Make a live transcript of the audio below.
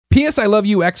P.S. I Love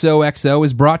You XOXO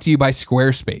is brought to you by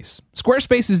Squarespace.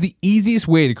 Squarespace is the easiest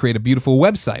way to create a beautiful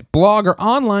website, blog, or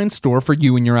online store for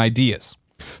you and your ideas.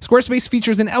 Squarespace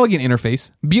features an elegant interface,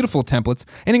 beautiful templates,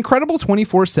 and incredible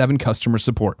 24/7 customer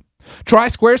support. Try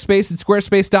Squarespace at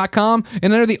squarespace.com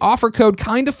and enter the offer code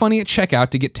KINDAFUNNY at checkout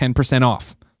to get 10%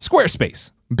 off.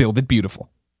 Squarespace. Build it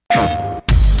beautiful.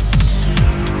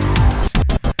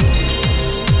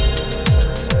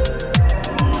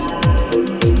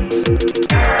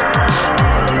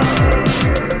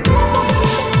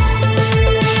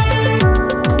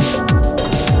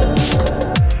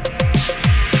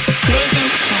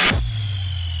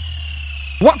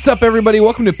 What's up, everybody?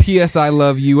 Welcome to PS I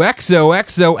Love You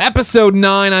XOXO Episode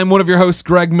 9. I'm one of your hosts,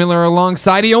 Greg Miller,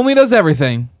 alongside He Only Does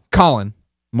Everything, Colin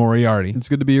Moriarty. It's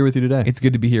good to be here with you today. It's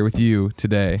good to be here with you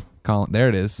today, Colin. There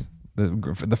it is.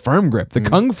 The firm grip, the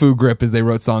kung fu grip, as they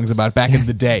wrote songs about back in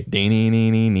the day.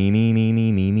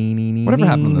 Whatever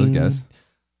happened to those guys?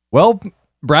 Well,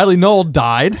 Bradley Knoll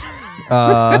died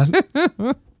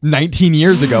 19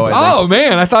 years ago, I think. Oh,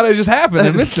 man, I thought it just happened.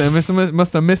 I missed him.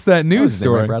 Must have missed that news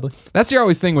story. Right, Bradley? That's your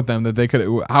always thing with them, that they could.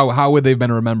 How would they have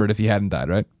been remembered if he hadn't died,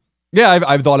 right? Yeah,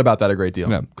 I've thought about that a great deal.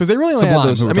 Because they really only had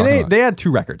those. I mean, they had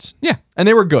 2 records. Yeah. And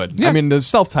they were good. Yeah. I mean, the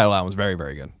self-titled album was very,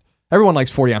 very good. Everyone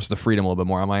likes 40 Ounces of Freedom a little bit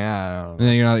more. I'm like, I don't know.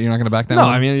 And you're not going to back that No,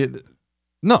 one? I mean,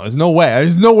 no, there's no way.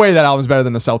 There's no way that album's better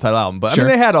than the self-titled album. But Sure. I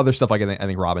mean, they had other stuff like I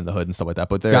think Robin the Hood and stuff like that.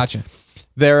 But Gotcha.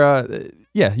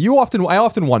 Yeah, I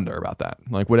often wonder about that.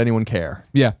 Like, would anyone care?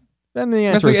 Yeah. And the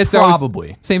answer is it's probably.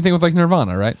 Always, same thing with like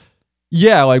Nirvana, right?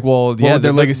 Yeah, like, well, What would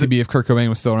their legacy be if Kurt Cobain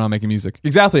was still around making music?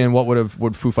 Exactly, and what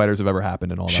would Foo Fighters have ever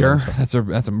happened and all that? Sure, other stuff?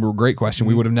 that's a great question.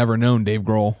 We would have never known Dave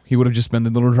Grohl. He would have just been the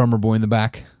little drummer boy in the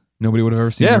back. Nobody would have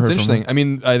ever seen. Yeah, or heard it's interesting. From him. I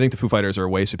mean, I think the Foo Fighters are a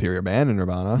way superior band than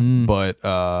Nirvana, but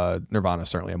Nirvana is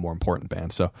certainly a more important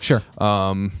band. So sure,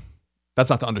 that's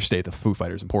not to understate the Foo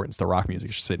Fighters' importance to rock music.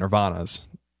 I should say Nirvana's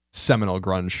seminal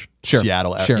grunge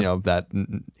Seattle, that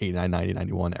 89, 90,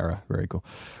 91 era. Very cool.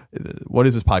 What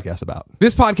is this podcast about?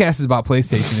 This podcast is about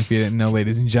PlayStation, if you didn't know,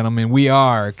 ladies and gentlemen. We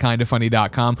are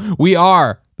kindafunny.com. We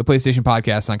are the PlayStation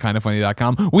podcast on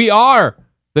kindafunny.com. We are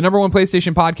the #1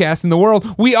 PlayStation podcast in the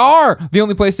world. We are the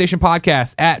only PlayStation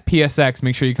podcast at PSX.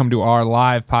 Make sure you come to our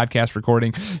live podcast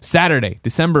recording Saturday,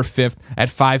 December 5th at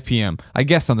 5 p.m. I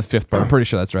guess on the 5th, but I'm pretty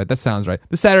sure that's right. That sounds right.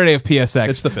 The Saturday of PSX.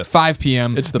 It's the 5th. 5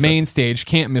 p.m. It's the main 5th. stage.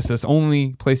 Can't miss us.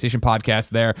 Only PlayStation podcast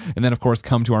there. And then, of course,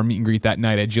 come to our meet and greet that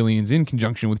night at Jillian's in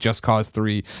conjunction with Just Cause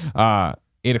 3,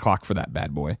 8 o'clock for that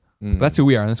bad boy. But that's who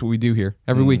we are, and that's what we do here.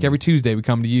 Every week, every Tuesday, we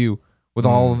come to you with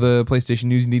all of the PlayStation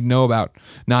news you need to know about.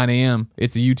 9 a.m.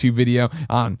 It's a YouTube video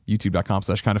on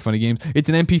youtube.com/kindafunnygames. It's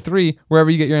an MP3 wherever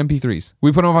you get your MP3s.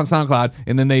 We put them up on SoundCloud,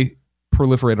 and then they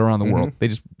proliferate around the world. They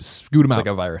just scoot them It's out.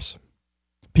 like a virus.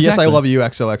 Exactly. P.S. I Love You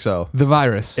XOXO. The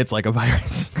virus. It's like a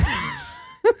virus.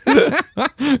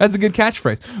 That's a good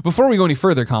catchphrase. Before we go any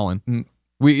further, Colin,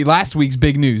 last week's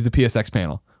big news, the PSX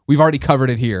panel. We've already covered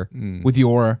it here with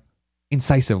your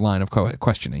incisive line of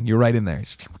questioning. You're right in there.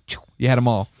 You had them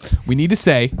all. We need to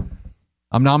say,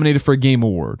 I'm nominated for a game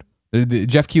award.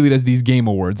 Jeff Keighley does these game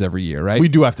awards every year, right? We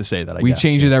do have to say that, I We guess.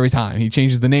 change it every time. He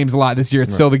changes the names a lot. This year,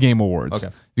 it's still the Game Awards.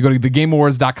 Okay. If you go to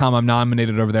thegameawards.com, I'm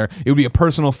nominated over there. It would be a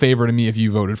personal favor to me if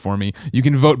you voted for me. You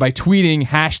can vote by tweeting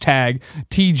hashtag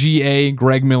TGA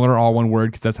Greg Miller, all one word,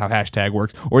 because that's how hashtag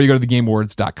works. Or you go to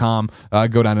thegameawards.com,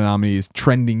 go down to nominees,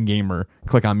 trending gamer,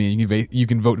 click on me, and you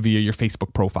can vote via your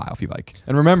Facebook profile if you like.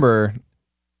 And remember,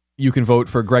 you can vote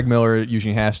for Greg Miller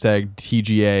using hashtag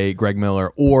TGA Greg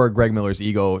Miller or Greg Miller's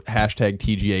ego, hashtag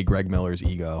TGA Greg Miller's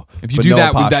ego. If you But do no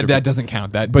that, apostrophe. that doesn't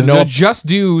count. Just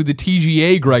do the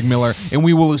TGA Greg Miller, and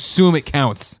we will assume it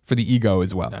counts for the ego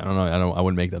as well. I don't know. I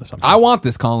wouldn't make that assumption. I want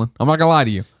this, Colin. I'm not gonna lie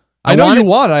to you. I know you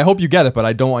want it. I hope you get it, but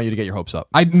I don't want you to get your hopes up.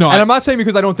 And I'm not saying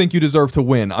because I don't think you deserve to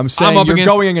win. I'm saying you're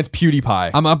going against PewDiePie.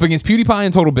 I'm up against PewDiePie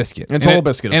and Total Biscuit. And Total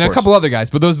Biscuit, of and course. a couple other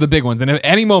guys, but those are the big ones. And at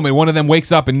any moment, one of them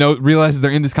wakes up and realizes they're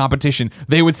in this competition,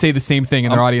 they would say the same thing,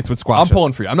 and their audience would squash I'm us.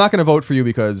 pulling for you. I'm not going to vote for you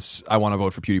because I want to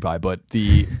vote for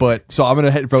PewDiePie, but so I'm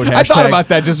going to vote hashtag. I thought about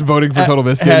that, just voting for Total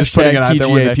Biscuit, just putting it out there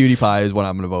one TGA day. PewDiePie is what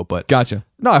I'm going to vote. But Gotcha.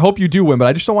 No, I hope you do win, but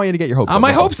I just don't want you to get your hopes up.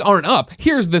 My hopes aren't up.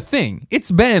 Here's the thing.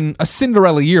 It's been a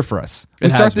Cinderella year for us.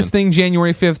 We start this thing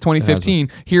January 5th,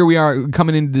 2015. Here we are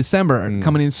coming into December,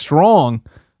 coming in strong.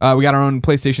 We got our own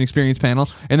PlayStation Experience panel.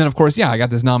 And then, of course, I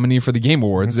got this nominee for the Game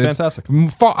Awards. It's fantastic.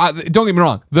 Don't get me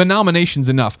wrong. The nomination's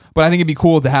enough, but I think it'd be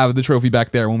cool to have the trophy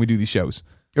back there when we do these shows.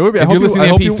 It would be. If you're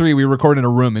listening to MP3, we record in a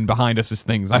room, and behind us is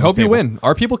things. I hope you win.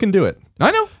 Our people can do it.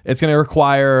 I know. It's going to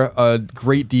require a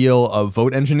great deal of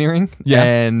vote engineering. Yeah.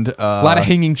 And a lot of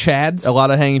hanging chads. A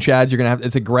lot of hanging chads. You're going to have.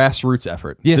 It's a grassroots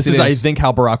effort. Yes, this is, I think,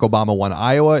 how Barack Obama won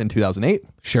Iowa in 2008.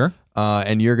 Sure.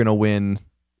 And you're going to win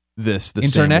this the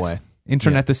Internet? same way.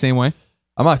 Internet the same way.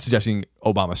 I'm not suggesting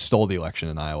Obama stole the election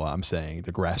in Iowa. I'm saying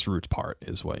the grassroots part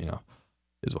is what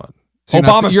So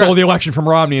Obama stole the election from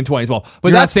Romney in 2012. But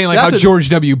you're not saying like how George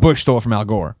W. Bush stole it from Al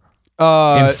Gore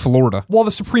in Florida. Well,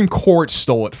 the Supreme Court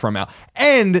stole it from Al.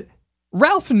 And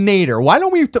Ralph Nader. Why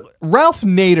don't we? Ralph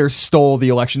Nader stole the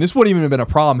election. This wouldn't even have been a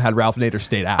problem had Ralph Nader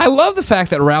stayed out. I love the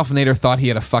fact that Ralph Nader thought he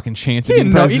had a fucking chance at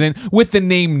being president with the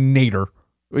name Nader.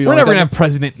 We're never going to have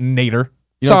President Nader.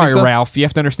 Sorry, so? Ralph. You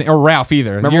have to understand. Or Ralph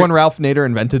either. Remember when Ralph Nader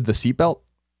invented the seatbelt?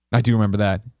 I do remember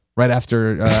that. Right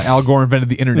after Al Gore invented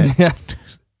the internet. Yeah.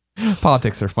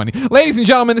 Politics are funny. Ladies and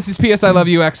gentlemen, this is PS I Love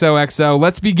You XOXO.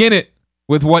 Let's begin it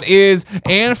with what is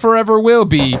and forever will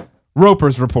be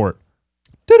Roper's Report.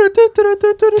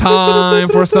 Time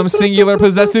for some singular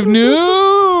possessive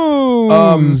news.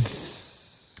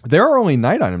 There are only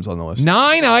 9 items on the list.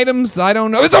 9 items? I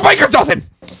don't know. It's a baker's dozen!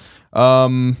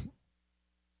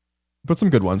 Put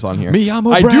some good ones on here. Me, I'm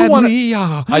a Bradley.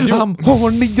 I'm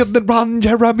hornier than Ron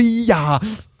Jeremy.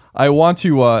 I want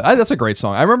to. That's a great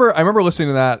song. I remember listening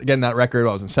to that, getting that record.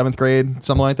 I was in 7th grade,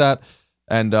 something like that,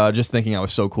 and just thinking I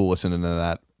was so cool listening to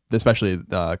that, especially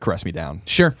 "Caress Me Down."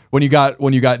 Sure. When you got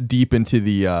deep into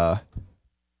the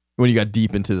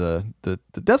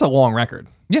that's a long record.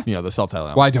 Yeah. You know, the self-titled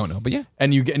album. Well, I don't know, but yeah.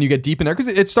 And you get deep in there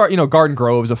because Garden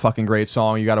Grove is a fucking great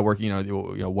song. You got to work. You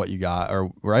know what you got,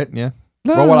 or right? Yeah.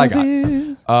 Well, what I got.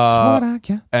 What I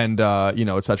got. And,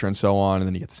 et cetera and so on. And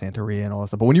then you get the Santeria and all that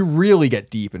stuff. But when you really get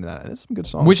deep into that, there's some good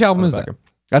songs. Which album is that?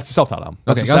 That's the self-titled album.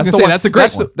 Okay, I was going to say, that's a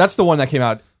great one. That's the one that came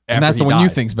out after and that's the one died. you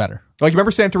think's better. Like, you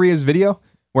remember Santeria's video?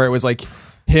 Where it was like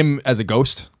him as a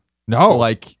ghost? No.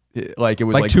 Like it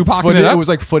was like Tupac footage, it was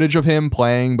like footage of him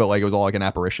playing, but like it was all like an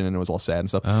apparition and it was all sad and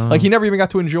stuff. Like he never even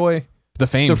got to enjoy the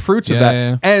fame, the fruits of that.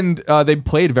 Yeah. And they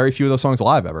played very few of those songs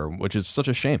live ever, which is such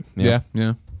a shame. Yeah.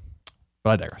 But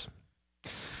I digress.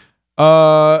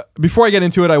 Before I get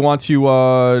into it, I want to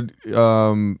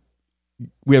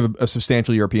we have a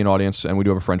substantial European audience and we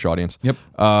do have a French audience. Yep.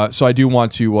 So I do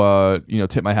want to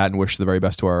tip my hat and wish the very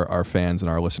best to our fans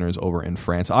and our listeners over in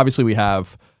France. Obviously we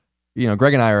have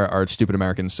Greg and I are stupid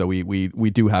Americans, so we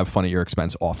do have fun at your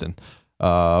expense often.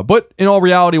 But in all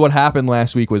reality, what happened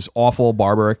last week was awful,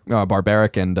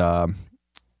 barbaric, and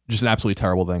just an absolutely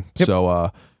terrible thing. Yep.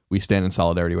 So we stand in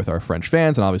solidarity with our French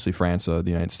fans, and obviously France, the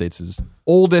United States'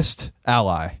 oldest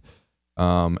ally.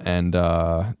 And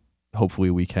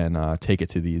hopefully we can take it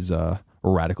to these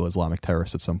radical Islamic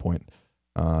terrorists at some point.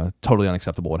 Totally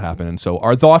unacceptable what happened. And so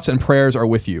our thoughts and prayers are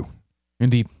with you.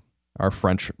 Indeed. Our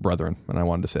French brethren. And I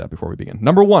wanted to say that before we begin.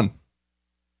 Number 1.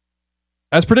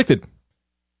 As predicted,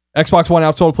 Xbox One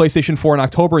outsold PlayStation 4 in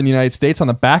October in the United States on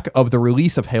the back of the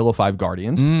release of Halo 5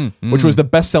 Guardians, which was the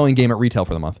best-selling game at retail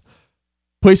for the month.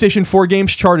 PlayStation 4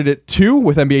 games charted at 2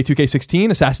 with NBA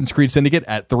 2K16, Assassin's Creed Syndicate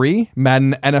at 3,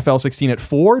 Madden NFL 16 at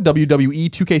 4, WWE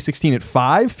 2K16 at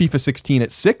 5, FIFA 16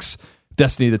 at 6,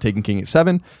 Destiny the Taken King at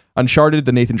 7, Uncharted,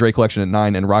 the Nathan Drake Collection at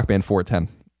 9, and Rock Band 4 at 10.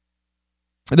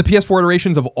 The PS4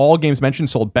 iterations of all games mentioned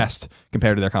sold best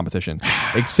compared to their competition,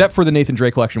 except for the Nathan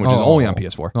Drake Collection, which is only on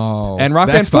PS4, and Rock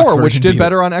Band 4, which did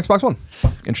better on Xbox One,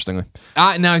 interestingly.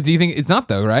 Now, do you think it's not,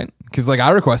 though, right? Because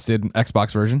I requested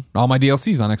Xbox version. All my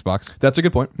DLCs on Xbox. That's a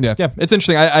good point. Yeah, it's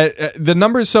interesting. The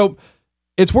numbers, so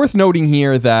it's worth noting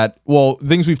here that,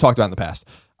 things we've talked about in the past.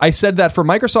 I said that for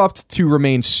Microsoft to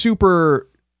remain super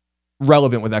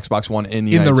relevant with Xbox One in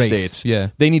the United States,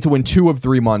 they need to win 2 of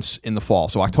 3 months in the fall.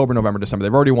 So October, November, December.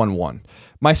 They've already won 1.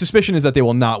 My suspicion is that they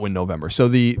will not win November. So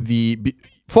the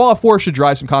Fallout 4 should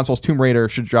drive some consoles. Tomb Raider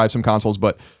should drive some consoles,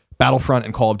 but Battlefront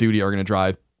and Call of Duty are going to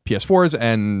drive PS4s,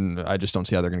 and I just don't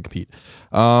see how they're going to compete.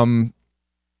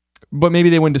 But maybe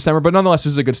they win December. But nonetheless,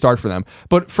 this is a good start for them.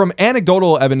 But from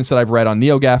anecdotal evidence that I've read on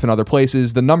NeoGAF and other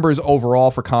places, the numbers overall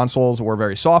for consoles were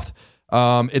very soft.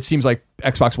 It seems like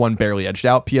Xbox One barely edged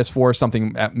out PS4.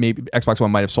 Something maybe Xbox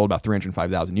One might have sold about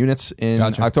 305,000 units in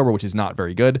October, which is not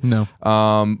very good. No.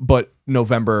 But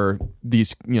November,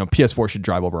 these PS4 should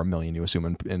drive over 1 million. You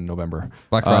assume in November,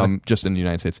 Black Friday, just in the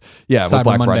United States. Yeah, Cyber with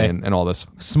Black Monday. Friday and all this.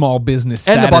 Small business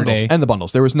and Saturday. the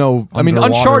bundles. There was no.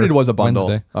 Uncharted was a bundle.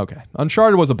 Wednesday. Okay,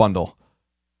 Uncharted was a bundle.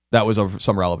 That was of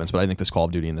some relevance, but I think this Call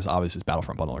of Duty and this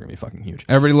Battlefront bundle are going to be fucking huge.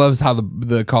 Everybody loves how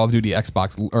the Call of Duty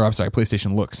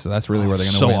PlayStation looks, so that's really where they're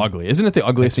going to win. So ugly. Isn't it the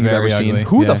ugliest thing you've ever seen?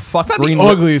 Who the fuck? It's not the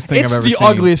ugliest thing I've ever seen. It's the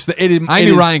ugliest. I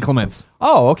knew Ryan Clements.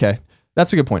 Oh, okay.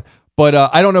 That's a good point. But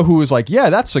I don't know who was like, yeah,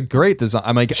 that's a great design.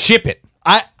 I'm like, ship it.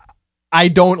 I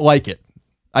don't like it.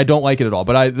 I don't like it at all.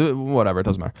 But whatever, it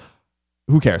doesn't matter.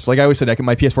 Who cares? Like I always said,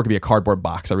 my PS4 could be a cardboard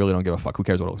box. I really don't give a fuck. Who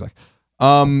cares what it looks like?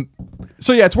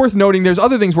 So yeah, it's worth noting. There's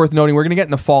other things worth noting. We're gonna get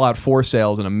into Fallout 4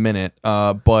 sales in a minute.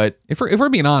 But if we're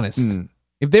being honest,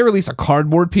 if they release a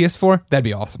cardboard PS4, that'd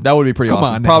be awesome. That would be pretty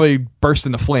awesome. Probably burst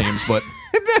into flames, but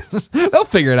they'll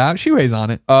figure it out. Shoeways on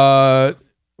it.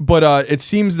 But it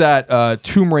seems that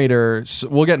Tomb Raider.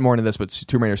 We'll get more into this, but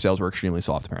Tomb Raider sales were extremely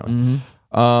soft apparently.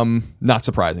 Not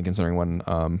surprising considering when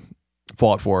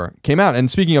Fallout 4 came out.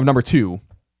 And speaking of number 2,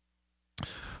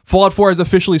 Fallout 4 has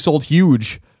officially sold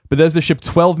huge. Bethesda shipped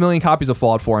 12 million copies of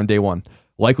Fallout 4 on day 1,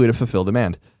 likely to fulfill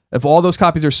demand. If all those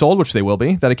copies are sold, which they will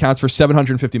be, that accounts for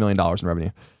 $750 million in revenue.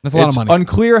 That's a lot of money. It's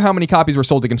unclear how many copies were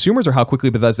sold to consumers or how quickly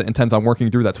Bethesda intends on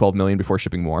working through that 12 million before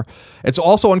shipping more. It's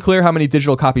also unclear how many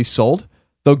digital copies sold,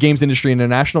 though Games Industry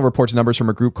International reports numbers from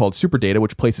a group called Superdata,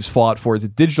 which places Fallout 4's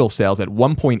digital sales at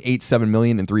 1.87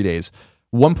 million in 3 days,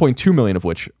 1.2 million of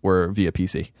which were via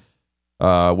PC.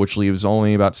 Which leaves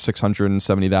only about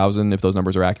 670,000, if those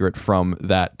numbers are accurate, from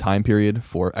that time period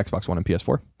for Xbox One and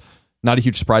PS4. Not a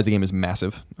huge surprise. The game is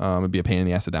massive. It'd be a pain in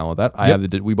the ass to download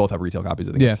that. We both have retail copies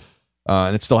of the game.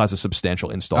 And it still has a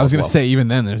substantial install. I was going to say, even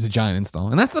then, there's a giant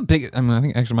install. And that's the big, I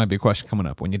think actually might be a question coming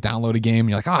up. When you download a game,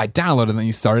 you're like, I downloaded it, and then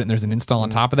you start it, and there's an install on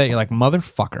top of that. You're like,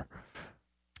 motherfucker.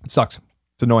 It sucks.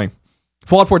 It's annoying.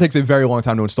 Fallout 4 takes a very long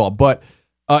time to install, but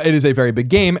it is a very big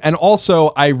game, and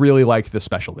also I really like the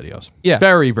special videos. Yeah,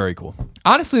 very, very cool.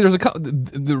 Honestly, there's a couple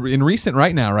in recent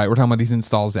right now. Right, we're talking about these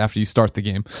installs after you start the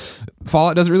game.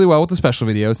 Fallout does it really well with the special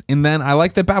videos, and then I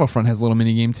like that Battlefront has a little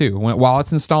mini game too. While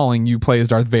it's installing, you play as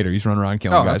Darth Vader. You just run around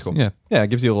killing guys. Cool. Yeah, it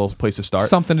gives you a little place to start,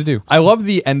 something to do. I love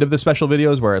the end of the special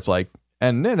videos where it's like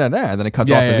and then it cuts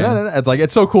off. It's like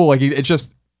it's so cool. Like it's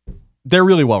just they're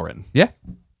really well written. Yeah,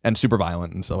 and super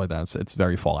violent and stuff like that. It's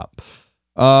very Fallout.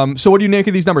 So what do you make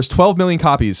of these numbers? 12 million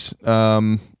copies.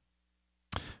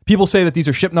 People say that these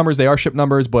are ship numbers. They are ship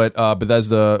numbers, but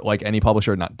Bethesda, like any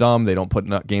publisher, not dumb. They don't put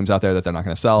games out there that they're not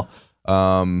going to sell.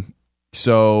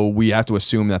 So we have to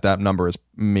assume that number is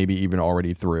maybe even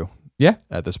already through. Yeah,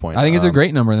 at this point. I think it's a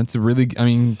great number. That's a really,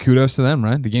 kudos to them,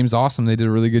 right? The game's awesome. They did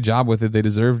a really good job with it. They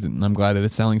deserved it, and I'm glad that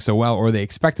it's selling so well, or they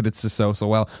expected it to sell so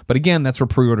well. But again, that's where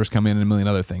pre-orders come in and a million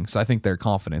other things. So I think they're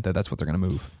confident that that's what they're going to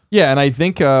move. Yeah, and I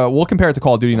think we'll compare it to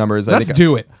Call of Duty numbers. Let's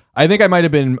do it. I think I might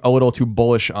have been a little too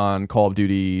bullish on Call of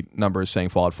Duty numbers, saying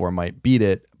Fallout 4 might beat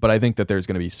it, but I think that there's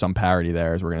going to be some parity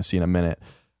there, as we're going to see in a minute.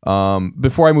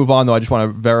 Before I move on, though, I just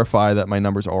want to verify that my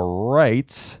numbers are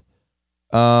right.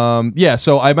 So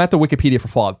I'm at the Wikipedia for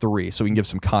Fallout 3, so we can give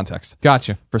some context.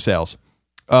 Gotcha. For sales.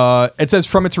 It says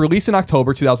from its release in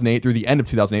October 2008 through the end of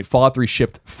 2008, Fallout 3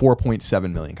 shipped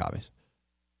 4.7 million copies.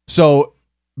 So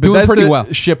Doing pretty well.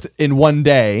 Shipped in one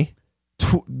day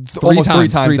almost three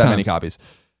times that many copies.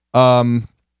 Let's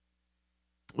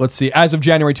see. As of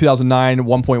January 2009,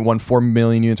 1.14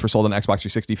 million units were sold on Xbox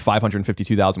 360.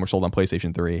 552,000 were sold on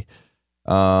PlayStation 3.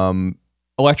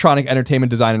 Electronic Entertainment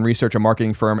Design and Research, a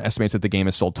marketing firm, estimates that the game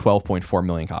has sold 12.4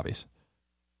 million copies.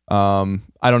 I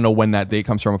don't know when that date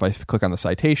comes from. If I click on the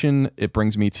citation, it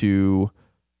brings me to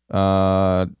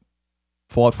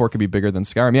Fallout 4 could be bigger than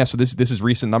Skyrim. Yeah, so this is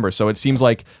recent numbers. So it seems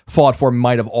like Fallout 4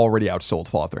 might have already outsold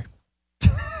Fallout 3.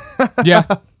 Yeah,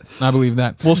 I believe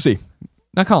that. We'll see.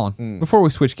 Now, Colin, before we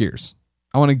switch gears,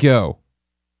 I want to go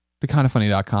to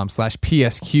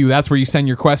kindafunny.com/PSQ. That's where you send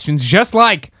your questions, just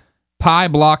like Pi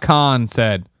Block Khan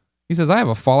said. He says, I have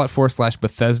a Fallout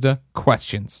 4/Bethesda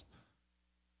questions.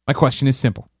 My question is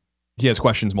simple. He has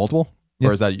questions multiple? Yep.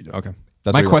 Or is that... Okay.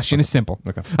 My question is simple.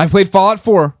 Okay. I've played Fallout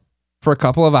 4 for a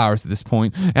couple of hours at this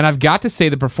point, and I've got to say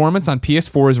the performance on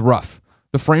PS4 is rough.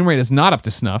 The frame rate is not up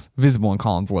to snuff, visible in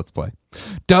Colin's Let's Play.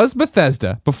 Does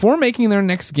Bethesda, before making their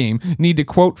next game, need to,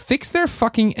 quote, fix their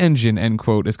fucking engine, end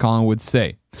quote, as Colin would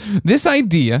say? This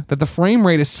idea that the frame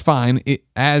rate is fine is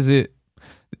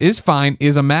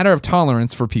a matter of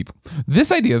tolerance for people.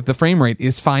 This idea that the frame rate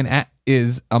is fine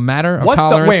is a matter of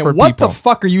tolerance for people. What the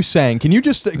fuck are you saying? Can you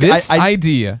just... This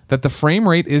idea that the frame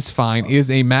rate is fine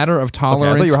is a matter of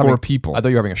tolerance for people. I thought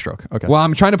you were having a stroke. Okay. Well,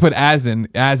 I'm trying to put as is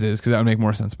because that would make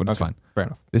more sense, but it's fine. Fair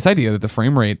enough. This idea that the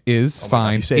frame rate is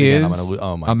fine is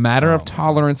a matter of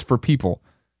tolerance for people.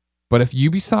 But if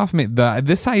Ubisoft made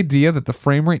this idea that the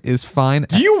frame rate is fine...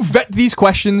 Do you vet these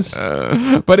questions?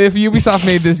 But if Ubisoft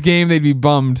made this game, they'd be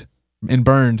bummed and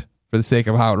burned for the sake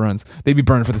of how it runs. They'd be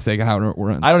burned for the sake of how it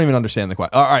runs. I don't even understand the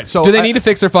question. All right, so... Do they need to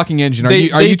fix their fucking engine?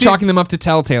 Are you chalking them up to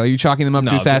Telltale? Are you chalking them up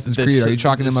to Assassin's Creed? Are you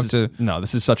chalking them up to... No,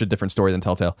 this is such a different story than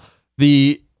Telltale.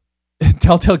 The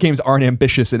Telltale games aren't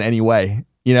ambitious in any way.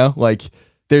 You know? Like,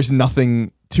 there's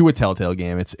nothing to a Telltale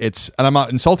game. It's and I'm not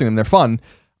insulting them. They're fun.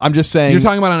 I'm just saying you're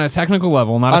talking about on a technical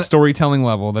level, not a storytelling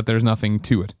level, that there's nothing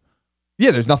to it.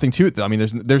 Yeah, there's nothing to it. I mean,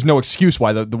 there's no excuse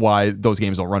why why those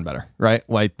games don't run better, right?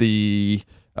 Like they're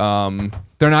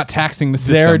not taxing the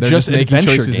system. They're just making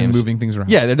choices and moving things around.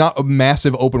 Yeah, they're not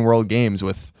massive open world games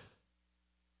with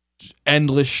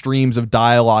endless streams of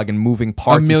dialogue and moving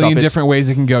parts. A million different ways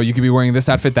it can go. You could be wearing this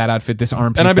outfit, that outfit, this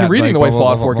arm piece. And I've been reading the way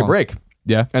Fallout 4 could break.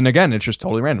 Yeah. And again, it's just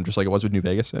totally random, just like it was with New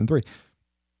Vegas and 3.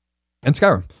 And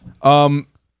Skyrim.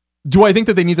 Do I think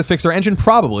that they need to fix their engine?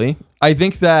 Probably. I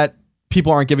think that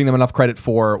people aren't giving them enough credit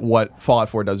for what Fallout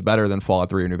 4 does better than Fallout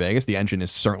 3 or New Vegas. The engine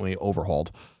is certainly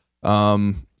overhauled.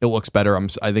 It looks better.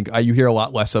 I think you hear a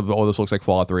lot less of, this looks like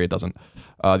Fallout 3. It doesn't.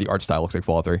 The art style looks like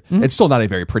Fallout 3. Mm-hmm. It's still not a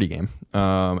very pretty game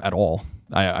at all.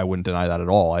 I wouldn't deny that at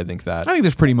all. I think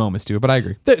there's pretty moments to it, but I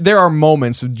agree. There are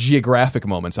moments, geographic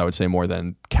moments, I would say, more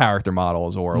than character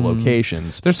models or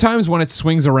locations. There's times when it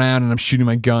swings around and I'm shooting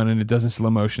my gun and it does in slow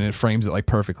motion and it frames it like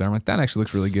perfectly. I'm like, that actually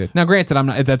looks really good. Now,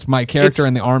 granted, that's my character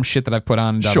and the arm shit that I've put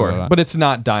on. Sure, but it's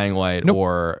not Dying Light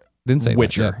or Didn't say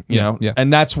Witcher, you know? Yeah.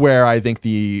 And that's where I think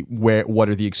what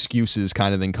are the excuses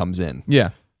kind of thing comes in. Yeah.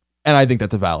 And I think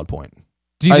that's a valid point.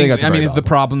 Do you think is the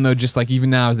problem though, just like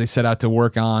even now as they set out to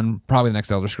work on probably the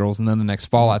next Elder Scrolls and then the next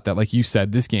Fallout, that like you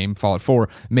said, this game, Fallout 4,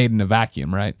 made in a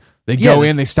vacuum, right? They go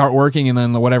in, they start working, and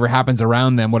then whatever happens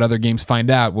around them, what other games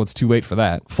find out, well, it's too late for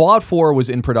that. Fallout 4 was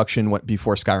in production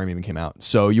before Skyrim even came out.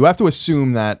 So you have to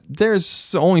assume that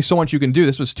there's only so much you can do.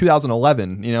 This was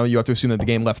 2011. You know, you have to assume that the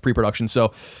game left pre-production.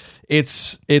 So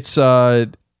it's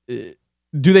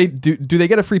do they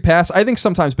get a free pass? I think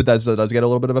sometimes Bethesda does get a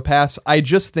little bit of a pass. I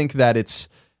just think that it's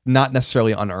not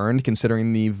necessarily unearned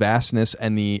considering the vastness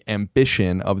and the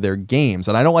ambition of their games.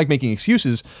 And I don't like making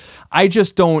excuses. I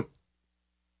just don't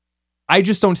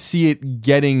see it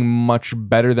getting much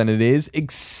better than it is,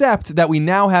 except that we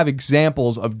now have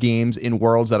examples of games in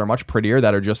worlds that are much prettier,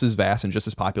 that are just as vast and just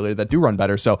as populated, that do run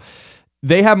better. So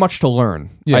they have much to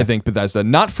learn, I think, Bethesda,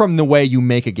 not from the way you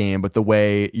make a game, but the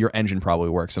way your engine probably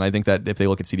works. And I think that if they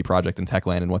look at CD Projekt and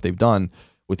Techland and what they've done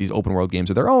with these open world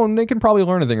games of their own, they can probably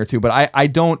learn a thing or two. But I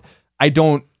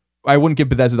wouldn't give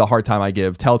Bethesda the hard time I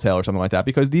give Telltale or something like that,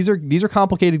 because these are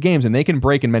complicated games and they can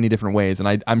break in many different ways.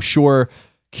 And I'm sure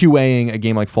QAing a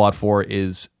game like Fallout 4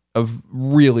 is a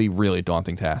really, really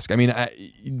daunting task. I mean,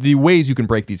 the ways you can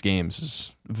break these games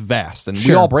is vast, and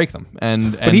we all break them.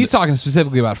 But he's talking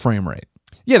specifically about frame rate.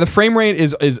 Yeah, the frame rate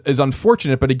is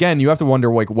unfortunate, but again, you have to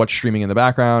wonder like what's streaming in the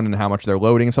background and how much they're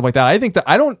loading and stuff like that. I think that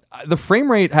the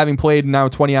frame rate, having played now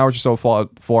 20 hours or so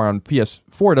Fallout 4 on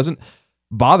PS4, doesn't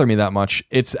bother me that much.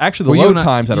 It's actually the load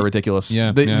times that are ridiculous.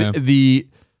 Yeah, the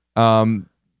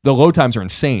load times are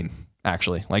insane,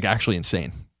 actually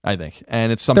insane. I think,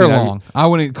 and it's something they're long. I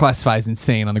wouldn't classify as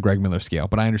insane on the Greg Miller scale,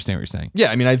 but I understand what you're saying.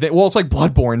 Yeah, I mean, it's like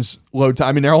Bloodborne's load time.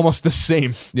 I mean, they're almost the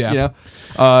same. Yeah, you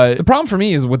know? The problem for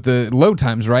me is with the load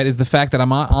times, right? Is the fact that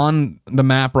I'm on the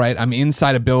map, right? I'm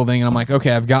inside a building, and I'm like,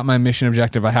 okay, I've got my mission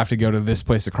objective. I have to go to this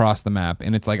place across the map,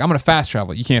 and it's like I'm gonna fast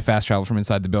travel. You can't fast travel from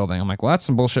inside the building. I'm like, well, that's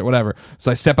some bullshit. Whatever. So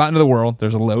I step out into the world.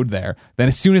 There's a load there. Then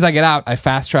as soon as I get out, I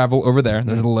fast travel over there.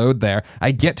 There's a load there.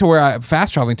 I get to where I'm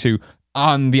fast traveling to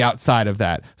on the outside of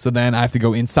that. So then I have to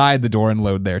go inside the door and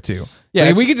load there too. Yeah,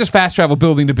 like we could just fast travel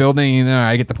building to building.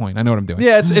 I get the point. I know what I'm doing.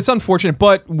 Yeah, it's unfortunate,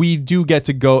 but we do get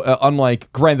to go, unlike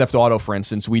Grand Theft Auto, for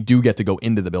instance, we do get to go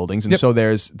into the buildings. And so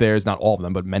there's not all of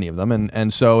them, but many of them.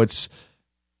 And so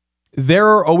there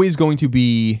are always going to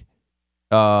be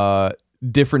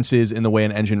differences in the way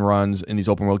an engine runs in these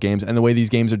open world games and the way these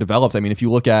games are developed. I mean, if you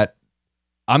look at,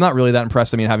 I'm not really that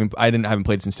impressed. I mean, I haven't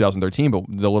played since 2013, but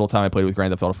the little time I played with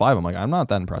Grand Theft Auto 5, I'm like, I'm not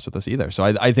that impressed with this either. So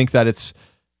I think that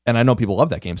and I know people love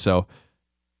that game. So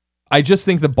I just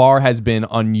think the bar has been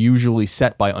unusually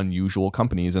set by unusual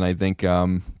companies. And I think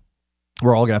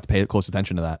we're all gonna have to pay close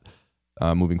attention to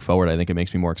that moving forward. I think it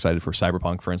makes me more excited for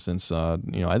Cyberpunk, for instance.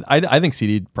 I think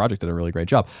CD Projekt did a really great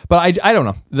job, but I don't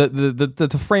know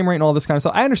the frame rate and all this kind of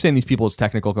stuff. I understand these people's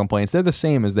technical complaints. They're the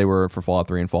same as they were for Fallout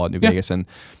 3 and Fallout New Vegas, and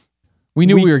we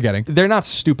knew we were getting. They're not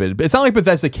stupid. It's not like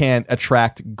Bethesda can't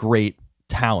attract great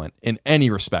talent in any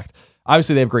respect.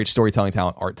 Obviously, they have great storytelling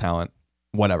talent, art talent,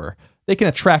 whatever. They can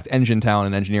attract engine talent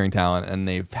and engineering talent, and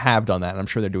they have done that. And I'm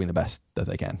sure they're doing the best that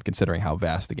they can, considering how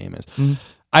vast the game is. Mm-hmm.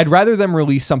 I'd rather them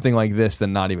release something like this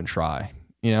than not even try,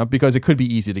 because it could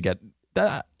be easy to get.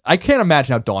 I can't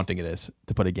imagine how daunting it is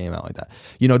to put a game out like that.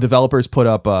 Developers put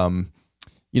up, and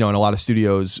a lot of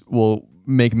studios will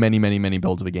make many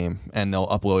builds of a game, and they'll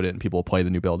upload it and people will play the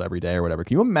new build every day or whatever.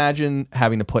 Can you imagine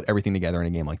having to put everything together in a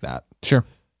game like that? Sure.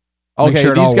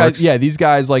 Okay, these guys, these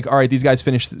guys, like, all right, these guys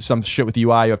finished some shit with the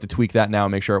UI. You have to tweak that now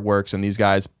and make sure it works. And these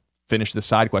guys finish the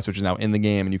side quest, which is now in the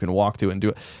game, and you can walk to it and do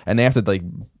it. And they have to like,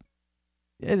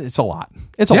 it's a lot.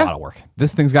 It's a lot of work.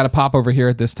 This thing's got to pop over here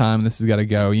at this time. This has got to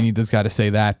go. You need this guy to say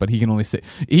that, but he can only say.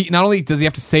 Not only does he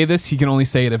have to say this, he can only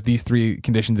say it if these 3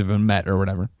 conditions have been met or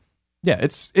whatever. Yeah,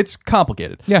 it's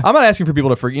complicated. Yeah. I'm not asking for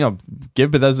people to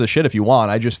give Bethesda shit if you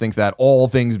want. I just think that all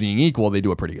things being equal, they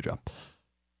do a pretty good job.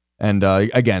 And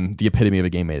again, the epitome of a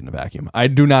game made in a vacuum. I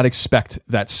do not expect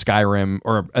that Skyrim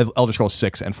or Elder Scrolls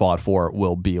 6 and Fallout 4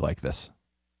 will be like this.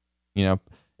 It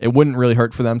wouldn't really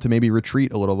hurt for them to maybe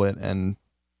retreat a little bit and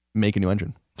make a new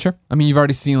engine. Sure. I mean, you've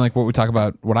already seen like what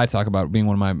I talk about being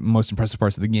one of my most impressive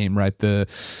parts of the game, right? The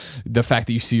fact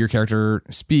that you see your character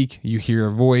speak, you hear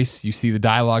a voice, you see the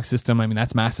dialogue system. I mean,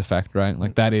 that's Mass Effect, right?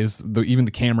 Like that is even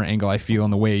the camera angle I feel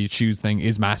and the way you choose thing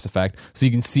is Mass Effect. So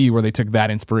you can see where they took that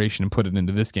inspiration and put it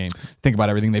into this game. Think about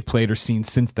everything they've played or seen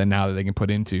since then now that they can put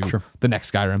into the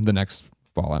next Skyrim, the next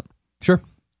Fallout. Sure.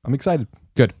 I'm excited.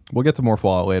 Good. We'll get to more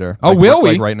Fallout later. Oh, will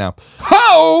we? Like right now.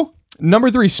 Ho!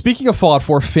 Number 3, speaking of Fallout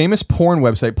 4, famous porn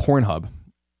website Pornhub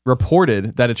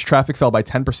reported that its traffic fell by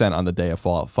 10% on the day of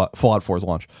Fallout 4's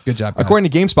launch. Good job, guys. According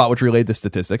to GameSpot, which relayed the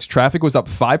statistics, traffic was up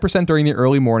 5% during the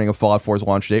early morning of Fallout 4's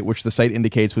launch date, which the site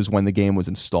indicates was when the game was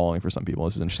installing for some people.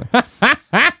 This is interesting.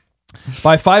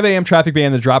 By 5 a.m., traffic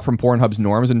began to drop from Pornhub's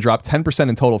norms and dropped 10%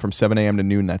 in total from 7 a.m. to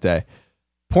noon that day.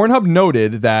 Pornhub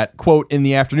noted that, quote, in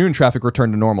the afternoon, traffic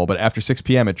returned to normal, but after 6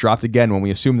 p.m., it dropped again when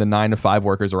we assumed the 9 to 5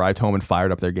 workers arrived home and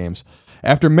fired up their games.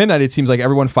 After midnight, it seems like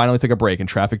everyone finally took a break and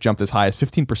traffic jumped as high as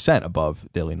 15% above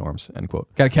daily norms, end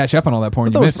quote. Got to catch up on all that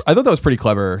porn you missed. I thought that was pretty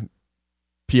clever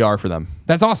PR for them.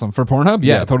 That's awesome. For Pornhub,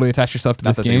 yeah. Totally attach yourself to Not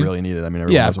this that game. they really need it. I mean,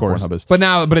 everyone knows what Pornhub is.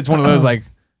 But it's one of those like,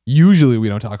 usually we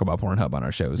don't talk about Pornhub on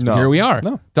our shows. But here we are,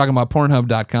 talking about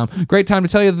Pornhub.com. Great time to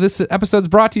tell you that this episode's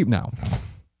brought to you now.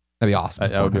 That'd be awesome.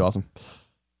 That would be awesome.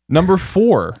 Number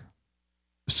 4,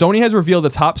 Sony has revealed the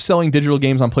top-selling digital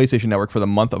games on PlayStation Network for the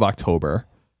month of October.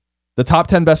 The top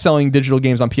 10 best-selling digital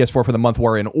games on PS4 for the month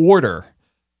were in order: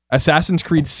 Assassin's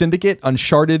Creed Syndicate,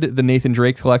 Uncharted, the Nathan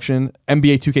Drake Collection,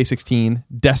 NBA 2K16,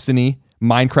 Destiny,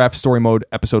 Minecraft Story Mode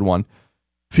Episode 1,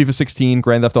 FIFA 16,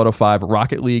 Grand Theft Auto 5,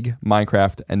 Rocket League,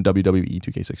 Minecraft, and WWE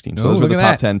 2K16. So those were the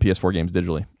top 10 PS4 games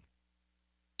digitally.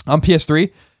 On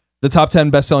PS3, the top 10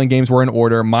 best-selling games were in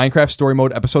order: Minecraft Story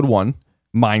Mode Episode 1,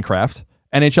 Minecraft,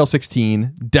 NHL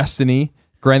 16, Destiny,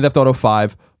 Grand Theft Auto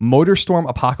 5, MotorStorm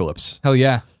Apocalypse. Hell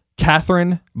yeah.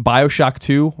 Catherine, BioShock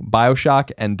 2, BioShock,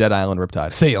 and Dead Island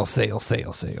Riptide. Sale.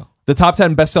 The top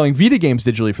 10 best-selling Vita games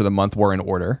digitally for the month were in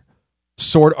order: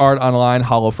 Sword Art Online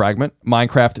Hollow Fragment,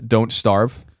 Minecraft Don't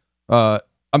Starve.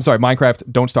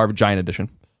 Minecraft Don't Starve Giant Edition,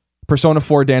 Persona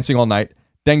 4 Dancing All Night,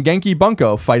 Dengenki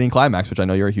Bunko Fighting Climax, which I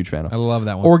know you're a huge fan of. I love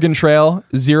that one. Oregon Trail,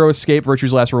 Zero Escape,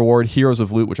 Virtue's Last Reward, Heroes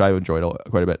of Loot, which I enjoyed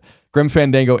quite a bit, Grim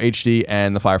Fandango HD,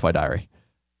 and The Firefly Diary.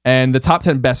 And the top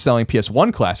 10 best-selling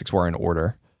PS1 classics were in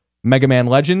order: Mega Man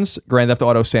Legends, Grand Theft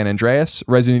Auto San Andreas,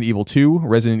 Resident Evil 2,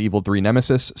 Resident Evil 3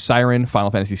 Nemesis, Siren, Final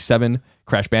Fantasy VII,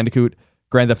 Crash Bandicoot,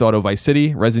 Grand Theft Auto Vice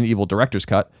City, Resident Evil Director's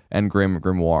Cut, and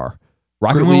Grimoire.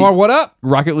 Grimoire, what up?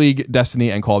 Rocket League, Destiny,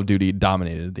 and Call of Duty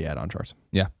dominated the add-on charts.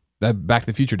 Yeah. That Back to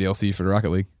the Future DLC for the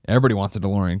Rocket League. Everybody wants a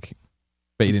DeLorean.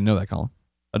 Bet you didn't know that, Colin.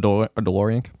 A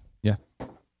DeLorean? Yeah.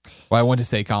 Well, I wanted to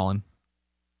say Colin.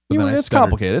 But then it's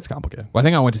complicated. It's complicated. Well, I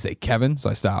think I wanted to say Kevin, so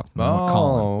I stopped.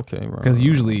 Oh, okay. Because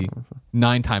usually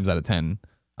 9 times out of 10,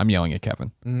 I'm yelling at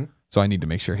Kevin. Mm-hmm. So I need to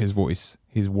make sure his voice,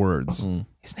 his words,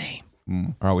 his name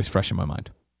are always fresh in my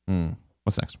mind.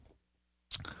 What's next?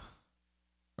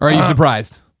 Or are you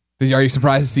surprised? Are you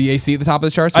surprised to see AC at the top of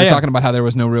the charts? We're talking about how there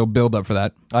was no real build-up for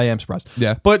that. I am surprised.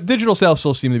 Yeah. But digital sales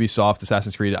still seem to be soft.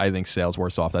 Assassin's Creed, I think sales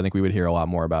were soft. I think we would hear a lot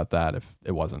more about that if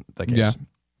it wasn't the case.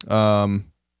 Yeah.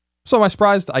 So am I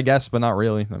surprised? I guess, but not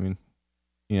really. I mean,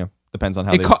 depends on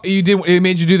how it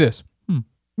made you do this. But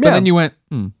then you went,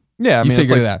 Yeah, I mean, you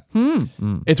figured it out.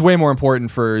 It's way more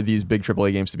important for these big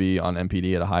AAA games to be on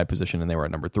MPD at a high position, and they were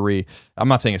at number 3. I'm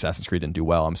not saying Assassin's Creed didn't do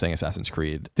well. I'm saying Assassin's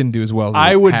Creed didn't do as well as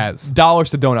I it would has. Dollars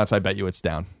to donuts. I bet you it's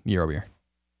down year over year.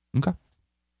 Okay.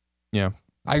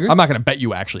 I agree. I'm not going to bet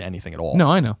you actually anything at all. No,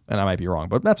 I know, and I might be wrong,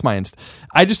 but that's my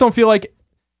I just don't feel like.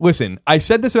 Listen, I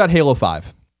said this about Halo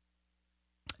 5.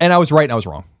 And I was right and I was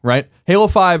wrong, right? Halo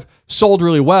 5 sold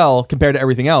really well compared to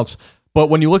everything else. But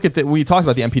when you look at we talked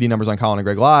about the MPD numbers on Colin and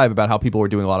Greg Live about how people were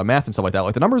doing a lot of math and stuff like that.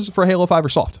 Like the numbers for Halo 5 are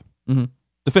soft.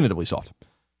 Definitively soft.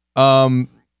 And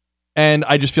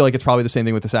I just feel like it's probably the same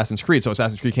thing with Assassin's Creed. So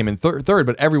Assassin's Creed came in third,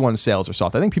 but everyone's sales are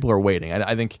soft. I think people are waiting.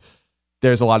 I think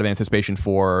there's a lot of anticipation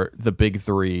for the big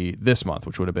 3 this month,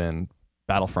 which would have been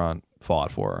Battlefront,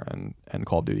 Fallout 4, and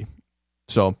Call of Duty.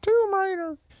 So Tomb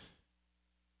Raider.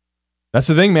 That's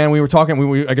the thing, man. We were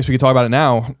talking. I guess we could talk about it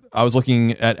now. I was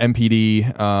looking at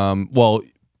MPD.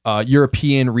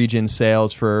 European region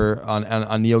sales on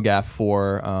NeoGAF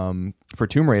for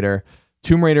Tomb Raider.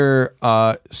 Tomb Raider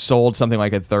sold something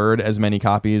like a third as many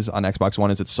copies on Xbox One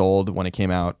as it sold when it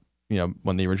came out.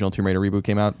 When the original Tomb Raider reboot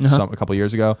came out a couple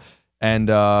years ago, and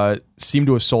seemed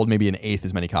to have sold maybe an eighth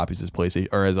as many copies as PlayStation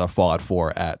or as Fallout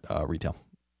 4 at retail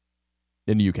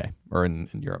in the UK or in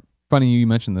Europe. Funny you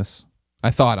mentioned this. I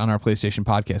thought on our PlayStation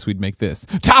podcast we'd make this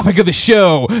topic of the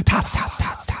show. Tots.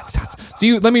 So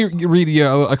let me read you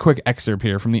a quick excerpt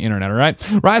here from the internet, all right?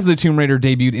 Rise of the Tomb Raider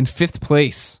debuted in 5th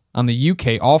place on the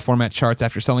UK all-format charts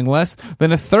after selling less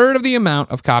than a third of the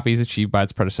amount of copies achieved by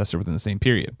its predecessor within the same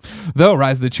period. Though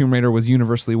Rise of the Tomb Raider was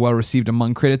universally well-received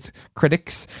among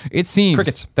critics, it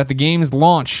seems that the game's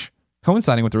launch,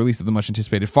 coinciding with the release of the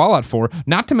much-anticipated Fallout 4,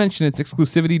 not to mention its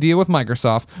exclusivity deal with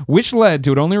Microsoft, which led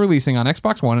to it only releasing on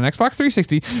Xbox One and Xbox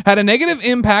 360, had a negative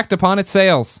impact upon its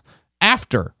sales.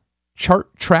 After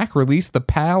Chart Track released the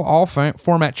PAL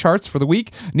all-format charts for the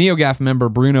week, NeoGAF member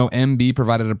Bruno MB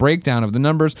provided a breakdown of the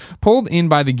numbers pulled in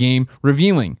by the game,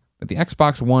 revealing that the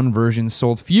Xbox One version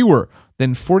sold fewer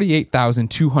than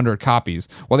 48,200 copies,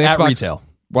 while the Xbox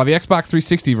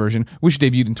 360 version, which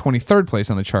debuted in 23rd place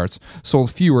on the charts,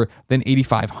 sold fewer than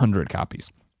 8,500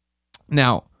 copies.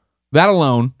 Now, that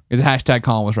alone is a hashtag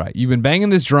Colin was right. You've been banging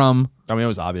this drum. I mean, it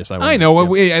was obvious. I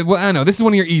know. I know. This is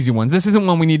one of your easy ones. This isn't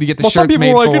one we need to get the shirts made for. Some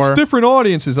people are like, it's different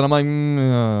audiences. And I'm like,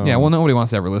 no. Yeah, well, nobody wants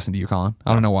to ever listen to you, Colin.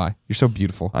 I don't know why. You're so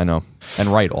beautiful. I know. And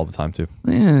right all the time, too.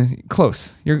 Yeah,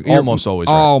 close. You're almost always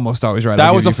right. Almost always right.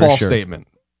 That was a false statement.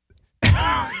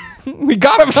 We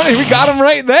got him, honey. We got him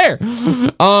right there.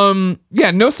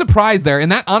 Yeah, no surprise there.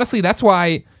 And that, honestly, that's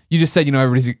why you just said,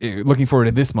 everybody's looking forward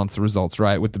to this month's results,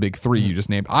 right? With the big three you just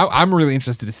named. I'm really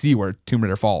interested to see where Tomb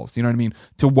Raider falls. You know what I mean?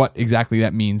 To what exactly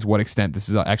that means, what extent this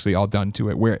is actually all done to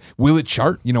it. Where will it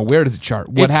chart? Where does it chart?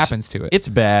 What happens to it? It's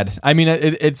bad. I mean,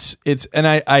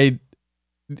 and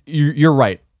you're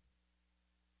right.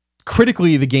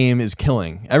 Critically, the game is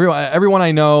killing. Everyone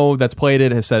I know that's played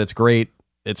it has said it's great.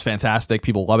 It's fantastic.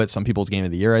 People love it. Some people's game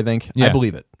of the year, I think. Yeah. I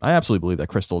believe it. I absolutely believe that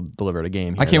Crystal delivered a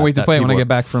game here. I can't wait to play it when I get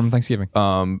back from Thanksgiving.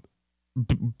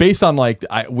 Based on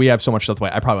we have so much stuff to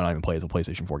play, I probably not even play it until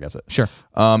PlayStation 4 gets it. Sure.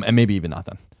 And maybe even not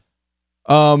then.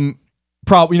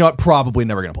 Probably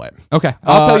never gonna play it. Okay.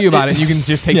 I'll tell you about it. You can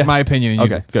just take my opinion and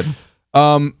use it. Good.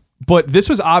 But this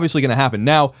was obviously gonna happen.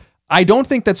 Now, I don't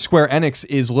think that Square Enix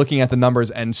is looking at the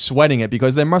numbers and sweating it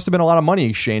because there must have been a lot of money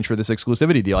exchanged for this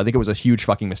exclusivity deal. I think it was a huge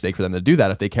fucking mistake for them to do that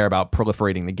if they care about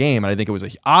proliferating the game. And I think it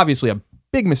was obviously a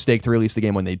big mistake to release the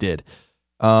game when they did.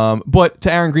 But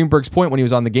to Aaron Greenberg's point when he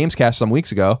was on the Gamescast some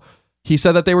weeks ago, he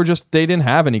said that they didn't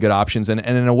have any good options. And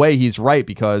in a way, he's right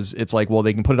because it's like, well,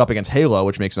 they can put it up against Halo,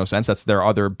 which makes no sense. That's their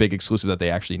other big exclusive that they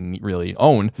actually really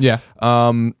own. Yeah.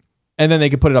 And then they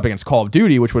could put it up against Call of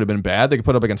Duty, which would have been bad. They could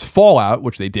put it up against Fallout,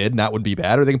 which they did, and that would be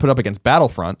bad. Or they can put it up against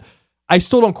Battlefront. I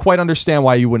still don't quite understand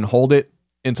why you wouldn't hold it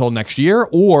until next year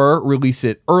or release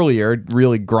it earlier,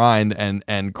 really grind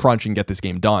and crunch and get this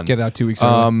game done. Get out 2 weeks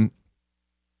early.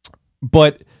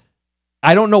 But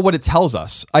I don't know what it tells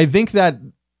us. I think that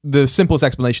the simplest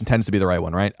explanation tends to be the right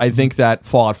one, right? I think that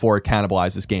Fallout 4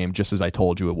 cannibalized this game just as I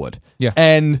told you it would. Yeah.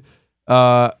 And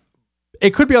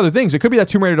it could be other things. It could be that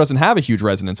Tomb Raider doesn't have a huge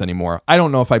resonance anymore. I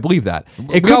don't know if I believe that.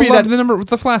 It could be that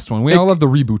the last one. We all love the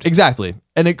reboot. Exactly.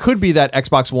 And it could be that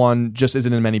Xbox One just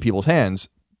isn't in many people's hands.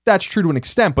 That's true to an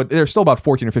extent, but there's still about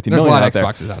 14 or 15 million a lot out of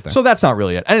Xboxes out there. So that's not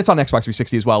really it. And it's on Xbox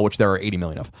 360 as well, which there are 80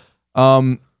 million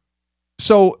of.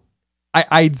 So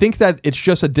I think that it's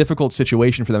just a difficult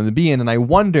situation for them to be in. And I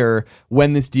wonder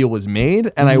when this deal was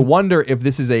made. And I wonder if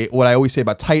this is what I always say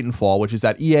about Titanfall, which is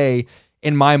that EA,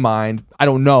 in my mind, I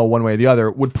don't know one way or the other,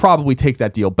 would probably take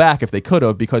that deal back if they could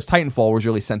have, because Titanfall was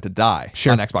really sent to die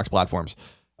on Xbox platforms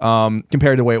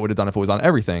compared to the way it would have done if it was on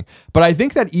everything. But I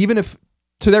think that even if,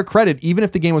 to their credit, even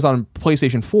if the game was on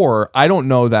PlayStation 4, I don't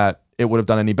know that it would have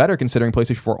done any better considering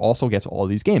PlayStation 4 also gets all of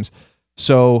these games.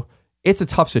 So it's a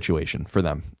tough situation for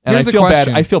them. And I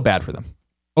feel bad for them.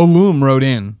 Olum wrote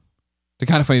in to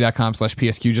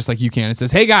kindoffunny.com/PSQ just like you can. It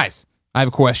says, hey guys, I have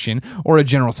a question or a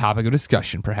general topic of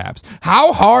discussion, perhaps.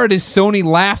 How hard is Sony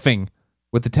laughing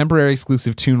with the temporary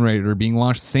exclusive Tomb Raider being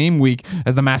launched the same week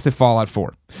as the massive Fallout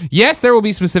 4? Yes, there will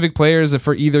be specific players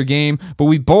for either game, but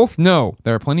we both know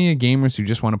there are plenty of gamers who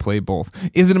just want to play both.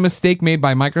 Is it a mistake made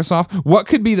by Microsoft? What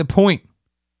could be the point?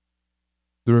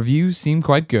 The reviews seem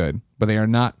quite good, but they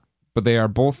are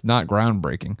both not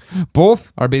groundbreaking.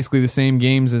 Both are basically the same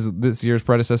games as this year's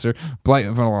predecessor.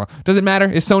 Does it matter?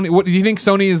 Is Sony? What do you think?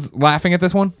 Sony is laughing at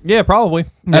this one? Yeah, probably.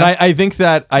 Yeah. And I think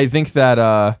that. I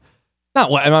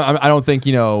don't think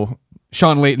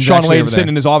Sean Layton's sitting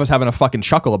in his office having a fucking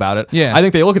chuckle about it. Yeah. I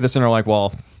think they look at this and are like,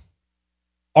 well,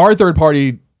 our third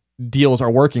party deals are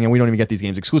working and we don't even get these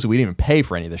games exclusive. We didn't even pay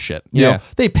for any of this shit. You know,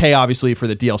 they pay obviously for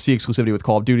the DLC exclusivity with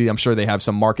Call of Duty. I'm sure they have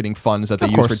some marketing funds that they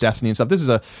use for Destiny and stuff.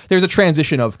 There's a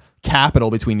transition of capital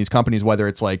between these companies, whether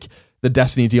it's like the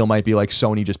Destiny deal might be like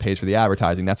Sony just pays for the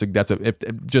advertising. That's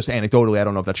just anecdotally, I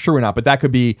don't know if that's true or not, but that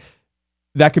could be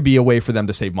a way for them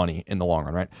to save money in the long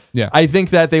run, right? Yeah. I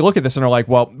think that they look at this and are like,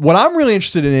 well, what I'm really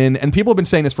interested in, and people have been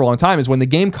saying this for a long time, is when the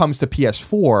game comes to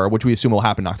PS4, which we assume will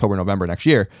happen in October, November next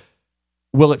year,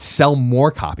 will it sell more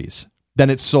copies than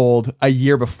it sold a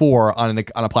year before on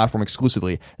a platform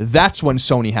exclusively? That's when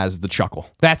Sony has the chuckle.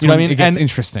 That's when it gets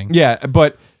interesting. Yeah,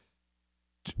 but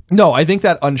no, I think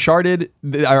that Uncharted,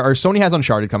 or Sony has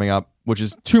Uncharted coming up, which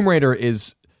is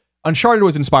Uncharted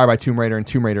was inspired by Tomb Raider, and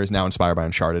Tomb Raider is now inspired by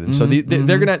Uncharted, and so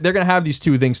they're gonna have these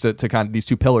two things to kind of these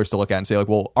two pillars to look at and say like,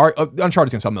 well,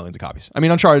 Uncharted's gonna sell millions of copies. I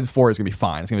mean, Uncharted 4 is gonna be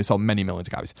fine. It's gonna sell many millions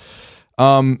of copies.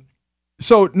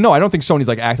 So no, I don't think Sony's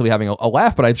like actively having a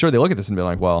laugh, but I'm sure they look at this and be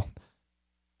like, well,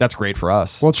 that's great for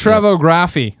us. Well, Trevo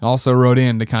Graffi also wrote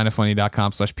in to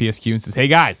kindafunny.com/PSQ and says, hey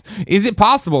guys, is it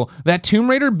possible that Tomb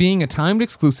Raider being a timed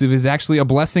exclusive is actually a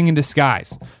blessing in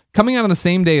disguise? Coming out on the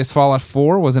same day as Fallout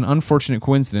 4 was an unfortunate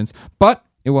coincidence, but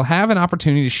it will have an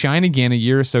opportunity to shine again a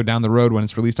year or so down the road when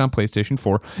it's released on PlayStation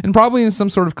 4, and probably in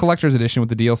some sort of collector's edition with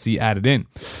the DLC added in.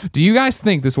 Do you guys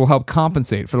think this will help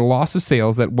compensate for the loss of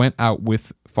sales that went out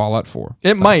with Fallout 4?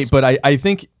 It might, but I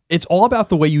think it's all about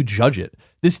the way you judge it.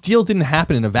 This deal didn't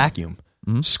happen in a vacuum.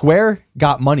 Mm-hmm. Square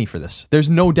got money for this. There's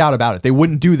no doubt about it. They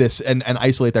wouldn't do this and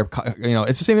isolate their,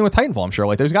 it's the same thing with Titanfall, I'm sure.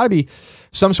 Like, there's got to be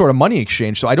some sort of money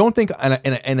exchange. So I don't think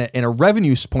in a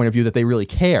revenue point of view that they really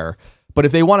care. But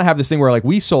if they want to have this thing where like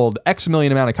we sold X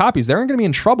million amount of copies, they're going to be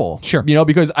in trouble. Sure.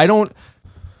 Because I don't.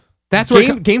 That's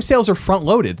game sales are front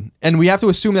loaded, and we have to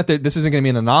assume that this isn't going to be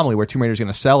an anomaly where Tomb Raider is going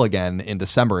to sell again in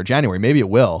December or January. Maybe it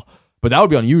will, but that would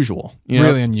be unusual.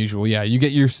 Really unusual. Yeah, you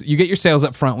get your sales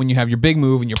up front when you have your big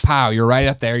move and your pow. You're right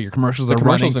up there. Your commercials are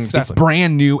running. Exactly. It's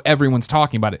brand new. Everyone's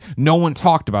talking about it. No one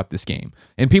talked about this game,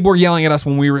 and people were yelling at us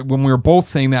when we were both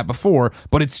saying that before.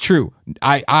 But it's true.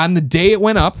 On the day it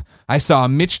went up, I saw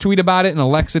Mitch tweet about it and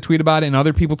Alexa tweet about it and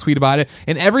other people tweet about it.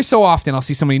 And every so often I'll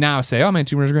see somebody now say, oh man,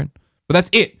 Tomb Raider's great. But that's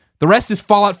it. The rest is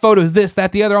Fallout photos, this,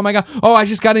 that, the other. Oh my God. Oh, I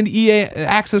just got into EA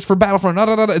access for Battlefront.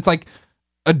 It's like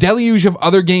a deluge of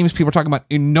other games people are talking about,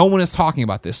 and no one is talking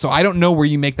about this. So I don't know where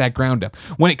you make that ground up.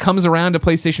 When it comes around to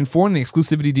PlayStation 4 and the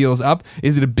exclusivity deal is up,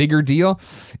 is it a bigger deal?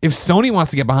 If Sony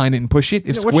wants to get behind it and push it,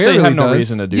 if Square which they really have no does,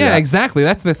 reason to do that. Yeah, exactly.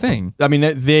 That's the thing. I mean,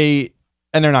 they're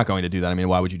not going to do that. I mean,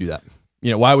 why would you do that?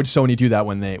 Why would Sony do that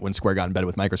when Square got in bed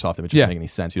with Microsoft? It would just make any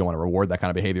sense. You don't want to reward that kind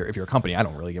of behavior. If you're a company, I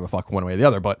don't really give a fuck one way or the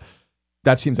other, but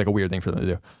that seems like a weird thing for them to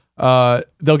do.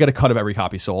 They'll get a cut of every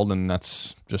copy sold, and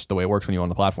that's just the way it works when you own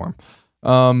the platform.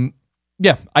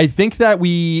 Yeah, I think that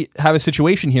we have a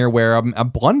situation here where a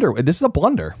blunder. This is a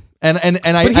blunder, but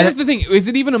here's the thing: is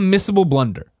it even a missable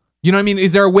blunder? You know what I mean?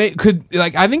 Is there a way?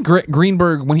 I think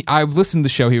Greenberg, I've listened to the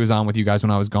show he was on with you guys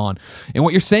when I was gone, and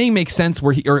what you're saying makes sense.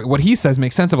 What he says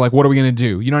makes sense of like, what are we gonna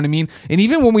do? You know what I mean? And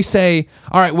even when we say,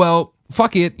 all right, well,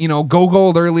 fuck it, go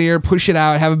gold earlier, push it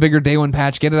out, have a bigger day one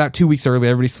patch, get it out 2 weeks early,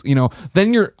 everybody's,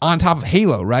 then you're on top of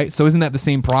Halo, right? So isn't that the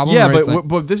same problem? Yeah,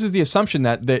 but this is the assumption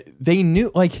that they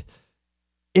knew, like,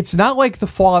 it's not like the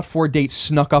Fallout 4 date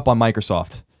snuck up on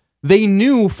Microsoft. They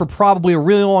knew for probably a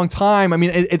really long time. I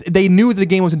mean, they knew the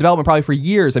game was in development probably for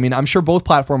years. I mean, I'm sure both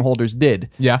platform holders did.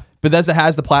 Yeah. Bethesda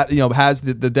has has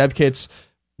the dev kits.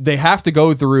 They have to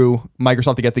go through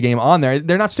Microsoft to get the game on there.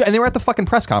 They're not, and they were at the fucking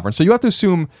press conference. So you have to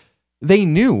assume they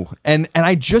knew. And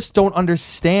I just don't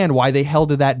understand why they held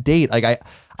to that date. Like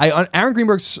Aaron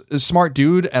Greenberg's a smart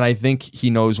dude, and I think he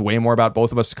knows way more about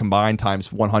both of us combined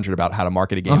times 100 about how to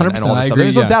market a game and all this stuff.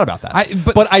 There's no doubt about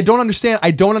that. But I don't understand. I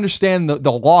don't understand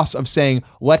the loss of saying,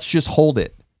 let's just hold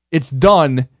it. It's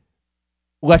done.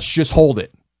 Let's just hold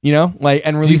it.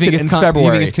 And release it in February.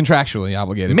 Do you think it's contractually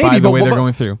obligated by the way they're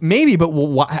going through? Maybe, but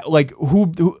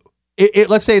who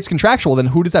let's say it's contractual, then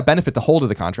who does that benefit the hold of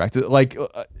the contract? Like,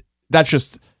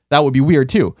 that would be weird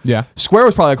too. Yeah. Square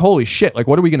was probably like, holy shit, like,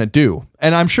 what are we going to do?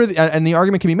 And I'm sure, and the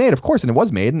argument can be made, of course, and it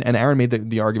was made, and Aaron made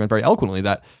the argument very eloquently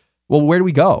that, well, where do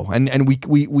we go? And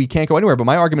we can't go anywhere. But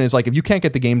my argument is like, if you can't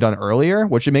get the game done earlier,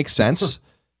 which it makes sense,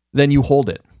 then you hold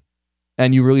it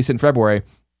and you release it in February.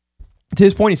 To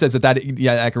his point, he says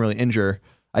that can really injure.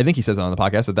 I think he says it on the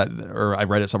podcast or I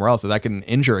read it somewhere else, that can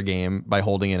injure a game by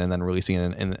holding it and then releasing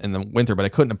it in the winter. But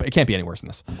it can't be any worse than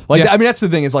this. Like, yeah. I mean, that's the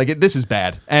thing, is like, this is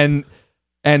bad. And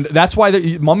that's why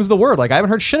mum's the word. Like, I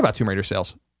haven't heard shit about Tomb Raider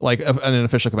sales. like in an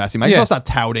official capacity. Microsoft's not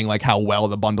touting like how well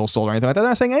the bundle sold or anything like that. They're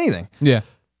not saying anything. Yeah.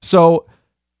 So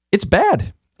it's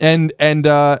bad. And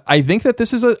I think that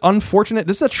this is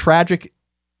a tragic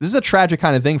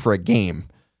kind of thing for a game.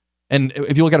 And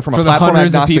if you look at it from a platform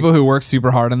hundreds agnostic, of people who work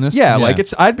super hard on this, like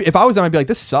if I was them, I'd be like,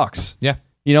 this sucks. Yeah,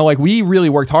 like we really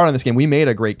worked hard on this game. We made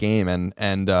a great game,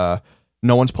 and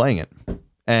no one's playing it.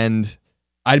 And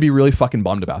I'd be really fucking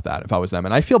bummed about that if I was them.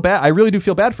 And I feel bad. I really do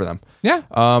feel bad for them. Yeah.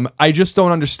 I just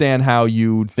don't understand how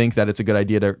you think that it's a good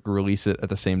idea to release it at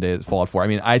the same day as Fallout 4. I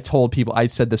mean, I told people, I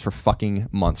said this for fucking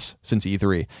months since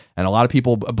E3, and a lot of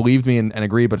people believed me and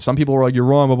agreed, but some people were like, you're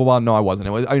wrong, blah, blah, blah. No, I wasn't.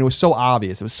 It was so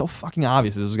obvious. It was so fucking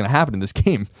obvious this was going to happen in this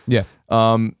game. Yeah.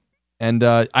 And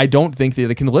I don't think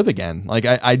that it can live again. Like,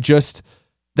 I just...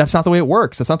 That's not the way it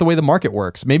works. That's not the way the market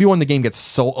works. Maybe when the game gets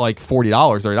sold like $40,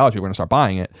 $30, people are going to start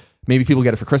buying it. Maybe people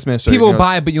get it for Christmas. Or, people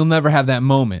buy it, but you'll never have that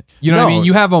moment. You know what I mean?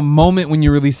 You have a moment when you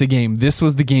release a game. This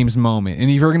was the game's moment. And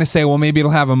if you're going to say, well, maybe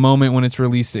it'll have a moment when it's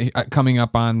released coming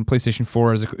up on PlayStation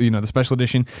 4 as the special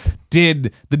edition.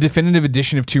 Did the definitive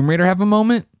edition of Tomb Raider have a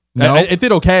moment? No, it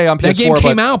did okay on PS4. That game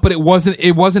came out, but it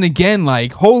wasn't again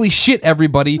like, holy shit,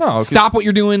 everybody, stop what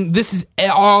you're doing. This is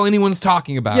all anyone's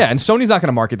talking about. Yeah, and Sony's not going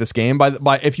to market this game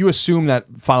by if you assume that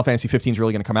Final Fantasy 15 is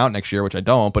really going to come out next year, which I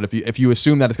don't, but if you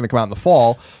assume that it's going to come out in the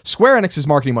fall, Square Enix's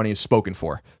marketing money is spoken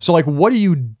for. So like, what do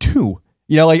you do?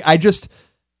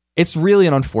 It's really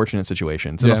an unfortunate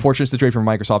situation. It's an unfortunate situation for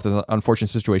Microsoft. It's an unfortunate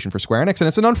situation for Square Enix, and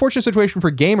it's an unfortunate situation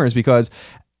for gamers because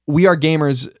we are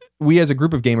gamers. We as a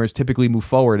group of gamers typically move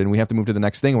forward and we have to move to the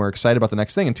next thing. We're excited about the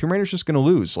next thing, and Tomb Raider's just going to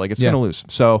lose. Like, it's going to lose.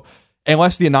 So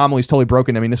unless the anomaly is totally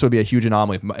broken, I mean, this would be a huge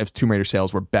anomaly if Tomb Raider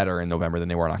sales were better in November than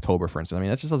they were in October, for instance. I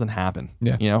mean, that just doesn't happen.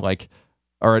 Yeah.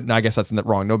 Or no, I guess that's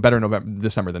wrong. No, better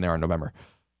December than they are in November.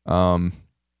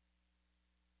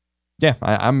 Yeah,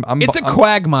 I'm. It's a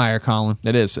quagmire, Colin.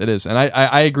 It is, and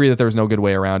I agree that there's no good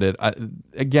way around it.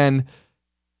 Again,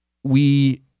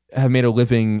 we have made a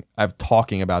living of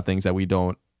talking about things that we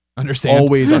don't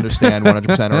always understand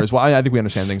 100%, or as well. I think we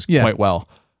understand things quite well.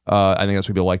 I think that's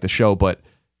why people like the show, but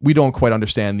we don't quite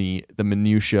understand the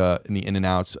minutia and the ins and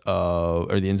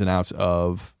outs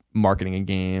of marketing a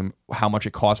game, how much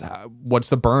it costs, what's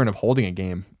the burn of holding a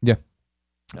game. Yeah.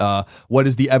 What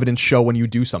does the evidence show when you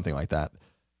do something like that?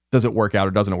 Does it work out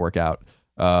or doesn't it work out?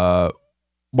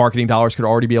 Marketing dollars could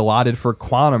already be allotted for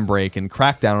Quantum Break and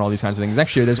Crackdown and all these kinds of things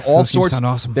next year. There's all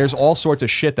sorts of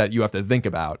shit that you have to think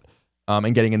about,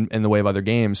 and getting in the way of other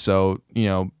games. So,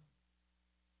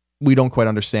 we don't quite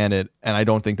understand it, and I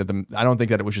don't think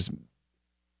that it was just.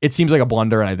 It seems like a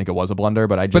blunder, and I think it was a blunder,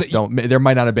 but there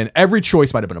might not have been. Every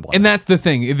choice might have been a blunder. And that's the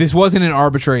thing. If this wasn't an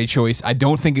arbitrary choice, I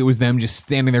don't think it was them just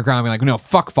standing their ground being like, no,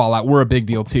 fuck Fallout, we're a big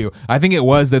deal too. I think it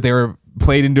was that they were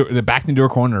backed into a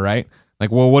corner, right?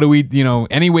 Like, well, what do we,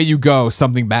 any way you go,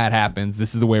 something bad happens.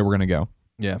 This is the way we're going to go.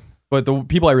 Yeah. But the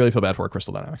people I really feel bad for are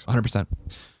Crystal Dynamics. 100%.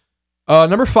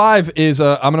 Number 5 is,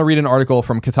 I'm going to read an article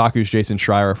from Kotaku's Jason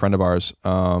Schreier, a friend of ours.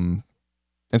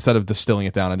 Instead of distilling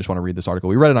it down, I just want to read this article.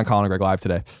 We read it on Colin and Greg Live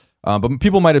today. But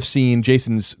people might have seen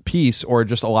Jason's piece or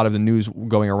just a lot of the news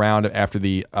going around after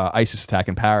the ISIS attack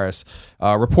in Paris.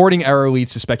 Reporting error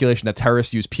leads to speculation that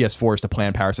terrorists use PS4s to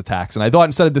plan Paris attacks. And I thought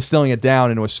instead of distilling it down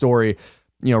into a story,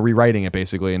 rewriting it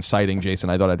basically and citing Jason,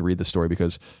 I thought I'd read the story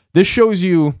because this shows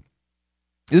you,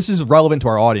 this is relevant to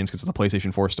our audience because it's a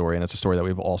PlayStation 4 story and it's a story that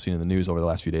we've all seen in the news over the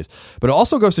last few days. But it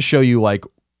also goes to show you like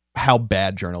how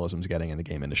bad journalism's getting in the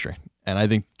game industry. And I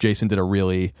think Jason did a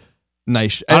really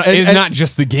nice. And not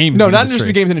just the games. No, not just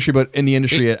the games industry, but in the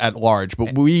industry at large.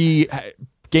 But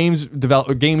games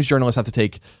journalists have to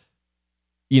take.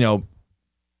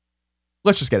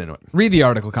 Let's just get into it. Read the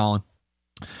article, Colin.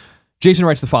 Jason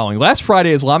writes the following. Last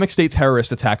Friday, Islamic State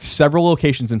terrorists attacked several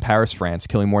locations in Paris, France,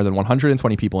 killing more than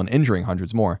 120 people and injuring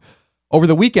hundreds more. Over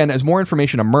the weekend, as more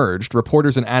information emerged,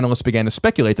 reporters and analysts began to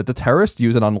speculate that the terrorists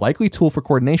used an unlikely tool for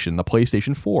coordination, the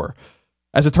PlayStation 4.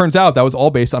 As it turns out, that was all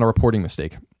based on a reporting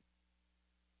mistake.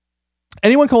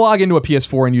 Anyone can log into a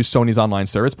PS4 and use Sony's online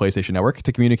service, PlayStation Network,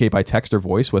 to communicate by text or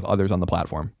voice with others on the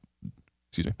platform.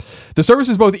 Excuse me. The service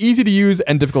is both easy to use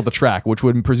and difficult to track, which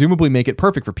would presumably make it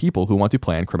perfect for people who want to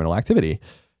plan criminal activity.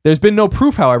 There's been no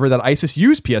proof, however, that ISIS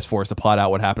used PS4s to plot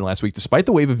out what happened last week, despite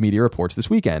the wave of media reports this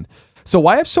weekend. So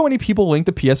why have so many people linked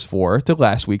the PS4 to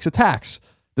last week's attacks?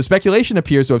 The speculation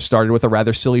appears to have started with a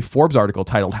rather silly Forbes article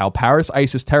titled How Paris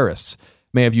ISIS Terrorists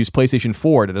May Have Used PlayStation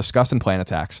 4 to Discuss and Plan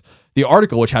Attacks. The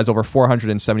article, which has over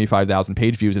 475,000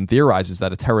 page views and theorizes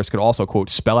that a terrorist could also, quote,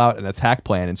 spell out an attack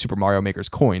plan in Super Mario Maker's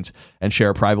coins and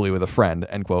share it privately with a friend,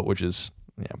 end quote, which is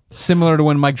Yeah. Similar to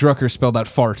when Mike Drucker spelled out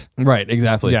fart. Right,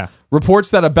 exactly. Yeah.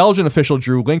 Reports that a Belgian official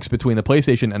drew links between the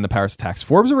PlayStation and the Paris attacks.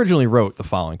 Forbes originally wrote the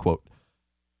following quote.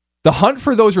 The hunt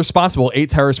for those responsible, 8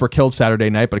 terrorists were killed Saturday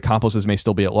night, but accomplices may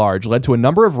still be at large, led to a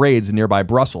number of raids in nearby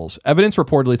Brussels. Evidence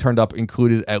reportedly turned up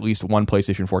included at least one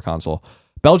PlayStation 4 console.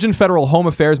 Belgian Federal Home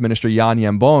Affairs Minister Jan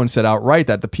Jambon said outright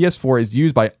that the PS4 is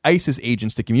used by ISIS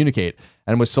agents to communicate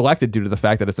and was selected due to the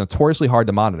fact that it's notoriously hard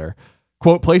to monitor.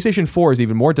 Quote, PlayStation 4 is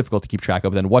even more difficult to keep track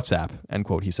of than WhatsApp, end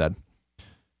quote, he said.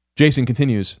 Jason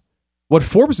continues, what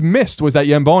Forbes missed was that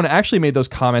Jambon actually made those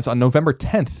comments on November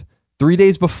 10th, 3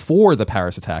 days before the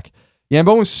Paris attack.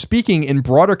 Jambon was speaking in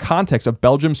broader context of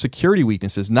Belgium's security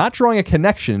weaknesses, not drawing a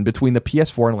connection between the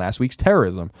PS4 and last week's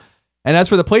terrorism. And as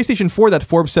for the PlayStation 4 that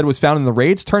Forbes said was found in the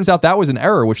raids, turns out that was an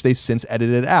error, which they've since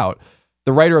edited out.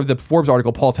 The writer of the Forbes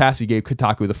article, Paul Tassi, gave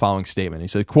Kotaku the following statement. He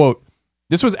said, quote,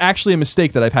 this was actually a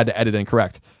mistake that I've had to edit and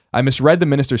correct. I misread the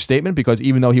minister's statement because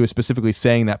even though he was specifically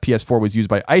saying that PS4 was used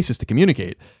by ISIS to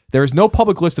communicate, there is no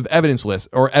public list of evidence list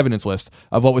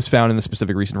of what was found in the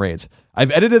specific recent raids.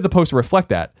 I've edited the post to reflect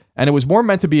that, and it was more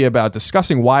meant to be about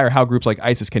discussing why or how groups like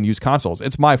ISIS can use consoles.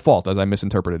 It's my fault as I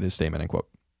misinterpreted his statement, end quote.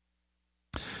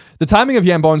 The timing of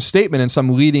Jambon's statement and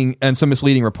some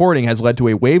misleading reporting has led to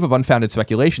a wave of unfounded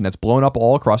speculation that's blown up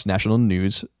all across national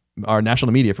media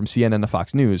from CNN to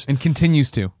Fox News. And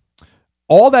continues to.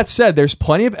 All that said, there's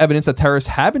plenty of evidence that terrorists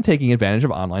have been taking advantage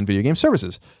of online video game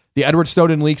services. The Edward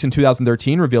Snowden leaks in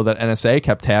 2013 revealed that NSA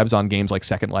kept tabs on games like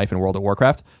Second Life and World of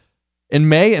Warcraft. In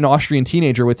May, an Austrian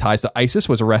teenager with ties to ISIS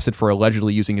was arrested for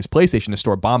allegedly using his PlayStation to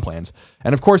store bomb plans.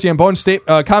 And of course, Jambon's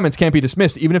comments can't be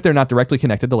dismissed, even if they're not directly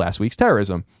connected to last week's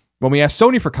terrorism. When we asked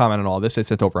Sony for comment on all this, they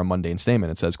sent over a mundane statement.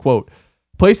 It says, quote,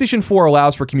 PlayStation 4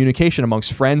 allows for communication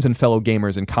amongst friends and fellow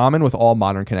gamers in common with all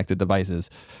modern connected devices.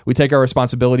 We take our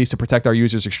responsibilities to protect our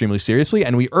users extremely seriously,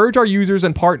 and we urge our users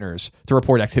and partners to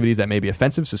report activities that may be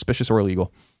offensive, suspicious, or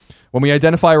illegal. When we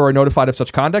identify or are notified of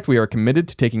such conduct, we are committed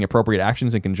to taking appropriate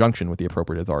actions in conjunction with the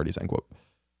appropriate authorities, end quote.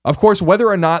 Of course, whether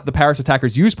or not the Paris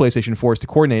attackers use PlayStation 4s to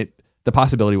coordinate, the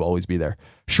possibility will always be there.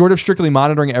 Short of strictly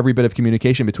monitoring every bit of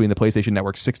communication between the PlayStation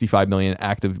Network's 65 million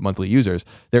active monthly users,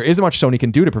 there isn't much Sony can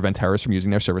do to prevent terrorists from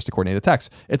using their service to coordinate attacks.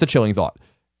 It's a chilling thought.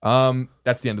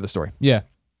 That's the end of the story. Yeah.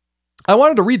 I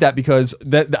wanted to read that because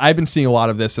I've been seeing a lot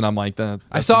of this, and I'm like,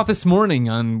 I saw it this morning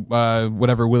on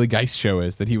whatever Willie Geist show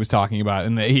is that he was talking about,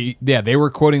 and they were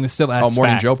quoting this still as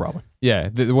Morning fact. Joe probably. Yeah,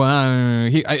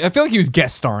 I feel like he was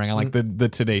guest starring on like the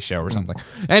Today Show or something.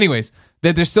 Anyways,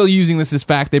 that they're still using this as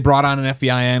fact. They brought on an FBI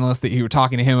analyst that you were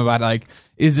talking to him about, like,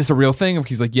 is this a real thing?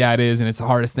 He's like, yeah, it is, and it's the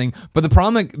hardest thing. But the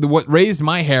problem, what raised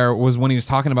my hair was when he was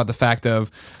talking about the fact of,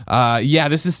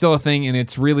 this is still a thing, and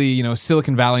it's really,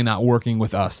 Silicon Valley not working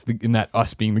with us, and that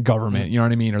us being the government, you know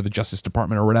what I mean, or the Justice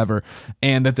Department or whatever,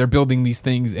 and that they're building these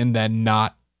things and then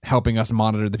not helping us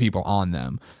monitor the people on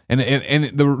them. And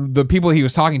the people he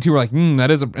was talking to were like,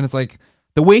 that is, and it's like,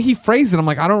 the way he phrased it, I'm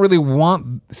like, I don't really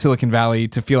want Silicon Valley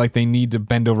to feel like they need to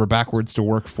bend over backwards to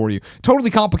work for you. Totally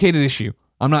complicated issue.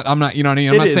 I'm not, you know what I mean?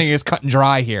 I'm not saying it's cut and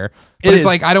dry here, but it's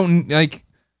like, I don't like.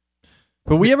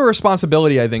 But we have a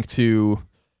responsibility, I think,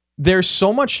 there's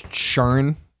so much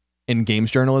churn in games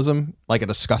journalism, like a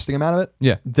disgusting amount of it.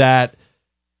 Yeah. That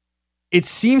it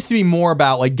seems to be more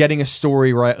about like getting a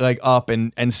story right, like up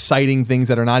and citing things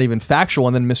that are not even factual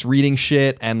and then misreading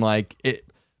shit and like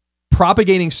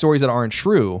propagating stories that aren't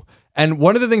true. And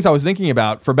one of the things I was thinking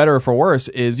about, for better or for worse,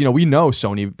 is, we know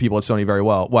Sony, people at Sony very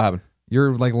well. What happened?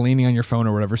 You're like leaning on your phone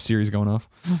or whatever. Siri's going off.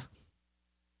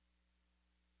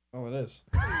 Oh, it is.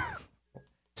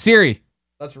 Siri.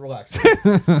 Let's relax.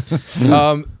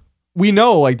 We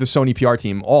know like the Sony PR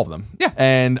team, all of them. Yeah.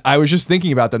 And I was just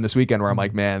thinking about them this weekend where I'm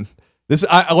like, man,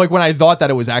 I like when I thought that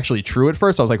it was actually true at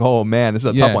first, I was like, oh man, this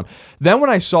is a tough one. Then when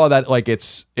I saw that like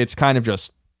it's kind of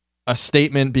just a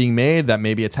statement being made that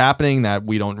maybe it's happening, that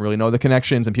we don't really know the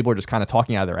connections, and people are just kind of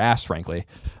talking out of their ass, frankly.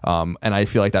 And I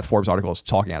feel like that Forbes article is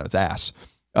talking out of its ass.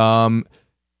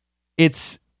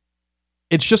 It's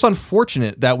just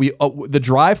unfortunate that the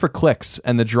drive for clicks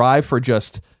and the drive for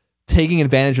just taking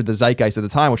advantage of the zeitgeist at the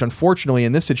time, which unfortunately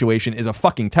in this situation is a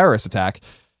fucking terrorist attack.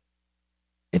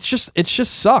 It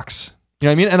just sucks. You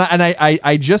know what I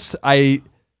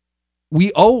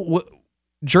mean? And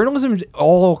journalism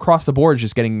all across the board is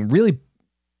just getting really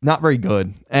not very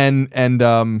good. And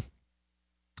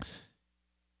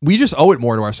we just owe it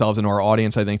more to ourselves and to our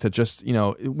audience, I think, to just,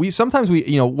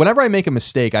 whenever I make a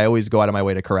mistake, I always go out of my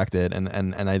way to correct it.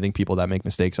 And I think people that make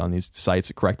mistakes on these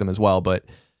sites correct them as well. But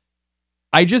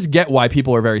I just get why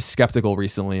people are very skeptical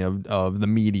recently of the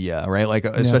media, right? Like,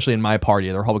 especially in my party,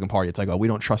 the Republican Party, it's like, oh, we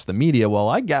don't trust the media. Well,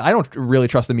 I don't really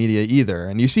trust the media either.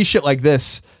 And you see shit like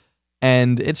this,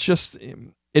 and it's just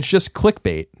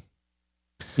clickbait.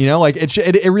 You know, like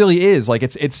it really is. Like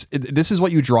this is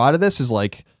what you draw out of this is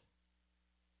like.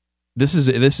 This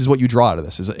is what you draw out of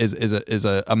this is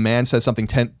a man says something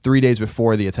 3 days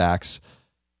before the attacks,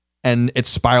 and it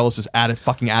spirals just out of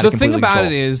control. The thing about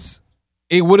it is,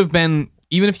 it would have been,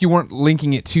 even if you weren't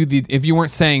linking it to if you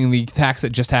weren't saying the attacks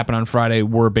that just happened on Friday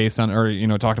were based on,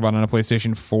 or talked about on a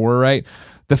PlayStation 4, right?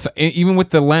 Even with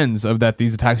the lens of that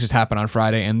these attacks just happened on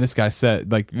Friday, and this guy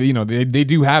said, like, they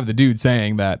do have the dude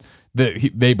saying that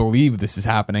they believe this is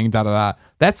happening,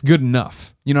 that's good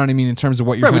enough. You know what I mean? In terms of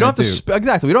what you're trying to do.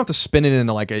 Exactly. We don't have to spin it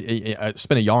into like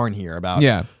spin a yarn here about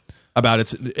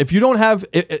it's, if you don't have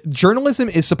journalism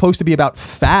is supposed to be about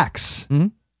facts. Mm-hmm.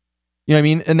 You know what I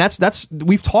mean? And that's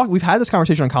we've had this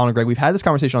conversation on Colin and Greg. We've had this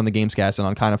conversation on the Gamescast and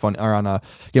on Kind of Fun, or on a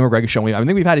Game of Greg show. I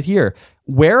think we've had it here.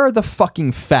 Where are the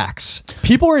fucking facts?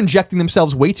 People are injecting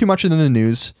themselves way too much into the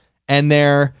news, and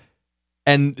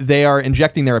they are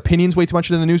injecting their opinions way too much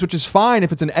into the news, which is fine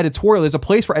if it's an editorial. There's a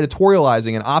place for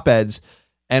editorializing and op-eds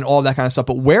and all that kind of stuff.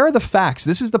 But where are the facts?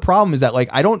 This is the problem, is that, like,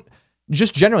 I don't,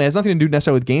 just generally, it has nothing to do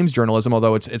necessarily with games journalism,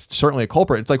 although it's certainly a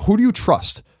culprit. It's like, who do you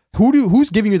trust? Who's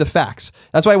giving you the facts?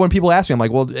 That's why when people ask me, I'm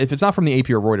like, well, if it's not from the AP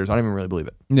or Reuters, I don't even really believe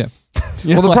it. Yeah.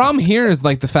 Well, the problem here is,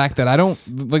 like, the fact that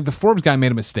the Forbes guy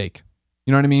made a mistake.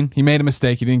 You know what I mean? He made a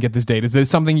mistake. He didn't get this date. Is it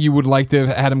something you would like to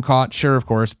have had him caught? Sure, of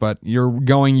course, but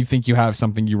you think you have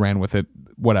something, you ran with it,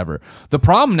 whatever. The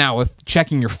problem now with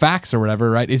checking your facts or whatever,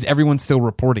 right, is everyone's still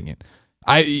reporting it.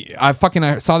 I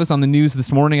saw this on the news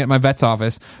this morning at my vet's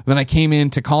office. Then I came in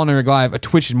to Culinary Live, a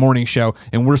Twitch morning show,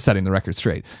 and we're setting the record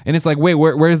straight. And it's like, wait,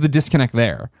 where's the disconnect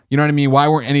there? You know what I mean? Why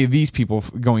weren't any of these people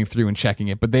going through and checking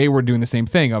it? But they were doing the same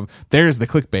thing of, there's the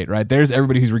clickbait, right? There's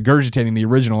everybody who's regurgitating the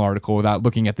original article without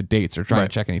looking at the dates or trying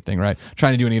to check anything, right?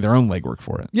 Trying to do any of their own legwork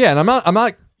for it. Yeah, and I'm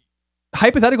not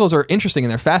hypotheticals are interesting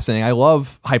and they're fascinating. I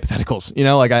love hypotheticals. You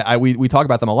know, like we talk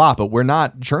about them a lot, but we're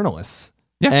not journalists.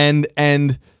 Yeah.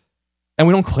 And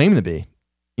we don't claim to be,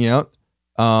 you know.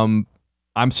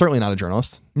 I'm certainly not a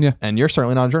journalist. Yeah. And you're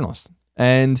certainly not a journalist.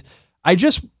 And I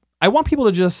want people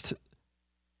to just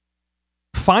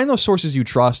find those sources you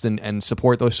trust and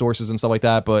support those sources and stuff like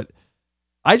that. But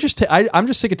I'm just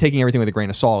sick of taking everything with a grain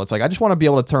of salt. It's like, I just want to be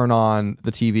able to turn on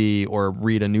the TV or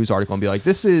read a news article and be like,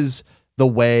 this is the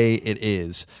way it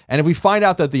is. And if we find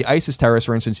out that the ISIS terrorists,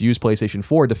 for instance, use PlayStation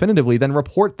 4 definitively, then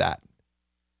report that.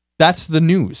 That's the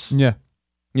news. Yeah.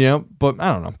 You know, but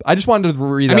I don't know. I just wanted to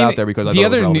read that out there because the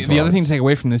other thing to take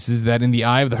away from this is that in the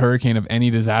eye of the hurricane of any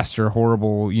disaster,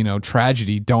 horrible,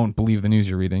 tragedy, don't believe the news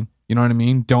you're reading. You know what I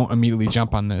mean? Don't immediately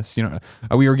jump on this.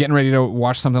 We were getting ready to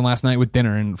watch something last night with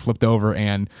dinner and flipped over,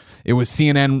 and it was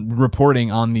CNN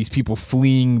reporting on these people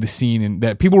fleeing the scene, and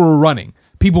that people were running.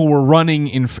 People were running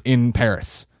in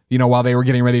Paris. While they were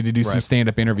getting ready to do some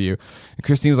stand-up interview. And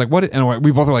Christine was like, what? And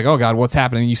we both were like, oh, God, what's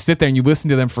happening? And you sit there and you listen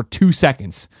to them for 2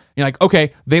 seconds. You're like,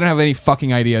 okay, they don't have any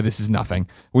fucking idea. This is nothing.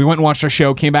 We went and watched our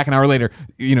show, came back an hour later.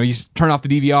 You turn off the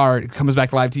DVR, it comes back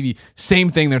to live TV. Same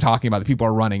thing they're talking about. The people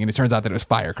are running. And it turns out that it was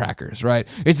firecrackers, right?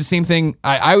 It's the same thing.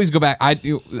 I always go back.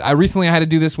 I recently had to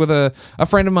do this with a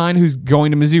friend of mine who's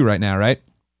going to Mizzou right now, right?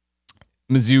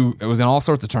 Mizzou, it was in all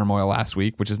sorts of turmoil last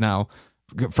week, which is now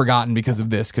forgotten because of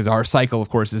this, because our cycle, of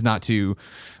course, is not to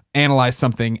analyze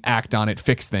something, act on it,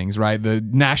 fix things, right? The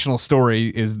national story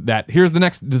is that here's the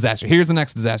next disaster, here's the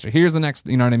next disaster, here's the next,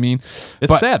 you know what I mean?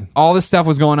 It's sad. All this stuff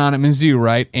was going on at Mizzou,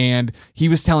 right? And he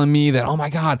was telling me that, oh my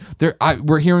God,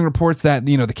 we're hearing reports that,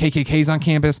 the KKK's on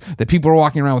campus, that people are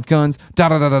walking around with guns,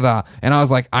 da-da-da-da-da. And I was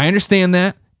like, I understand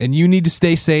that, and you need to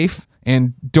stay safe,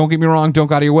 and don't get me wrong, don't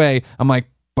go out of your way. I'm like,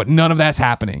 but none of that's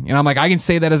happening. And I'm like, I can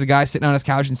say that as a guy sitting on his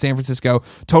couch in San Francisco,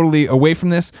 totally away from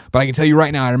this. But I can tell you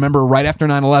right now, I remember right after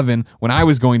 9/11, when I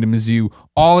was going to Mizzou,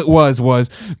 all it was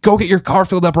go get your car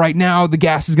filled up right now. The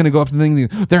gas is going to go up.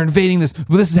 They're invading this.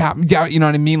 Well, this is happening. You know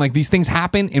what I mean? Like, these things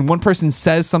happen, and one person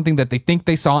says something that they think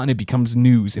they saw, and it becomes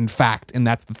news and fact, and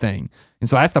that's the thing. And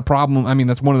so that's the problem. I mean,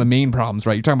 that's one of the main problems,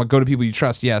 right? You're talking about go to people you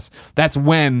trust. Yes, that's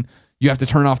when you have to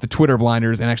turn off the Twitter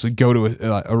blinders and actually go to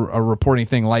a reporting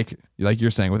thing like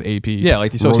you're saying with AP. Yeah,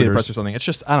 like the Associated Press or something. It's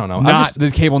just, I don't know. Not the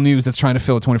cable news that's trying to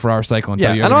fill a 24-hour cycle.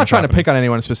 Yeah, I'm not trying to pick on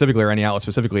anyone specifically or any outlet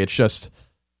specifically. It's just,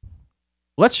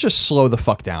 let's just slow the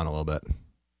fuck down a little bit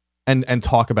and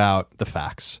talk about the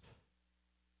facts.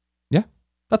 Yeah.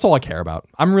 That's all I care about.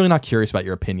 I'm really not curious about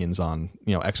your opinions on,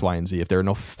 X, Y, and Z if there are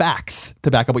no facts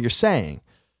to back up what you're saying.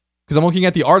 Because I'm looking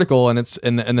at the article, and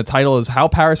the title is How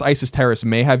Paris ISIS Terrorists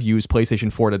May Have Used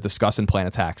PlayStation 4 to Discuss and Plan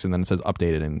Attacks, and then it says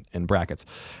updated in brackets.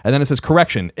 And then it says,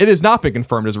 correction, it has not been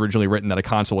confirmed as originally written that a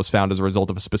console was found as a result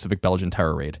of a specific Belgian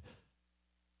terror raid.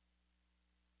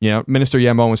 Minister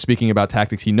Yambon was speaking about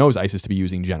tactics he knows ISIS to be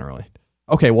using generally.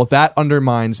 Okay, well, that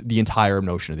undermines the entire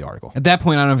notion of the article. At that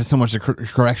point, I don't know if it's so much a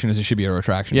correction as it should be a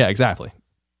retraction. Yeah, exactly.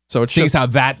 So it's just how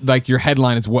that, like, your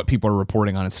headline is what people are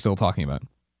reporting on. It's still talking about.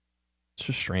 It's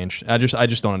just strange. I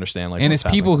just don't understand. Like, and as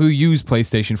people who use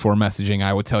PlayStation 4 messaging,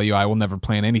 I would tell you I will never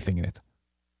plan anything in it.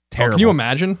 Terrible. Can you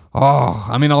imagine? Oh,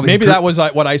 I mean, all these maybe that was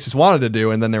what ISIS wanted to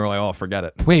do, and then they were like, "Oh, forget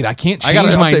it." Wait, I can't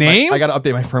change my name. I got to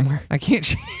update my firmware. I can't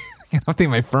update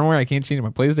my firmware. I can't change my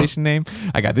PlayStation name.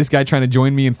 I got this guy trying to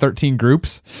join me in 13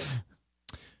 groups.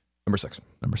 Number six.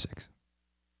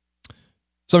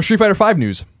 Some Street Fighter V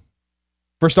news.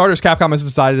 For starters, Capcom has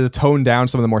decided to tone down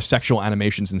some of the more sexual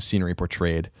animations and scenery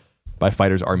portrayed by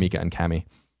fighters Armika and Cammy,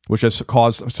 which has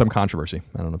caused some controversy.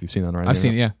 I don't know if you've seen that already. I've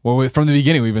seen it, yeah. Well, from the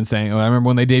beginning, we've been saying, I remember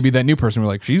when they debuted that new person, we're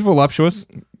like, she's voluptuous.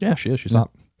 Yeah, she is. She's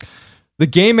hot. The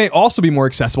game may also be more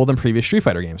accessible than previous Street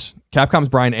Fighter games. Capcom's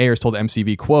Brian Ayers told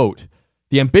MCV, quote,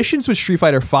 "The ambitions with Street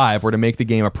Fighter V were to make the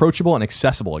game approachable and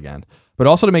accessible again, but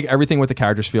also to make everything with the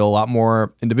characters feel a lot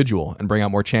more individual and bring out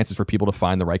more chances for people to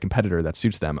find the right competitor that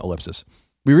suits them, ellipsis.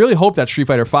 We really hope that Street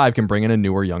Fighter V can bring in a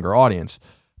newer, younger audience.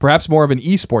 Perhaps more of an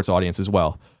esports audience as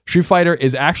well. Street Fighter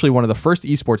is actually one of the first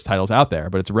esports titles out there,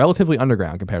 but it's relatively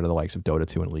underground compared to the likes of Dota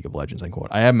 2 and League of Legends," end quote.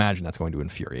 I imagine that's going to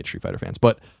infuriate Street Fighter fans,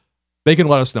 but they can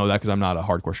let us know that because I'm not a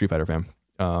hardcore Street Fighter fan.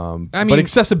 But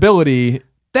accessibility...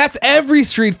 That's every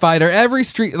Street Fighter.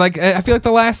 Like, I feel like the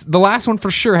last one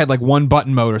for sure had like one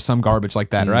button mode or some garbage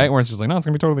like that, right? Where it's just like, no, it's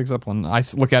going to be totally acceptable. And I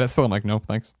look at it still, I'm like, no,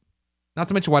 thanks. Not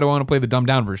to mention, why do I want to play the dumbed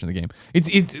down version of the game?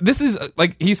 This is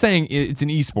like he's saying it's an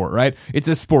esport, right? It's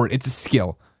a sport. It's a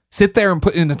skill. Sit there and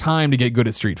put in the time to get good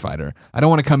at Street Fighter. I don't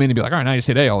want to come in and be like, all right, now you just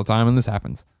hit A all the time and this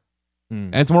happens.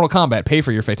 And it's Mortal Kombat. Pay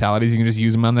for your fatalities. You can just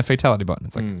use them on the fatality button.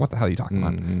 It's like, what the hell are you talking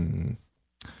about?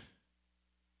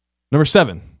 Number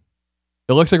 7.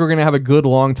 It looks like we're going to have a good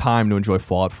long time to enjoy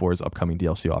Fallout 4's upcoming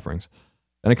DLC offerings.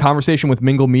 And a conversation with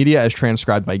Mingle Media, as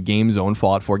transcribed by GameZone,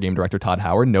 Fallout 4 game director Todd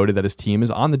Howard noted that his team is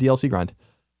on the DLC grind.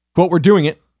 Quote, "We're doing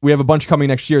it. We have a bunch coming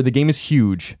next year. The game is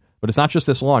huge, but it's not just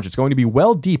this launch. It's going to be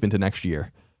well deep into next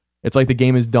year. It's like the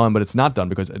game is done, but it's not done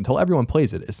because until everyone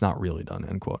plays it, it's not really done,"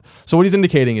 end quote. So what he's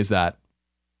indicating is that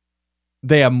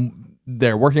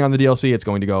they're working on the DLC. It's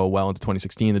going to go well into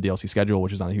 2016, the DLC schedule,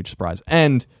 which is not a huge surprise.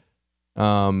 And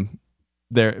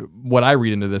what I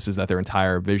read into this is that their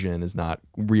entire vision is not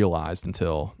realized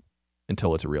until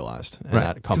it's realized. And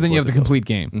right. Because then you have the complete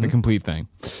game, the complete thing.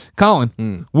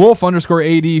 Colin, Wolf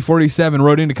 _AD47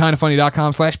 wrote into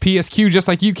kindafunny.com/PSQ just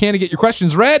like you can to get your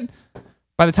questions read.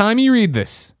 By the time you read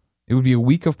this, it would be a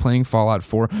week of playing Fallout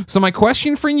 4. So my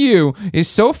question for you is,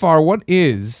 so far, what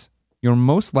is your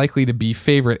most likely to be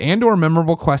favorite and or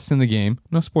memorable quest in the game?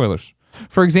 No spoilers.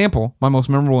 For example, my most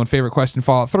memorable and favorite quest in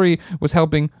Fallout 3 was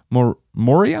helping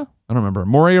Moria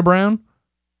Brown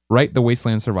write the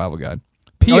Wasteland Survival Guide.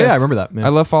 P.S. Oh yeah, I remember that. Man. I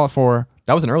love Fallout 4.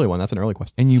 That was an early one. That's an early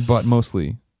quest. And you bought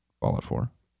mostly Fallout 4.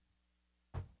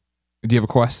 Do you have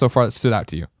a quest so far that stood out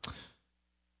to you?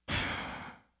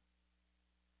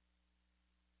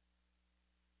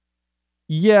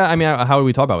 Yeah, I mean, how do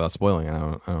we talk about it without spoiling?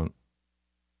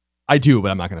 I do,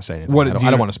 but I'm not going to say anything. I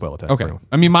don't want to spoil it. Okay.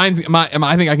 I mean, I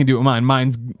think I can do it with mine.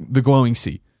 Mine's the glowing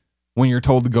sea. When you're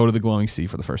told to go to the glowing sea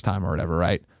for the first time or whatever,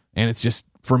 right? And it's just,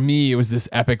 for me, it was this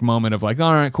epic moment of like,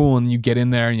 all right, cool. And you get in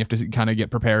there and you have to kind of get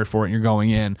prepared for it. And you're going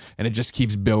in and it just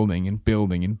keeps building and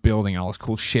building and building. And all this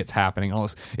cool shit's happening. All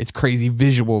this, it's crazy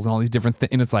visuals and all these different things.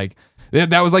 And it's like,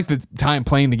 that was like the time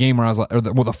playing the game where I was like, one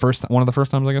of the first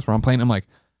times, I guess, where I'm playing, I'm like,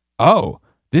 oh,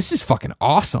 this is fucking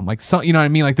awesome. Like, so, you know what I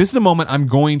mean? Like, this is a moment I'm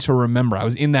going to remember. I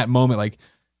was in that moment, like,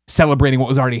 celebrating what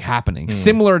was already happening.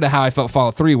 Similar to how I felt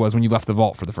Fallout 3 was when you left the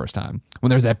vault for the first time. When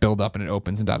there's that build up and it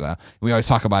opens and da-da-da. We always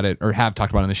talk about it, or have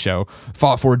talked about it on the show.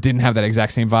 Fallout 4 didn't have that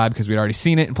exact same vibe because we'd already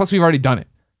seen it. And plus, we've already done it.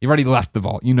 You've already left the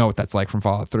vault. You know what that's like from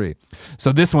Fallout 3.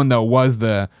 So this one, though, was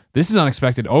this is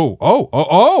unexpected. Oh.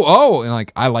 And,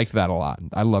 like, I liked that a lot.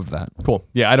 I loved that. Cool.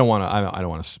 Yeah, I don't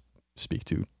want to speak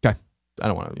to... Okay. I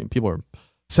don't want to... People are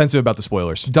sensitive about the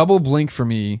spoilers. Double blink for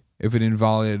me if it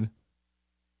involved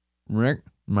Rick.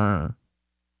 I don't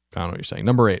know what you're saying.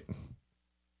 Number 8. I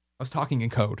was talking in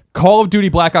code. Call of Duty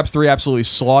Black Ops 3 absolutely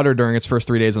slaughtered during its first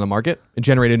 3 days on the market. It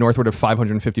generated northward of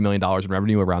 $550 million in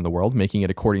revenue around the world, making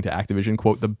it, according to Activision,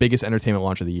 quote, the biggest entertainment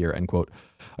launch of the year, end quote.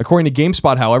 According to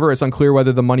GameSpot, however, it's unclear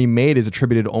whether the money made is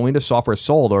attributed only to software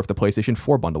sold or if the PlayStation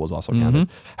 4 bundle was also counted.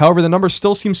 However, the numbers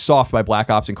still seem soft by Black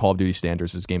Ops and Call of Duty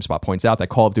standards, as GameSpot points out that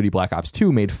Call of Duty Black Ops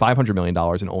 2 made $500 million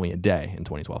in only a day in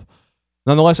 2012.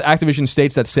 Nonetheless, Activision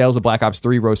states that sales of Black Ops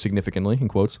 3 rose significantly, in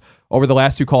quotes, over the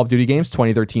last two Call of Duty games,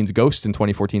 2013's Ghost and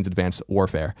 2014's Advanced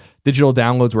Warfare. Digital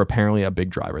downloads were apparently a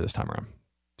big driver this time around.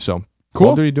 So,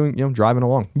 Call of Duty driving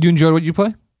along. You enjoyed what you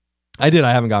play? I did.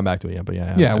 I haven't gone back to it yet, but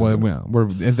yeah. We're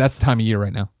that's the time of year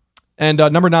right now. And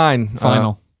number 9,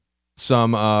 final.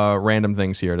 Some random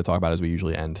things here to talk about as we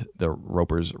usually end the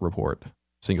Roper's Report.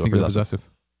 Singular possessive.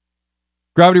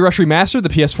 Gravity Rush Remastered, the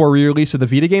PS4 re-release of the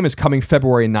Vita game, is coming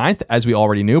February 9th, as we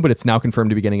already knew, but it's now confirmed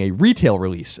to be getting a retail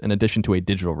release in addition to a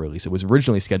digital release. It was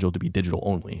originally scheduled to be digital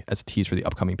only, as a tease for the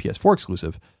upcoming PS4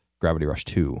 exclusive, Gravity Rush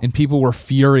 2. And people were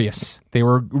furious. They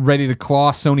were ready to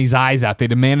claw Sony's eyes out. They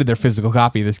demanded their physical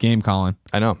copy of this game, Colin.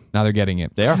 I know. Now they're getting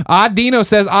it. They are. Dino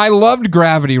says, I loved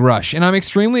Gravity Rush, and I'm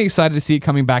extremely excited to see it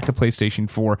coming back to PlayStation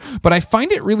 4. But I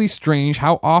find it really strange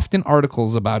how often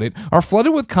articles about it are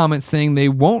flooded with comments saying they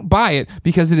won't buy it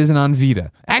because it isn't on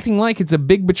Vita, acting like it's a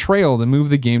big betrayal to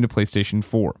move the game to PlayStation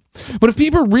 4. But if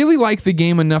people really like the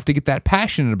game enough to get that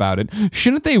passionate about it,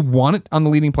 shouldn't they want it on the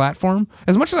leading platform?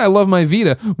 As much as I love my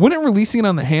Vita, wouldn't releasing it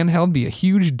on the handheld be a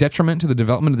huge detriment to the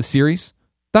development of the series?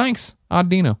 Thanks,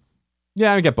 Dino.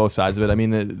 Yeah, I get both sides of it. I mean,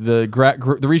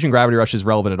 the reason Gravity Rush is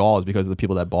relevant at all is because of the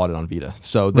people that bought it on Vita.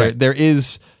 So there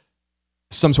is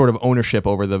some sort of ownership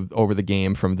over the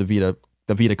game from the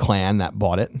Vita clan that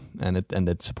bought it and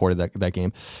it supported that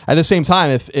game. At the same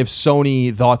time, if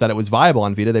Sony thought that it was viable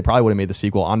on Vita, they probably would have made the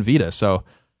sequel on Vita. So,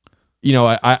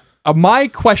 my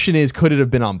question is, could it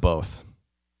have been on both?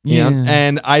 Yeah.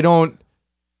 And I don't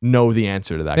know the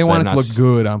answer to that. They want it to look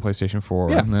good on PlayStation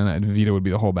 4, and then that Vita would be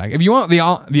the whole bag. If you want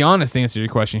the honest answer to your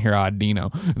question here,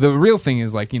 Dino, the real thing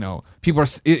is people are.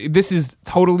 This is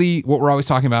totally what we're always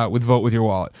talking about with Vote with Your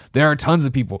Wallet. There are tons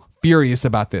of people furious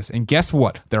about this, and guess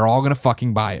what? They're all gonna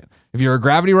fucking buy it. If you're a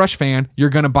Gravity Rush fan, you're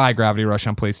gonna buy Gravity Rush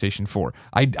on PlayStation 4.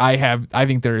 I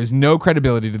think there is no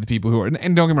credibility to the people who are,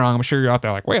 and don't get me wrong, I'm sure you're out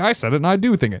there like, wait, I said it and I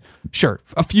do think it. Sure,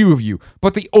 a few of you,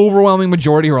 but the overwhelming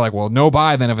majority who are like, well, no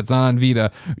buy then if it's not on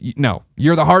Vita. No,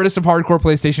 you're the hardest of hardcore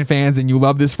PlayStation fans, and you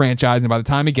love this franchise, and by the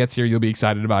time it gets here, you'll be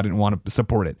excited about it and want to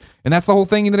support it. And that's the whole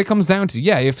thing that it comes down to.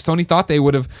 Yeah, if Sony thought they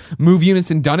would have moved units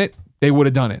and done it, they would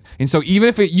have done it. And so even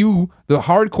if you, the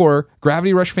hardcore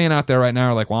Gravity Rush fan out there right now,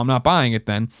 are like, well, I'm not buying it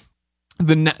then,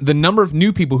 the number of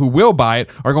new people who will buy it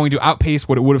are going to outpace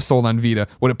what it would have sold on Vita,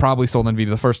 what it probably sold on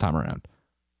Vita the first time around.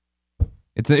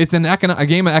 It's a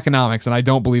game of economics, and I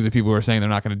don't believe that people who are saying they're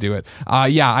not going to do it.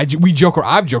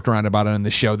 I've joked around about it on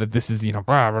this show that this is this,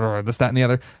 that, and the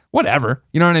other. Whatever,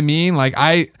 you know what I mean? Like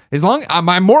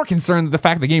I'm more concerned with the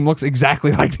fact the game looks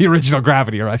exactly like the original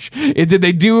Gravity Rush. I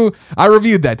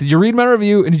reviewed that. Did you read my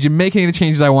review and did you make any of the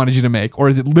changes I wanted you to make, or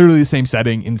is it literally the same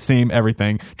setting and same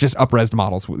everything, just up-resed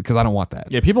models? Because I don't want that.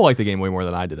 Yeah, people like the game way more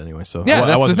than I did anyway. So yeah,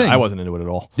 that's the thing. I wasn't into it at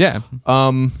all. Yeah.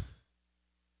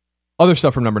 Other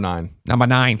stuff from number 9. Number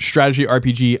 9. Strategy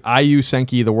RPG Ayu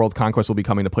Senki The World Conquest will be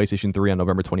coming to PlayStation 3 on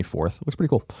November 24th. Looks pretty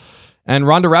cool. And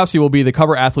Ronda Rousey will be the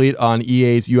cover athlete on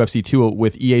EA's UFC 2,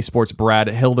 with EA Sports' Brad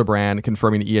Hildebrand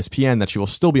confirming to ESPN that she will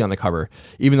still be on the cover,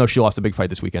 even though she lost a big fight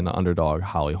this weekend to underdog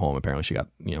Holly Holm. Apparently she got,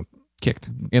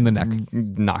 kicked in the neck,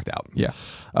 knocked out. Yeah.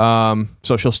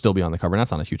 So she'll still be on the cover, and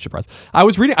that's not a huge surprise. I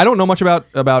was reading, I don't know much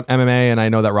about MMA, and I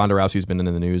know that Ronda Rousey's been in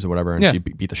the news or whatever, and she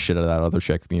beat the shit out of that other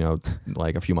chick,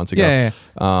 like a few months ago. Yeah.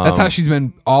 That's how she's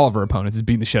been. All of her opponents is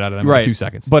beating the shit out of them in 2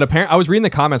 seconds. But apparently, I was reading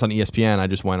the comments on ESPN. I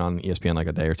just went on ESPN like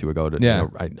a day or two ago to,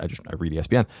 I read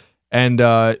ESPN, and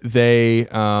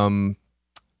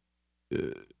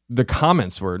the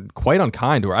comments were quite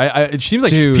unkind to her. It seems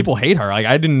like people hate her. Like,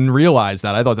 I didn't realize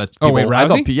that. I thought that people,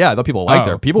 Rousey? I thought people liked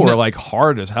her. People were like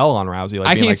hard as hell on Rousey. Like,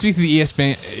 I can't speak to the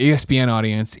ESPN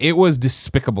audience. It was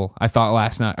despicable. I thought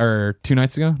last night or 2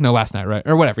 nights ago. No, last night, right?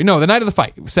 Or whatever. No, the night of the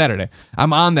fight, Saturday.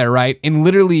 I'm on there, right? And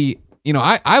literally,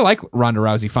 I like Ronda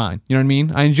Rousey fine. You know what I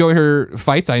mean? I enjoy her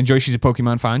fights. I enjoy she's a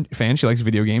Pokemon fan. She likes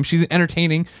video games. She's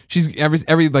entertaining. She's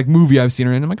every like movie I've seen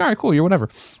her in. I'm like, all right, cool, you're whatever.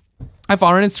 I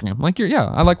follow her on Instagram. I'm like,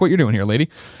 I like what you're doing here, lady.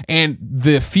 And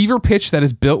the fever pitch that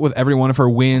is built with every one of her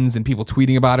wins and people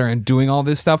tweeting about her and doing all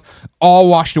this stuff, all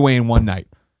washed away in one night.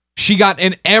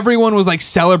 And everyone was like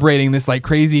celebrating this like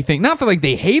crazy thing. Not that like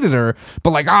they hated her,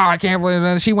 but like, I can't believe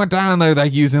that she went down and they're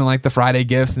like using like the Friday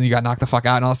gifts and you got knocked the fuck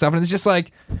out and all that stuff. And it's just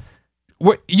like,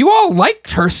 what, you all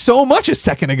liked her so much a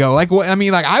second ago. Like, what, I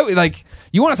mean, like,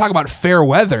 you want to talk about fair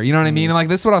weather, you know what I mean? And like,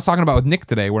 this is what I was talking about with Nick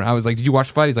today, where I was like, did you watch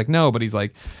the fight? He's like, no, but he's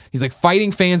like,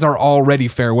 fighting fans are already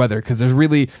fair weather, because there's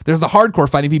the hardcore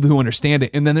fighting people who understand it,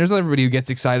 and then there's everybody who gets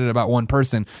excited about one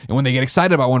person, and when they get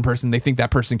excited about one person, they think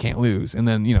that person can't lose, and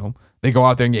then, they go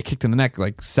out there and get kicked in the neck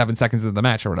like 7 seconds into the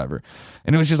match or whatever.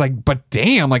 And it was just like, but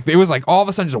damn, like it was like all of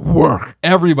a sudden just work.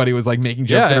 Everybody was like making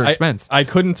jokes at her expense. I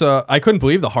couldn't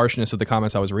believe the harshness of the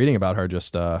comments I was reading about her.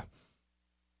 Just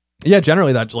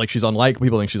generally that like she's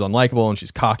people think she's unlikable and she's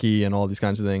cocky and all these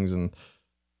kinds of things. And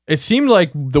It seemed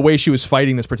like the way she was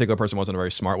fighting this particular person wasn't a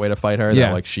very smart way to fight her. Yeah.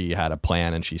 That, like, she had a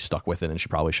plan and she stuck with it, and she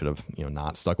probably should have,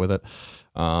 not stuck with it.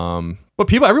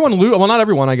 But everyone lose. Well, not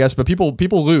everyone, I guess, but people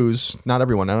lose. Not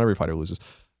everyone. Not every fighter loses.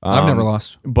 I've never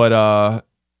lost. But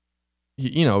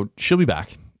she'll be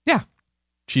back. Yeah.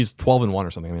 She's 12-1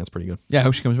 or something. I mean, that's pretty good. Yeah, I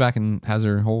hope she comes back and has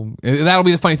her whole. That'll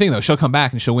be the funny thing, though. She'll come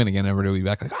back and she'll win again. Everybody will be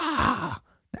back like,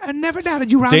 I never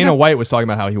doubted you, Ronda. Dana White was talking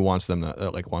about how he wants them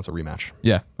to wants a rematch.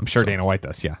 Yeah, I'm sure Dana White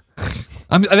does. Yeah,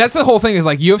 that's the whole thing. Is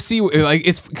like UFC, like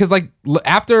it's because like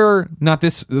after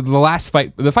the last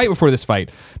fight, the fight before this fight,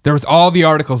 there was all the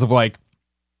articles of like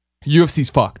UFC's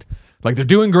fucked. Like they're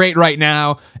doing great right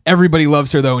now. Everybody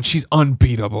loves her though, and she's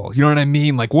unbeatable. You know what I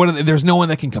mean? Like there's no one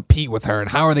that can compete with her, and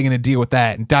how are they going to deal with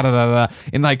that? And da da da da.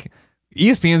 And like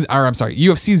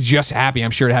UFC's just happy,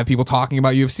 I'm sure, to have people talking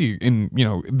about UFC in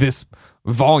this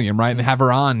volume, right? And have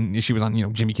her on. She was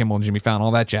on Jimmy Kimmel and Jimmy Fallon,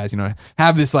 all that jazz.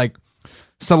 Have this like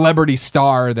celebrity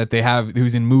star that they have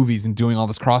who's in movies and doing all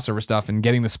this crossover stuff and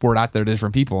getting the sport out there to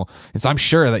different people. And so I'm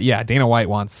sure that Dana White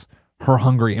wants her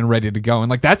hungry and ready to go. And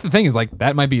like that's the thing is like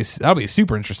that'll be a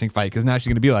super interesting fight because now she's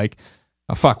gonna be like,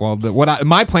 oh fuck, well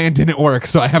my plan didn't work,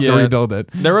 so I have to rebuild it.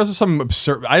 There was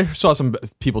I saw some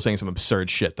people saying some absurd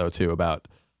shit though too about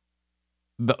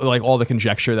all the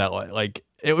conjecture that like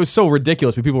it was so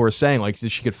ridiculous, but people were saying like that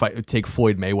she could take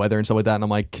Floyd Mayweather and stuff like that, and I'm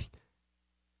like,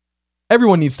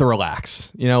 everyone needs to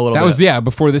relax, a little bit. That was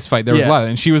before this fight there was a lot,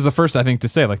 and she was the first I think to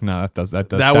say like, no,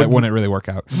 that wouldn't really work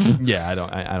out. Yeah, I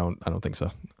don't think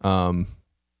so.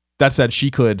 That said,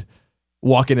 she could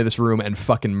walk into this room and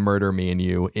fucking murder me and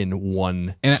you in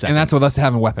 1 second. And that's with us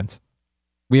having weapons.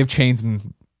 We have chains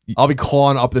and I'll be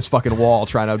clawing up this fucking wall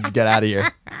trying to get out of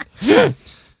here.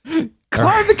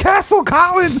 Climb the castle,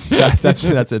 Colin.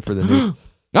 That's it for the news.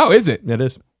 Oh, is it? It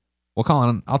is. Well,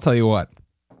 Colin, I'll tell you what.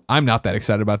 I'm not that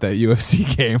excited about that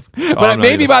UFC game. But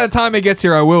maybe by the time it gets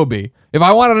here, I will be. If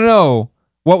I wanted to know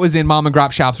what was in mom and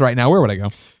grop shops right now, where would I go?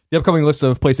 The upcoming list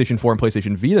of PlayStation 4 and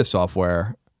PlayStation Vita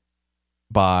software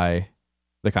by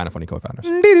the Kind of Funny co-founders.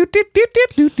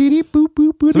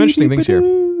 Some interesting things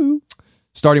here.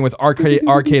 Starting with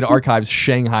Arcade Archives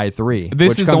Shanghai 3.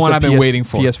 This is the one I've been waiting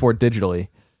for. PS4 digitally.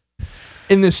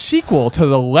 In the sequel to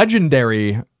the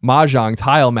legendary Mahjong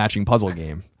tile matching puzzle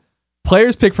game,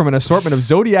 players pick from an assortment of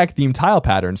Zodiac-themed tile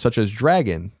patterns such as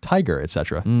dragon, tiger,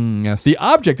 etc. Yes. The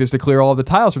object is to clear all of the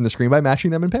tiles from the screen by matching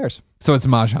them in pairs. So it's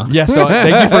Mahjong. Yeah, so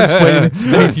thank you for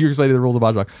explaining the rules of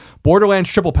Mahjong.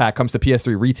 Borderlands Triple Pack comes to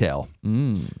PS3 retail.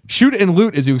 Shoot and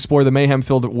Loot as you explore the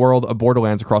mayhem-filled world of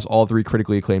Borderlands across all 3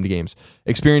 critically acclaimed games.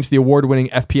 Experience the award-winning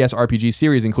FPS RPG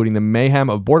series, including the mayhem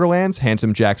of Borderlands,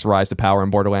 Handsome Jack's rise to power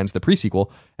in Borderlands the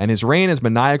pre-sequel, and his reign as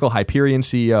maniacal Hyperion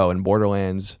CEO in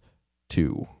Borderlands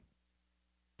 2.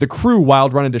 The Crew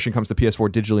Wild Run Edition comes to PS4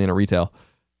 digitally and at retail.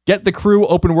 Get the Crew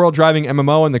open world driving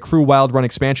MMO and the Crew Wild Run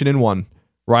expansion in one.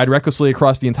 Ride recklessly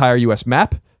across the entire US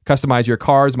map. Customize your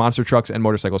cars, monster trucks, and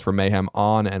motorcycles for mayhem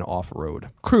on and off road.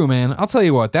 Crew, man, I'll tell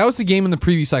you what. That was the game in the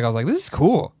preview cycle. I was like, this is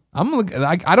cool.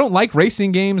 I don't like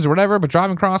racing games or whatever, but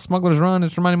driving across Smuggler's Run,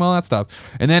 it's reminding me of all that stuff.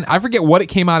 And then I forget what it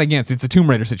came out against. It's a Tomb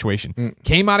Raider situation.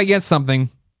 Came out against something.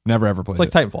 Never ever played.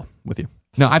 It's like Titanfall with you.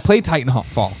 No, I played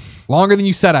Titanfall. Longer than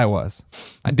you said I was.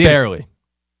 I did. Barely.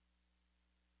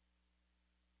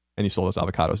 And you stole those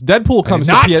avocados. Deadpool comes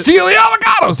to steal the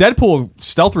avocados! Deadpool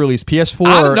stealth release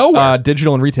PS4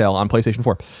 digital and retail on PlayStation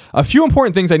 4. A few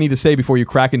important things I need to say before you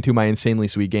crack into my insanely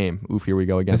sweet game. Oof, here we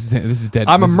go again. This is Deadpool.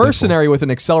 I'm a mercenary with an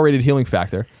accelerated healing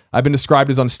factor. I've been described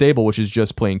as unstable, which is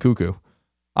just plain cuckoo.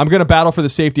 I'm going to battle for the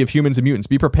safety of humans and mutants.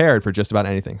 Be prepared for just about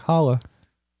anything. Holla.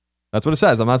 That's what it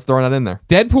says. I'm not throwing that in there.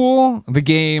 Deadpool, the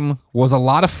game, was a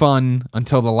lot of fun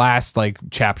until the last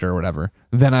chapter or whatever.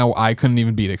 Then I couldn't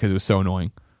even beat it because it was so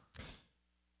annoying.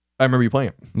 I remember you playing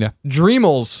it. Yeah.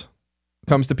 Dreamals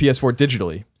comes to PS4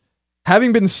 digitally.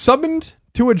 Having been summoned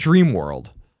to a dream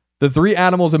world, the 3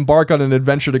 animals embark on an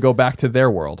adventure to go back to their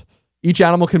world. Each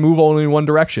animal can move only in one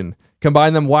direction.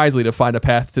 Combine them wisely to find a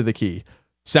path to the key.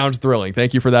 Sounds thrilling.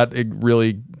 Thank you for that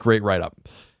really great write-up.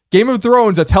 Game of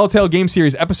Thrones, a Telltale game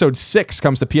series, episode 6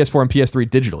 comes to PS4 and PS3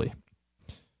 digitally.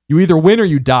 You either win or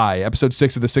you die. Episode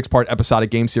 6 of the 6-part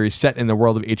episodic game series set in the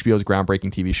world of HBO's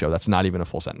groundbreaking TV show. That's not even a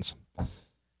full sentence.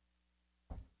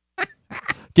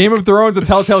 Game of Thrones, a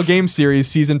Telltale game series,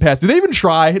 season pass. Do they even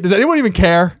try? Does anyone even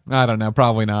care? I don't know.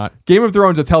 Probably not. Game of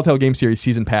Thrones, a Telltale game series,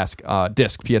 season pass,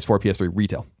 disc, PS4, PS3,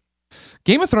 retail.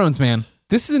 Game of Thrones, man.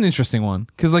 This is an interesting one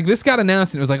because this got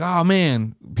announced and it was like, oh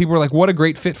man, people were like, what a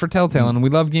great fit for Telltale and we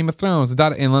love Game of Thrones. And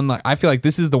then I feel like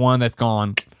this is the one that's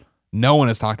gone. No one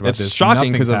has talked about this. It's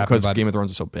shocking because Game of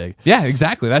Thrones is so big. Yeah,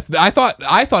 exactly. I thought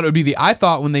it would be I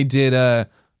thought when they did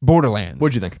Borderlands.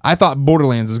 What'd you think? I thought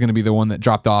Borderlands was going to be the one that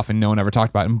dropped off and no one ever talked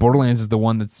about. And Borderlands is the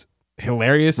one that's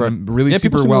hilarious and really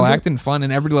super well acted and fun,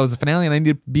 and everybody loves the finale, and I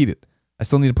need to beat it. I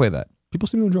still need to play that. People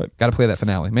seem to enjoy it. Got to play that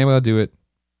finale. Maybe I'll do it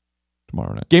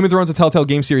tomorrow night. Game of Thrones, a Telltale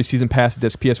Game Series Season Pass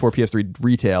disc, PS4, PS3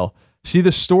 retail. See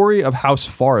the story of House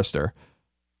Forrester,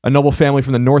 a noble family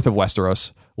from the north of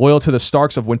Westeros, loyal to the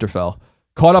Starks of Winterfell.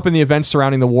 Caught up in the events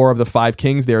surrounding the War of the Five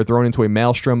Kings, they are thrown into a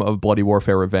maelstrom of bloody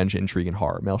warfare, revenge, intrigue, and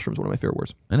horror. Maelstrom is one of my favorite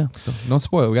words. I know. Don't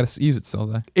spoil it. We got to use it still,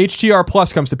 though. HTR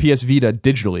Plus comes to PS Vita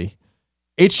digitally.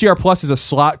 HTR Plus is a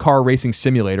slot car racing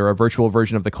simulator, a virtual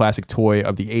version of the classic toy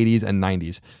of the 80s and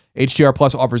 90s. HTR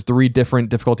Plus offers 3 different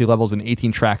difficulty levels and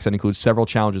 18 tracks that include several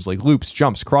challenges like loops,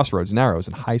 jumps, crossroads, narrows,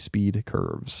 and high-speed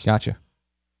curves. Gotcha.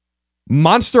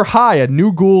 Monster High, a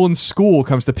New Ghoul in School,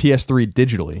 comes to PS3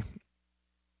 digitally.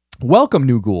 Welcome,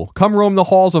 New Ghoul. Come roam the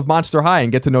halls of Monster High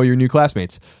and get to know your new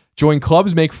classmates. Join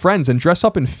clubs, make friends, and dress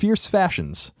up in fierce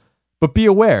fashions. But be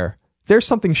aware, there's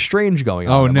something strange going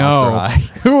on at Monster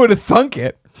High. Who would have thunk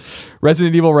it?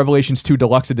 Resident Evil Revelations 2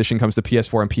 Deluxe Edition comes to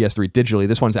PS4 and PS3 digitally.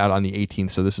 This one's out on the 18th,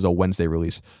 so this is a Wednesday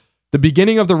release. The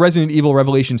beginning of the Resident Evil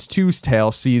Revelations 2's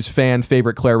tale sees fan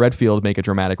favorite Claire Redfield make a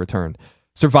dramatic return.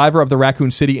 Survivor of the Raccoon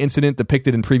City incident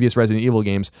depicted in previous Resident Evil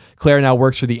games, Claire now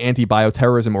works for the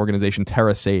anti-bioterrorism organization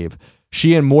Terra Save.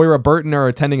 She and Moira Burton are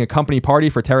attending a company party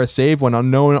for Terra Save when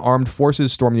unknown armed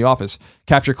forces storm the office,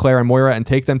 capture Claire and Moira, and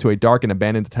take them to a dark and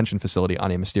abandoned detention facility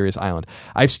on a mysterious island.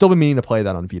 I've still been meaning to play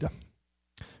that on Vita.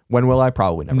 When will I?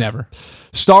 Probably never. Never.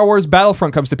 Star Wars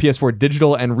Battlefront comes to PS4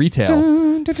 digital and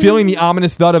retail. Feeling the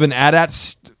ominous thud of an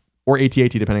AT-AT or AT-AT,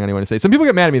 depending on how you want to say it. Some people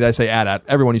get mad at me that I say AT-AT.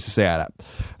 Everyone used to say AT-AT.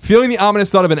 Feeling the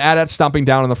ominous thud of an AT-AT stomping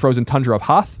down on the frozen tundra of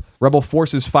Hoth, Rebel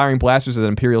forces firing blasters as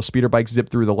Imperial speeder bikes zip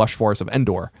through the lush forest of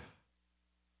Endor.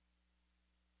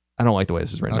 I don't like the way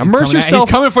this is written. He's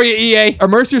coming for you, EA.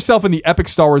 Immerse yourself in the epic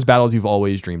Star Wars battles you've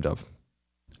always dreamed of.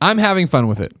 I'm having fun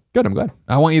with it. Good, I'm glad.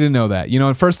 I want you to know that. You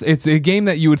know, at first, it's a game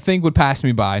that you would think would pass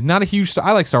me by. Not a huge...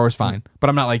 I like Star Wars fine, but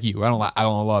I'm not like you. I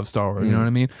don't love Star Wars, you know what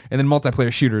I mean? And then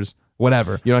multiplayer shooters,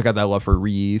 whatever. You don't got that love for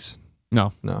Reese?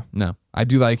 No. I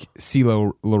do like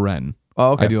CeeLo Loren.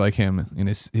 Oh, okay. I do like him in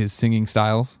his singing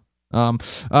styles.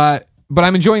 But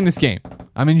I'm enjoying this game.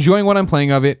 I'm enjoying what I'm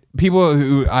playing of it. People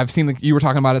who I've seen, you were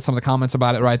talking about it, some of the comments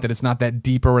about it, right? That it's not that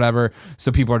deep or whatever.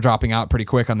 So people are dropping out pretty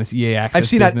quick on this EA access. I've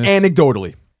seen business. that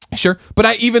anecdotally. Sure.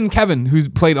 But even Kevin, who's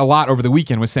played a lot over the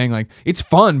weekend, was saying like, it's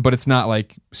fun, but it's not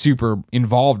like super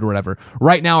involved or whatever.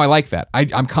 Right now, I like that.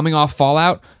 I'm coming off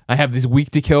Fallout. I have this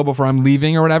week to kill before I'm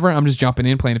leaving or whatever. I'm just jumping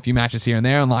in, playing a few matches here and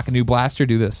there, unlock a new blaster,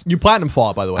 do this. You platinum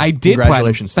Fallout, by the way. I did.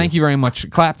 Congratulations. Thank you very much.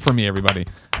 Clap for me, everybody.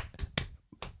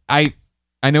 I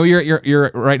know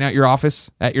you're right now at your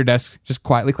office, at your desk. Just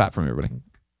quietly clap for me, everybody.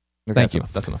 Okay, Thank you.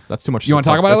 That's enough. That's too much. You want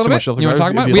to talk about it a little bit? You want to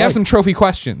talk about it? We have some trophy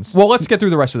questions. Well, let's get through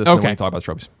the rest of this and then we Okay. can talk about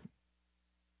trophies.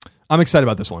 I'm excited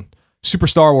about this one. Super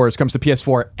Star Wars comes to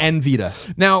PS4 and Vita.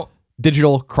 Now,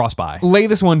 digital cross-buy. Lay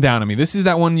this one down to me. This is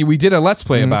that one we did a Let's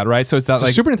Play about, right? So it's that It's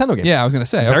like a Super Nintendo game. Yeah, I was going to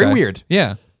say. Very okay. weird.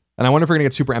 Yeah. And I wonder if we're going to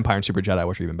get Super Empire and Super Jedi,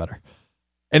 which are even better.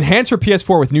 Enhance for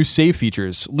PS4 with new save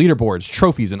features, leaderboards,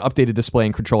 trophies, and updated display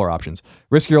and controller options.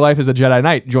 Risk your life as a Jedi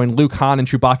Knight. Join Luke, Han, and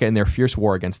Chewbacca in their fierce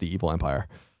war against the evil Empire.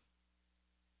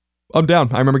 I'm down.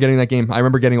 I remember getting that game. I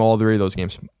remember getting all 3 of those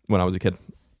games when I was a kid.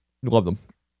 Love them.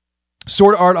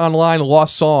 Sword Art Online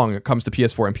Lost Song comes to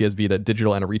PS4 and PS Vita,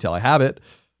 digital and a retail. I have it.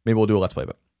 Maybe we'll do a Let's Play of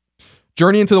it.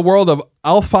 Journey into the world of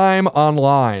Alfheim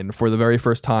Online for the very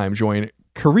first time. Join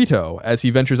Kirito as he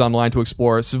ventures online to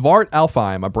explore Svart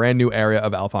Alfheim, a brand new area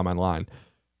of Alfheim Online.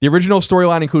 The original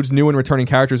storyline includes new and returning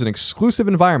characters and exclusive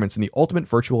environments in the ultimate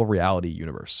virtual reality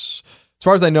universe. As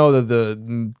far as I know,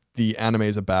 the anime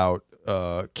is about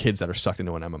kids that are sucked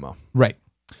into an MMO. Right.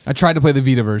 I tried to play the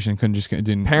Vita version,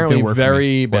 didn't apparently work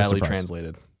very badly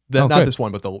translated. Not good. this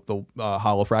one, but the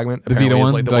Hollow Fragment. The Vita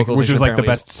one, like which was like the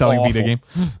best selling Vita game.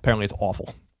 Apparently it's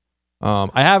awful. I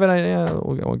have it.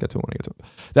 We'll get to it when I get to it.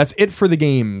 That's it for the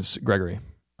games, Gregory.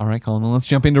 All right, Colin. Let's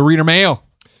jump into Reader Mail.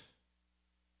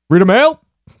 Reader Mail?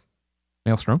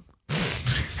 Maelstrom.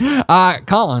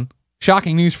 Colin,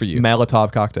 shocking news for you.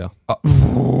 Molotov cocktail.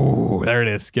 Ooh, there it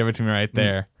is. Give it to me right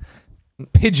there.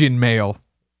 Pigeon Mail.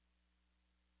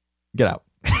 Get out.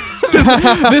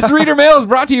 This Reader Mail is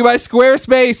brought to you by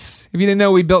Squarespace. If you didn't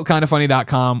know, we built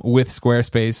kindafunny.com with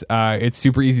Squarespace. It's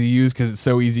super easy to use because it's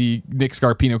so easy. Nick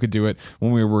Scarpino could do it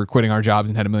when we were quitting our jobs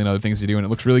and had a million other things to do, and it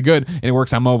looks really good, and it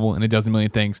works on mobile, and it does a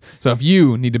million things. So if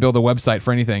you need to build a website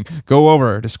for anything, go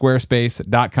over to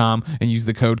squarespace.com and use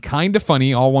the code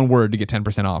kindafunny, all one word, to get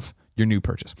 10% off your new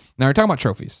purchase. Now, we're talking about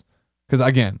trophies because,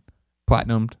 again,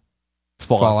 platinumed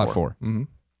Fallout 4. Mm-hmm.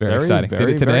 Very exciting. Did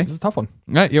it today? It's a tough one.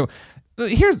 All right,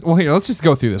 Here, let's just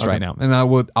go through this right now, and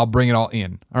I'll bring it all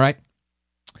in. All right.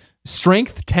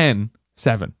 Strength 10,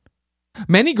 7.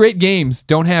 Many great games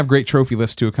don't have great trophy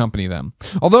lists to accompany them.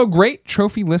 Although great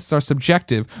trophy lists are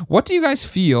subjective, what do you guys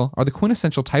feel are the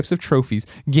quintessential types of trophies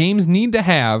games need to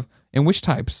have, and which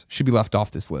types should be left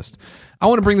off this list? I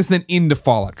want to bring this then into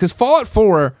Fallout, because Fallout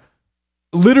 4,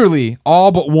 literally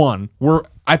all but one were,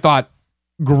 I thought,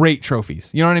 great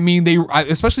trophies. You know what I mean?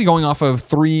 Especially going off of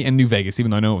 3 and New Vegas,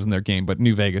 even though I know it wasn't their game, but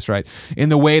New Vegas, right? In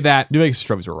the way that New Vegas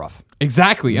trophies were rough.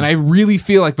 Exactly. And I really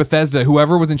feel like Bethesda,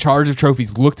 whoever was in charge of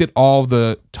trophies, looked at all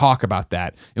the talk about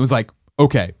that and was like,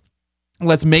 okay,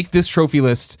 let's make this trophy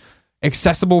list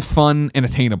accessible, fun, and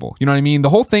attainable. You know what I mean? The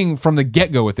whole thing from the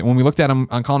get-go with it, when we looked at them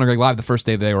on Colin and Greg Live the first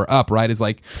day they were up, right, is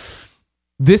like,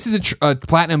 this is a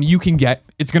platinum you can get.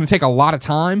 It's going to take a lot of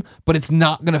time, but it's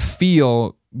not going to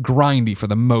feel grindy for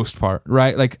the most part,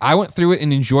 right? Like, I went through it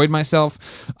and enjoyed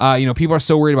myself. People are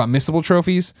so worried about missable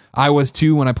trophies. I was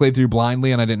too when I played through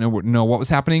blindly and I didn't know what was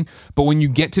happening. But when you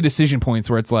get to decision points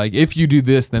where it's like, if you do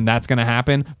this, then that's going to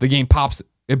happen, the game pops.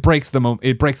 It breaks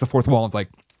the fourth wall. It's like,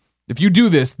 if you do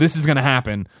this, this is going to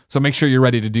happen. So make sure you're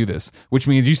ready to do this, which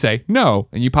means you say no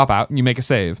and you pop out and you make a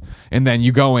save and then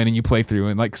you go in and you play through.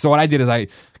 And like, so what I did is I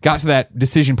got to that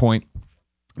decision point,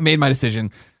 made my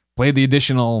decision, played the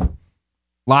additional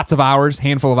lots of hours,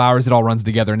 handful of hours, it all runs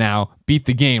together now, beat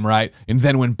the game, right? And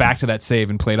then went back to that save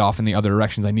and played off in the other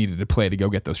directions I needed to play to go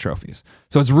get those trophies.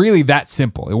 So it's really that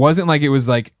simple. It wasn't like it was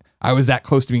like I was that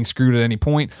close to being screwed at any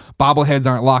point. Bobbleheads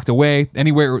aren't locked away.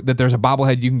 Anywhere that there's a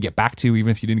bobblehead you can get back to,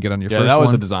 even if you didn't get on your first one. Yeah, that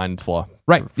was a design flaw.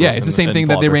 Right. It's the same thing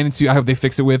that they ran into. I hope they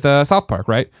fix it with South Park,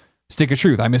 right? Stick of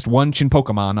Truth. I missed one Chin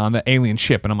Pokemon on the alien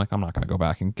ship, and I'm like, I'm not going to go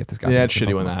back and get this guy. Yeah, it's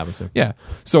shitty when that happens too. Yeah.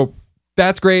 So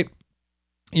that's great.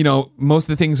 Most of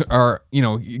the things are,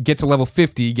 get to level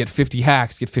 50, get 50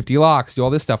 hacks, get 50 locks, do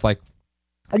all this stuff. Like,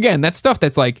 again, that's stuff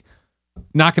that's like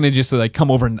not going to just like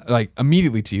come over like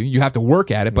immediately to you. You have to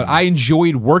work at it, but I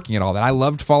enjoyed working at all that. I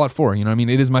loved Fallout 4. You know what I mean?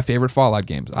 It is my favorite Fallout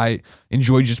games. I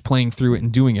enjoyed just playing through it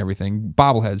and doing everything.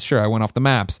 Bobbleheads, sure. I went off the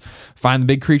maps. Find the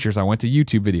big creatures. I went to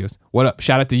YouTube videos. What up?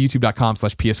 Shout out to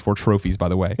youtube.com/PS4 trophies, by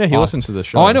the way. Yeah, he listens to this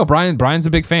show. Oh, I know. Brian's a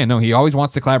big fan. No, he always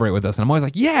wants to collaborate with us. And I'm always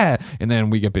like, yeah. And then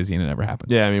we get busy and it never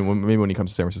happens. Yeah, I mean, maybe when he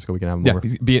comes to San Francisco, we can have him over.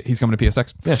 Yeah, he's coming to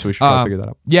PSX. Yeah, so we should try to figure that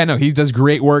out. Yeah, no, he does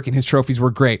great work and his trophies were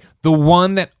great. The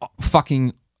one that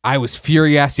I was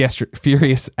furious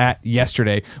at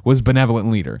yesterday was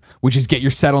Benevolent Leader, which is get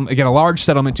a large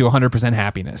settlement to 100%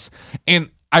 happiness.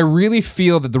 And I really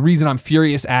feel that the reason I'm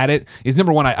furious at it is,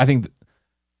 number one, I think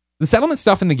the settlement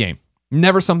stuff in the game,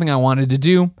 never something I wanted to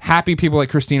do. Happy people like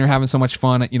Christine are having so much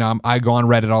fun. I go on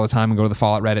Reddit all the time and go to the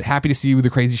Fallout Reddit. Happy to see the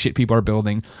crazy shit people are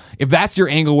building. If that's your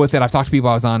angle with it, I've talked to people.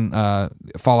 I was on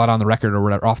Fallout on the Record or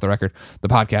whatever, off the record, the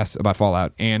podcast about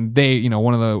Fallout, and they,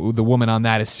 one of the woman on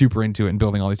that is super into it and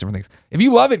building all these different things. If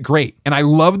you love it, great. And I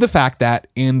love the fact that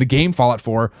in the game Fallout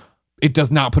 4, it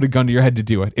does not put a gun to your head to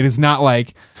do it. It is not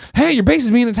like, hey, your base is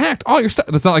being attacked. All your stuff.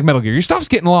 It's not like Metal Gear. Your stuff's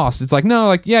getting lost. It's like, no,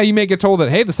 like, yeah, you may get told that,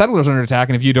 hey, the settlers are under attack,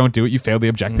 and if you don't do it, you fail the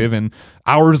objective, and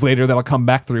hours later, that'll come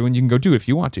back through, and you can go do it if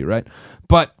you want to, right?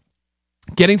 But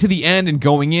getting to the end and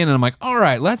going in, and I'm like, all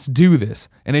right, let's do this.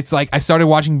 And it's like, I started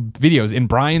watching videos. In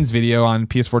Brian's video on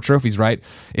PS4 trophies, right,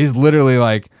 is literally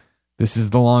like, this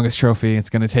is the longest trophy. It's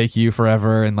going to take you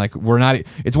forever. And like,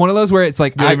 it's one of those where it's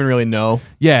like, I don't even really know.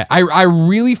 Yeah. I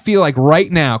really feel like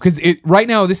right now, this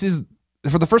is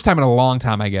for the first time in a long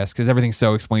time, I guess, because everything's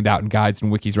so explained out in guides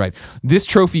and wikis, right? This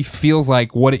trophy feels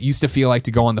like what it used to feel like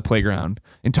to go on the playground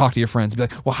and talk to your friends and be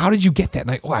like, well, how did you get that? And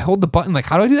like, I hold the button. Like,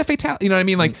 how do I do that fatality? You know what I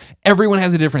mean? Like, everyone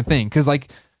has a different thing. Cause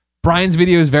like, Brian's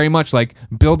video is very much like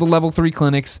build the level 3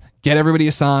 clinics, get everybody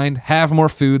assigned, have more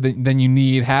food than you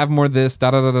need, have more this,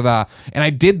 da. And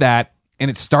I did that, and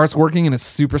it starts working, and it's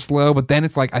super slow. But then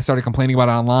it's like I started complaining about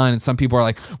it online, and some people are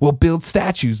like, well, build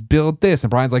statues, build this. And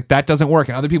Brian's like, that doesn't work.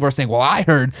 And other people are saying, well, I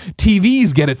heard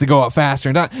TVs get it to go up faster.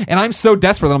 And I'm so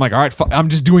desperate that I'm like, all right, I'm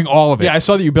just doing all of it. Yeah, I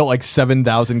saw that you built like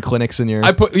 7,000 clinics in your...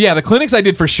 the clinics I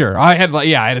did for sure. I had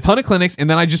a ton of clinics, and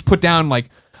then I just put down like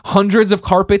hundreds of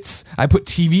carpets. I put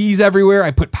TVs everywhere.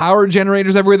 I put power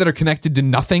generators everywhere that are connected to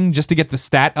nothing just to get the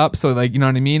stat up. So like, you know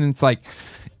what I mean? And it's like,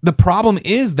 the problem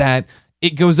is that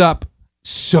it goes up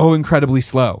so incredibly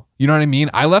slow. You know what I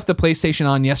mean? I left the PlayStation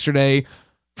on yesterday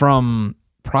from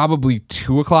probably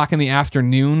 2:00 in the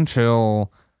afternoon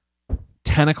till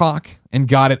 10 o'clock and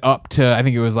got it up to, I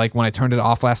think it was like when I turned it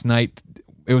off last night,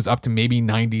 it was up to maybe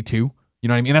 92. You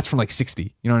know what I mean? That's from like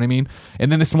 60. You know what I mean?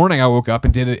 And then this morning I woke up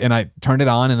and did it, and I turned it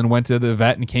on and then went to the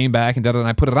vet and came back and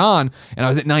I put it on and I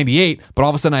was at 98, but all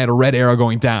of a sudden I had a red arrow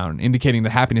going down, indicating that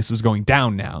happiness was going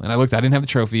down now. And I didn't have the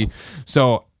trophy.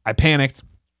 So I panicked,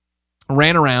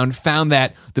 ran around, found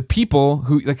that the people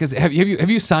who like, have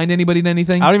you assigned anybody to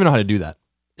anything? I don't even know how to do that.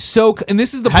 So, and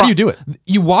this is the how do you do it?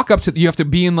 You walk up to, you have to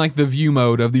be in like the view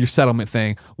mode of your settlement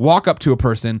thing, walk up to a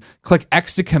person, click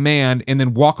X to command, and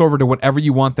then walk over to whatever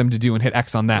you want them to do and hit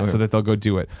X on that so that they'll go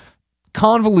do it.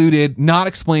 Convoluted, not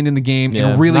explained in the game,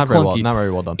 and really clunky. Not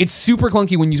very well done. It's super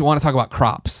clunky when you want to talk about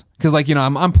crops because, like, you know,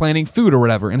 I'm planning food or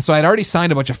whatever, and so I'd already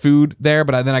signed a bunch of food there,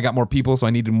 but then I got more people, so I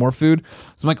needed more food.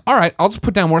 So I'm like, all right, I'll just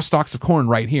put down more stalks of corn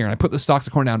right here, and I put the stalks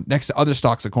of corn down next to other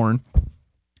stalks of corn.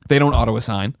 They don't auto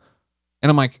assign, and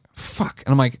I'm like, fuck,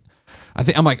 and I'm like, all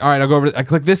right, I'll go over. I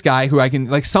click this guy who I can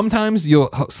like. Sometimes you'll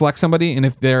select somebody, and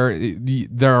if they're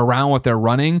around what they're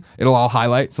running, it'll all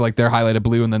highlight. So like they're highlighted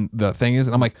blue, and then the thing is,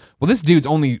 and I'm like, well, this dude's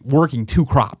only working 2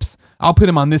 crops. I'll put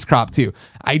him on this crop too.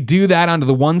 I do that onto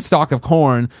the 1 stalk of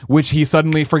corn, which he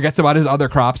suddenly forgets about his other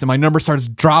crops, and my number starts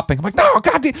dropping. I'm like, no,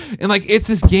 goddamn, and like it's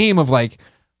this game of like,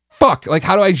 fuck, like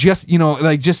how do I just, you know,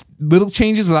 like just little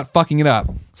changes without fucking it up.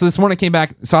 So this morning I came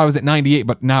back, saw I was at 98,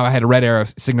 but now I had a red arrow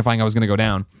signifying I was going to go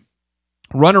down.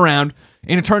 Run around,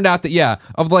 and it turned out that, yeah,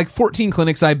 of the like 14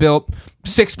 clinics I built,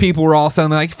 6 people were all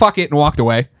suddenly like, fuck it, and walked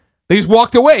away. They just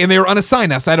walked away, and they were unassigned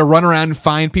now, so I had to run around and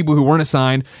find people who weren't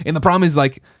assigned, and the problem is,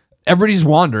 like, everybody just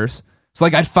wanders. So,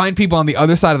 like, I'd find people on the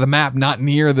other side of the map, not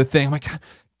near the thing. I'm like,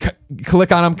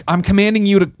 click on them. I'm commanding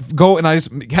you to go, and I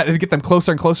just had to get them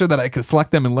closer and closer that I could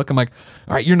select them and look. I'm like,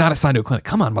 all right, you're not assigned to a clinic.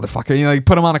 Come on, motherfucker. You know, you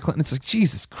put them on a clinic. It's like,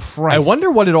 Jesus Christ. I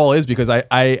wonder what it all is, because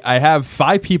I have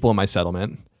 5 people in my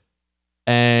settlement,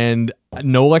 and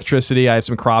no electricity. I have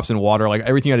some crops and water, like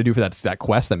everything I had to do for that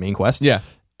quest, that main quest. Yeah.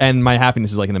 And my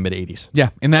happiness is like in the mid 80s. Yeah.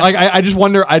 And that, like, I just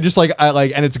wonder, and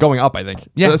it's going up, I think.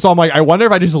 Yeah. So I'm like, I wonder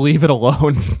if I just leave it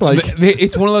alone. Like,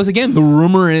 it's one of those, again, the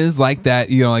rumor is like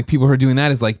that, you know, like people who are doing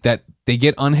that is like that they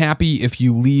get unhappy if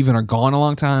you leave and are gone a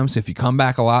long time. So if you come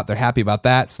back a lot, they're happy about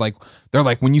that. So like, they're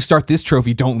like, when you start this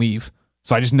trophy, don't leave.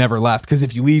 So I just never left. Because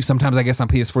if you leave, sometimes I guess on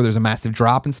PS4, there's a massive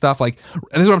drop and stuff. Like,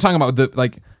 this is what I'm talking about.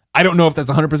 I don't know if that's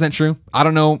 100% true. I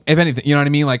don't know if anything, you know what I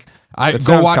mean? Like,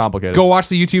 go watch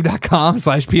the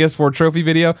youtube.com/PS4 trophy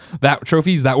video. That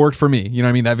trophies, that worked for me. You know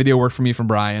what I mean? That video worked for me from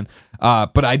Brian.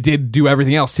 But I did do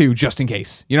everything else too, just in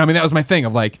case. You know what I mean? That was my thing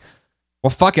of like, well,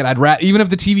 fuck it. Even if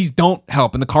the TVs don't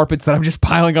help and the carpets that I'm just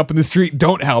piling up in the street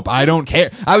don't help, I don't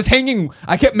care. I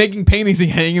kept making paintings and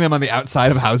hanging them on the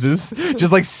outside of houses,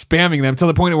 just like spamming them to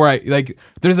the point where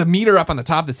there's a meter up on the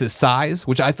top that says size,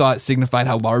 which I thought signified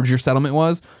how large your settlement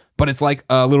was. But it's like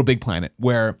a Little Big Planet,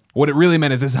 where what it really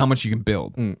meant is this is how much you can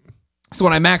build. So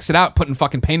when I maxed it out, putting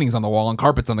fucking paintings on the wall and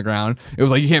carpets on the ground, it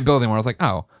was like, you can't build anymore. I was like,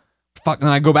 oh, fuck. And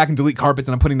then I go back and delete carpets,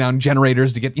 and I'm putting down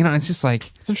generators to get, you know, it's just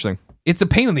like, it's interesting. It's a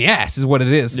pain in the ass is what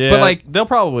it is. Yeah, but like, they'll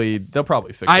probably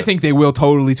fix it. I think they will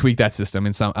totally tweak that system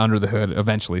in some under the hood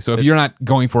eventually. So if you're not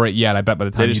going for it yet, I bet by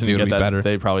the time you do, it'll be better.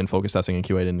 They probably in focus testing and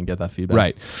QA didn't get that feedback.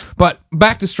 Right. But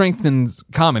back to Strengthen's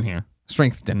comment here.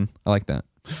 Strengthen. I like that.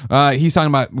 He's talking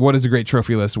about what is a great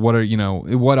trophy list. What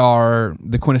are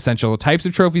the quintessential types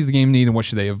of trophies the game need, and what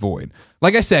should they avoid?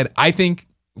 Like I said, I think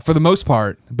for the most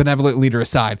part, benevolent leader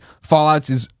aside, Fallouts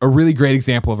is a really great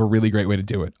example of a really great way to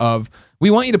do it.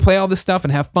 We want you to play all this stuff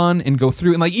and have fun and go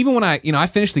through. And like, even when I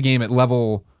finished the game at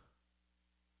level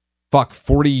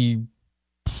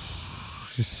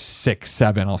 46,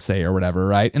 7, I'll say, or whatever,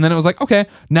 right? And then it was like, okay,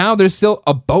 now there's still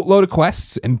a boatload of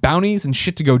quests and bounties and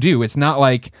shit to go do. It's not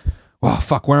like, well,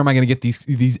 fuck, where am I going to get these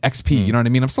XP? You know what I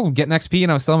mean? I'm still getting XP,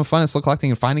 and I was still having fun and still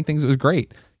collecting and finding things. It was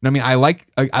great. You know what I mean?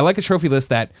 I like a trophy list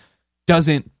that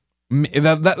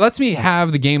that lets me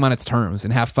have the game on its terms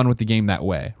and have fun with the game that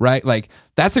way, right? Like,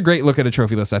 that's a great look at a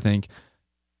trophy list, I think.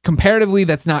 Comparatively,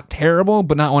 that's not terrible,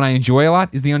 but not one I enjoy a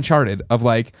lot, is the Uncharted of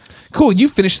like, cool, you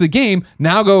finished the game,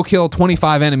 now go kill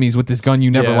 25 enemies with this gun you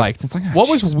never liked. It's like, what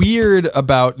was weird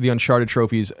about the Uncharted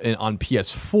trophies on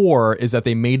PS4 is that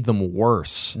they made them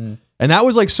worse. And that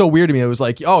was like so weird to me. It was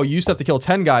like, oh, you used to have to kill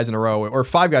 10 guys in a row or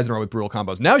 5 guys in a row with brutal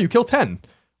combos. Now you kill 10.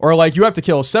 Or like you have to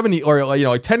kill 70 or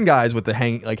like 10 guys with the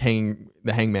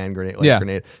hangman grenade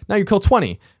grenade. Now you kill 20.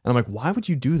 And I'm like, why would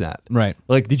you do that? Right.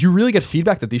 Like, did you really get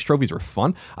feedback that these trophies were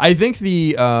fun? I think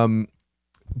the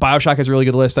BioShock has a really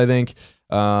good list, I think.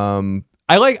 I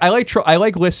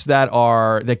like lists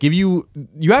that give you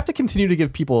have to continue to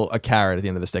give people a carrot at the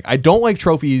end of the stick. I don't like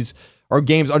trophies or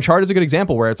games. Uncharted is a good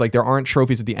example where it's like there aren't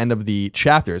trophies at the end of the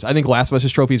chapters. I think Last of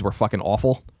Us's trophies were fucking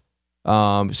awful.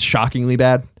 Shockingly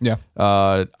bad. Yeah.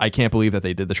 I can't believe that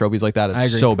they did the trophies like that.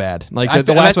 It's so bad. Like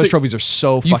the Last of Us trophies are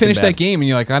so fucking bad. You finish that game and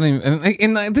you're like, I don't even,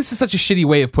 and this is such a shitty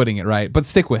way of putting it, right? But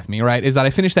stick with me, right? Is that I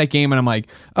finished that game and I'm like,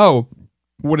 oh,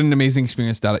 what an amazing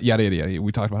experience. Yada, yada, yada.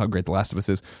 We talked about how great The Last of Us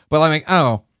is. But I'm like,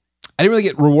 oh, I didn't really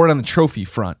get rewarded on the trophy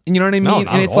front. And you know what I mean? No,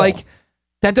 not and it's at all. like,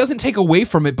 that doesn't take away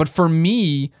from it. But for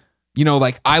me, you know,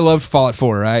 like I loved Fallout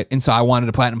 4, right? And so I wanted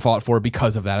to platinum Fallout 4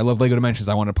 because of that. I love Lego Dimensions.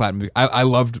 I wanted to platinum. I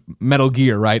loved Metal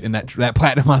Gear, right? And that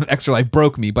platinum on Extra Life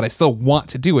broke me, but I still want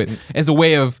to do it as a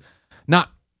way of not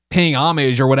paying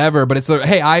homage or whatever, but it's like,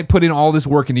 hey, I put in all this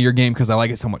work into your game because I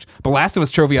like it so much. But Last of Us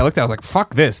trophy, I looked at, I was like,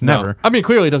 fuck this, never. No. I mean,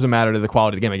 clearly it doesn't matter to the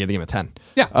quality of the game. I give the game a 10.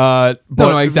 Yeah. But,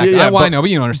 no, exactly. Yeah, I know, but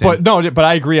you don't understand. But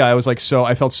I agree. I was like,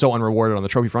 I felt so unrewarded on the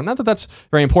trophy front. Not that that's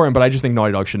very important, but I just think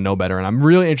Naughty Dog should know better. And I'm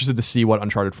really interested to see what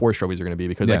Uncharted 4's trophies are going to be,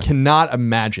 because I cannot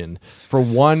imagine for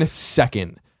 1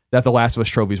 second that the Last of Us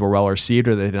trophies were well received,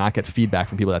 or they did not get feedback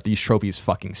from people that these trophies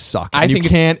fucking suck. And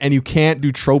you can't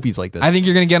do trophies like this. I think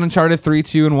you're going to get Uncharted 3,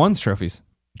 2, and 1's trophies.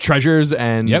 Treasures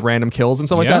and random kills and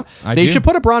stuff like that. They should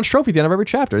put a bronze trophy at the end of every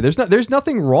chapter. There's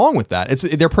nothing wrong with that. It's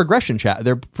their progression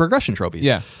trophies.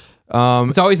 Yeah.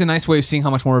 It's always a nice way of seeing how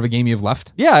much more of a game you've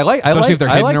left. Yeah, especially if they're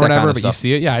hidden or whatever, kind of but stuff. you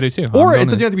see it. Yeah, I do too. Or it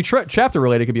doesn't have to be chapter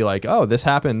related. It could be like, oh, this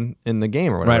happened in the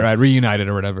game or whatever. Right, reunited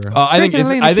or whatever. I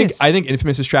think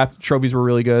Infamous's trophies were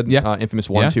really good. Yeah. Infamous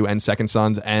 1, 2, and Second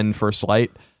Sons, and First Light.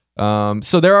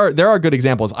 So there are good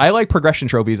examples. I like progression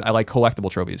trophies. I like collectible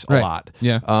trophies a lot.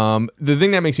 Yeah. The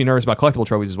thing that makes me nervous about collectible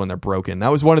trophies is when they're broken. That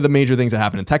was one of the major things that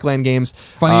happened in Techland games.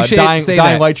 Funny you say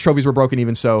Dying Light's trophies were broken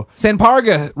even so.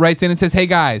 Sanparga writes in and says, hey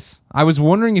guys, I was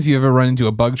wondering if you ever run into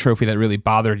a bug trophy that really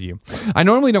bothered you. I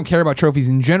normally don't care about trophies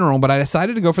in general, but I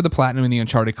decided to go for the platinum in the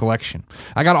Uncharted collection.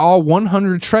 I got all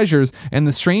 100 treasures and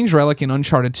the strange relic in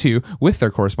Uncharted 2 with their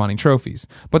corresponding trophies.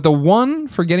 But the one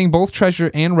for getting both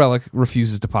treasure and relic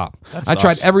refuses to pop. I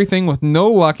tried everything with no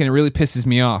luck, and it really pisses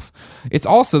me off. It's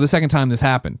also the second time this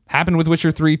happened. Happened with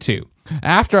Witcher 3 too.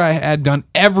 After I had done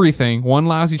everything, one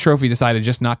lousy trophy decided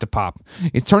just not to pop.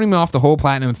 It's turning me off the whole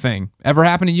platinum thing. Ever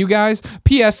happened to you guys?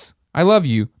 P.S. I love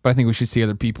you, but I think we should see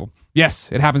other people.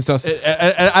 Yes, it happens to us.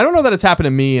 I don't know that it's happened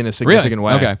to me in a significant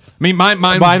way. Okay. I mean, mine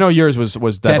but I know yours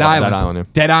was Dead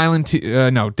Island. Dead Island.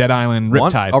 Dead Island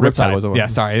Riptide. Riptide was the one. Yeah,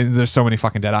 sorry. There's so many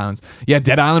fucking Dead Islands. Yeah,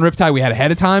 Dead Island Riptide we had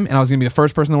ahead of time, and I was going to be the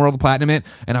first person in the world to platinum it,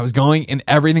 and I was going, and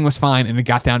everything was fine, and it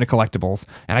got down to collectibles,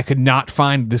 and I could not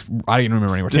find this, I don't even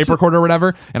remember anymore, tape recorder or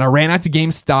whatever, and I ran out to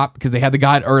GameStop because they had the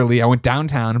guide early. I went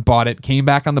downtown and bought it, came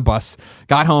back on the bus,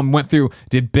 got home, went through,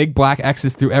 did big black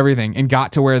X's through everything, and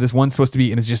got to where this one's supposed to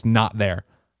be, and it's just not there.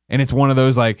 And it's one of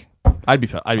those like, I'd be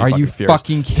are you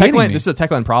fucking kidding me? This is a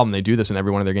Techland problem. They do this in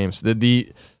every one of their games.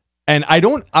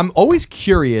 I'm always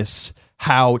curious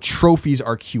how trophies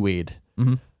are QA'd.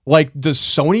 Mm-hmm. Like, does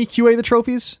Sony QA the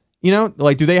trophies? You know,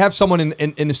 like, do they have someone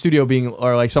in the studio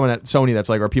or like someone at Sony that's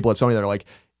like, or people at Sony that are like,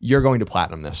 you're going to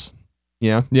platinum this? You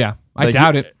know? Yeah, I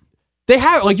doubt it. They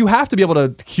have, like, you have to be able to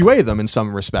QA them in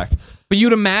some respect. But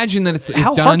you'd imagine that it's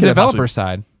done on the developer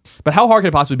side. But how hard could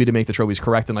it possibly be to make the trophies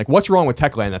correct? And like, what's wrong with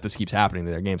Techland that this keeps happening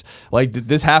to their games? Like,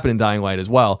 this happened in Dying Light as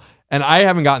well. And I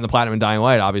haven't gotten the platinum in Dying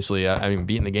Light, obviously. I haven't even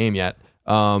beaten the game yet.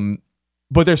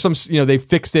 But there's some, they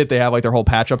fixed it. They have like their whole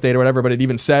patch update or whatever. But it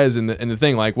even says in the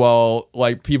thing, like, well,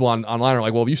 like people online are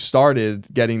like, well, if you started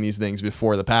getting these things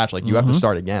before the patch, like you have to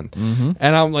start again. Mm-hmm.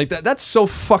 And I'm like, that's so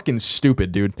fucking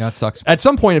stupid, dude. Yeah, it sucks. At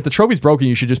some point, if the trophy's broken,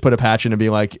 you should just put a patch in and be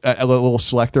like a little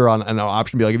selector on an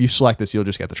option. Be like, if you select this, you'll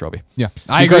just get the trophy. Yeah,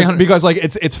 I agree. Because like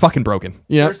it's fucking broken.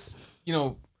 You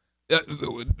know?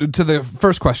 To the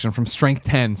first question from Strength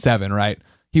 10-7, right?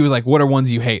 He was like, what are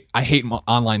ones you hate? I hate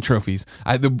online trophies.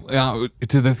 To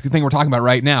the thing we're talking about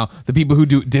right now, the people who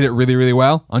did it really, really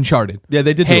well, Uncharted. Yeah,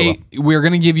 they did do it well. We're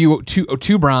going to give you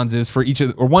two bronzes for each,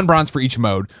 or one bronze for each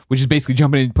mode, which is basically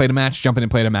jump in and play a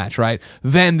match, right?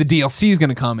 Then the DLC is going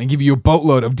to come and give you a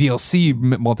boatload of DLC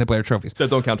multiplayer trophies. That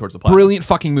don't count towards the platinum. Brilliant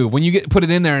fucking move. When you put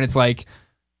it in there and it's like,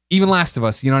 even Last of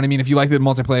Us, you know what I mean? If you like the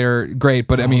multiplayer, great.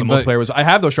 But I mean, the multiplayer was, I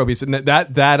have those trophies, and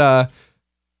that's a...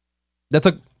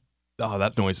 Oh,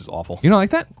 that noise is awful. You don't like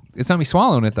that? It's not me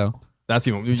swallowing it, though. That's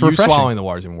even... You swallowing the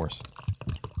water is even worse.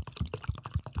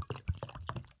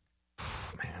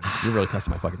 Man, you're really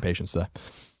testing my fucking patience today.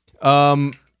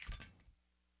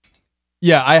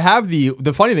 Yeah, I have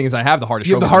the funny thing is I have the hardest trophies.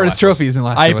 You have the hardest trophies in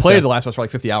Last of Us. I played The Last of Us for like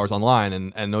 50 hours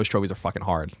online, and those trophies are fucking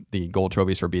hard. The gold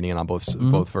trophies for beating it on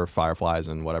both for Fireflies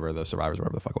and whatever, the Survivors,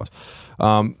 whatever the fuck it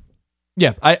was.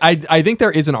 Yeah, I think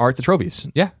there is an art to trophies.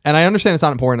 Yeah. And I understand it's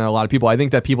not important to a lot of people. I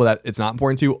think that people that it's not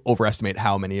important to overestimate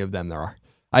how many of them there are.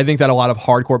 I think that a lot of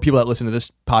hardcore people that listen to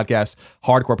this podcast,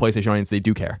 hardcore PlayStation audience, they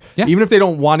do care. Yeah. Even if they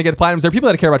don't want to get the platinums, there are people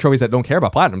that care about trophies that don't care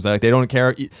about platinums. Like, they don't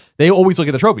care. They always look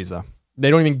at the trophies, though. They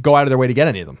don't even go out of their way to get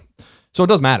any of them. So it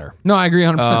does matter. No, I agree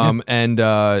 100%.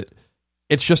 And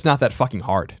it's just not that fucking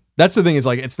hard. That's the thing, is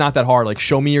like, it's not that hard. Like,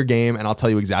 show me your game and I'll tell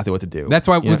you exactly what to do. That's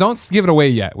why we don't give it away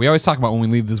yet. We always talk about when we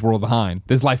leave this world behind.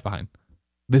 There's life behind.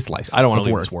 this life. I don't want to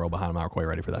leave this world behind. I'm not quite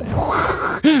ready for that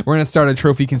yet. We're going to start a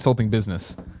trophy consulting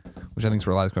business, which I think is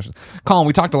where a lot of questions. Colin,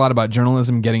 we talked a lot about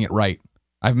journalism getting it right.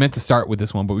 I meant to start with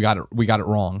this one, but we got it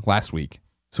wrong last week.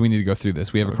 So we need to go through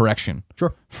this. We have a correction.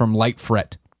 Sure. From Light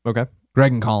Fret. Okay.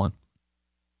 Greg and Colin.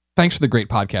 Thanks for the great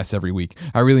podcasts every week.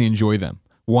 I really enjoy them.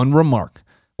 One remark.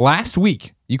 Last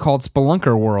week, you called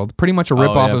Spelunker World pretty much a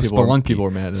ripoff of Spelunky. People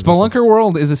were mad. Spelunker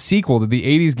World is a sequel to the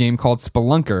 80s game called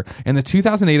Spelunker and the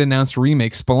 2008 announced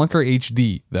remake Spelunker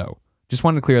HD, though. Just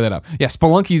wanted to clear that up. Yeah,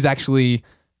 Spelunky is actually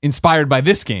inspired by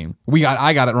this game.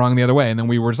 I got it wrong the other way, and then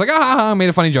we were just like, made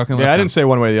a funny joke. And I didn't say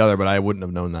one way or the other, but I wouldn't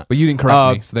have known that. But you didn't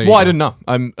correct me. So there you go. I didn't know.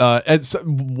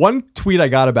 One tweet I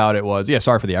got about it was,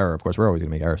 sorry for the error. Of course, we're always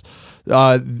gonna make errors. We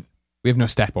have no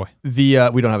stat boy. We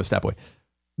don't have a stat boy.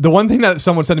 The one thing that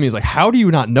someone said to me is like, how do you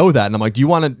not know that? And I'm like, do you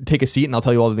want to take a seat and I'll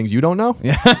tell you all the things you don't know?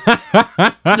 Yeah.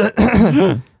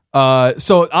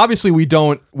 So obviously we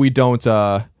don't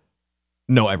know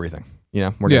everything. You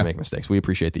know, we're gonna make mistakes. We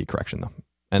appreciate the correction though.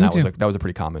 And that was a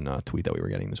pretty common tweet that we were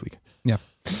getting this week. Yeah.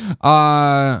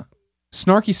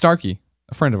 Snarky Starkey,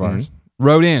 a friend of ours,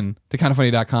 wrote in to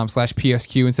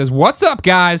kindoffunny.com/PSQ and says, "What's up,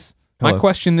 guys? Hello. My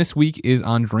question this week is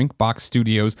on Drinkbox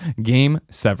Studios' Game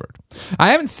Severed.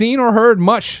 I haven't seen or heard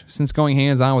much since going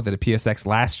hands-on with it at PSX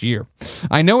last year.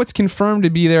 I know it's confirmed to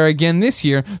be there again this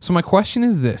year, so my question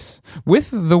is this.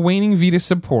 With the waning Vita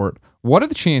support, what are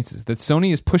the chances that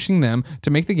Sony is pushing them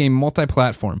to make the game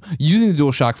multi-platform, using the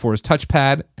DualShock 4's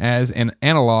touchpad as an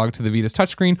analog to the Vita's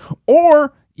touchscreen,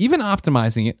 or even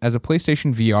optimizing it as a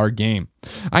PlayStation VR game?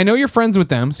 I know you're friends with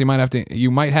them, so you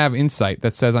might have insight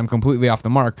that says I'm completely off the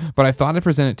mark, but I thought I'd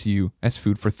present it to you as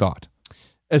food for thought."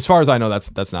 As far as I know,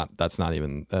 that's not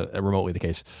even remotely the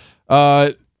case.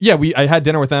 I had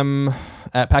dinner with them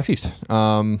at PAX East,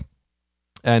 and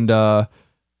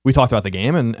we talked about the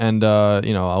game, and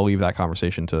I'll leave that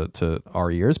conversation to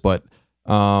our ears, but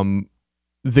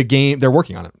the game, they're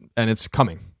working on it, and it's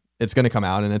coming. It's going to come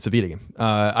out, and it's a Vita game.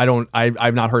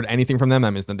 I've not heard anything from them.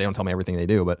 I mean, they don't tell me everything they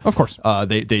do, but of course,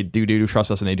 they do trust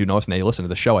us, and they do know us, and they listen to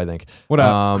the show, I think. What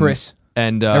up, Chris?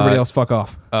 And everybody else, fuck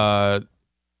off.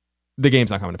 The game's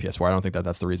not coming to PS4. I don't think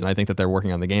that's the reason. I think that they're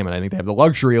working on the game, and I think they have the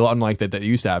luxury, unlike that they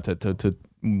used to have, to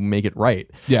make it right.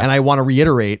 Yeah. And I want to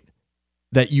reiterate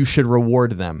that you should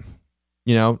reward them.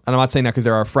 You know, and I'm not saying that because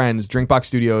they're our friends. Drinkbox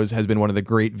Studios has been one of the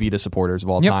great Vita supporters of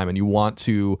all time, and you want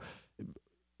to.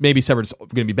 Maybe Severed's going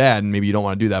to be bad, and maybe you don't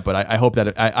want to do that. But I hope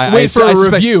that I wait for a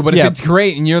review. But if it's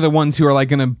great, and you're the ones who are like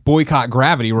going to boycott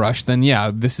Gravity Rush, then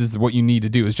this is what you need to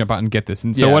do: is jump out and get this.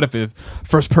 And so, what if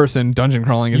first person dungeon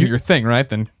crawling isn't your thing, right?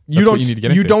 Then that's what you need to get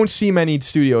into. You don't see many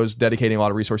studios dedicating a lot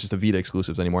of resources to Vita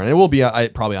exclusives anymore, and it will be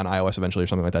probably on iOS eventually or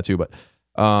something like that too. But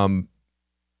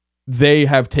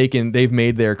they've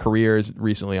made their careers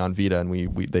recently on Vita, and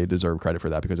they deserve credit for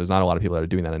that because there's not a lot of people that are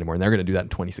doing that anymore, and they're going to do that in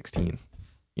 2016.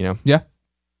 You know? Yeah.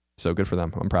 So good for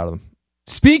them. I'm proud of them.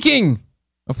 Speaking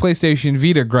of PlayStation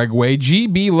Vita, Greg Way,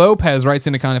 GB Lopez writes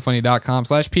into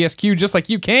kindoffunny.com/PSQ just like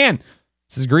you can.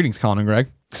 This is greetings, Colin and Greg.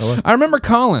 Hello. I remember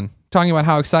Colin talking about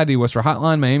how excited he was for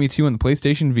Hotline Miami 2 on the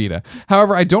PlayStation Vita.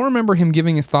 However, I don't remember him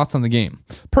giving his thoughts on the game.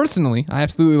 Personally, I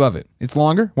absolutely love it. It's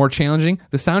longer, more challenging,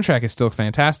 the soundtrack is still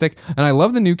fantastic, and I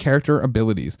love the new character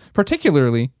abilities,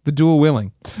 particularly the dual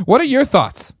wielding. What are your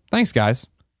thoughts? Thanks, guys.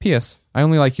 P.S. I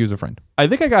only like you as a friend. I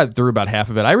think I got through about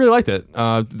half of it. I really liked it.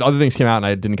 The other things came out and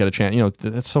I didn't get a chance. You know,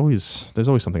 there's always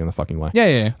something in the fucking way.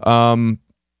 Yeah.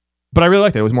 But I really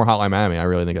liked it. It was more Hotline Miami. I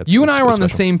really think that's you and I were on the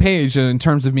same page in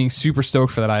terms of being super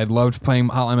stoked for that. I had loved playing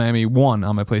Hotline Miami 1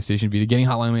 on my PlayStation Vita. Getting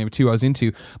Hotline Miami 2 I was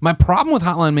into. My problem with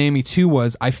Hotline Miami 2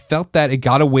 was I felt that it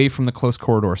got away from the close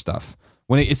corridor stuff.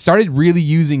 When it started really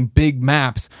using big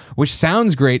maps, which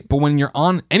sounds great, but when you're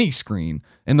on any screen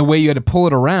and the way you had to pull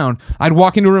it around, I'd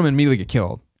walk into a room and immediately get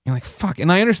killed. You're like, fuck. And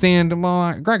I understand,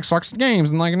 well, Greg sucks at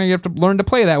games, and like, you have to learn to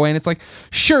play that way. And it's like,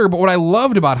 sure, but what I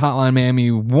loved about Hotline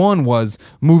Miami 1 was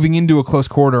moving into a close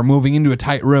corridor, moving into a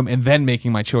tight room, and then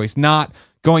making my choice, not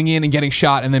going in and getting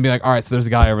shot and then be like, all right, so there's a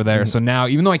guy over there. So now,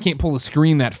 even though I can't pull the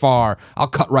screen that far, I'll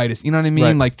cut right. You know what I mean?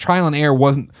 Right. Like, trial and error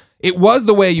wasn't... It was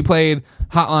the way you played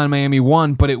Hotline Miami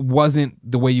 1, but it wasn't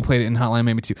the way you played it in Hotline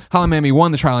Miami 2. Hotline Miami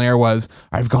 1, the trial and error was,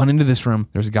 I've gone into this room,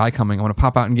 there's a guy coming, I want to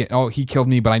pop out and he killed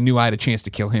me, but I knew I had a chance to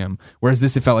kill him. Whereas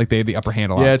this, it felt like they had the upper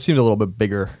hand a lot. Yeah, it seemed a little bit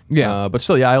bigger. Yeah. But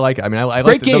still, I like it. I mean, I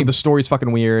like the story's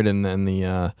fucking weird, and then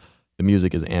the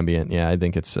music is ambient. Yeah, I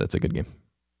think it's a good game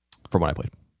from what I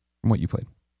played. From what you played.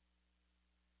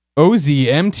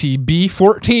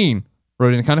 OZMTB14.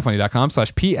 Wrote in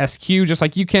kindoffunny.com/PSQ, just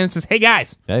like you can. It says, hey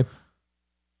guys. Hey.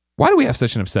 Why do we have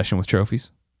such an obsession with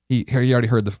trophies? He already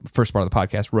heard the first part of the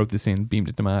podcast, wrote this in, beamed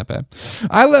it to my iPad.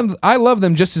 I love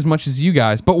them just as much as you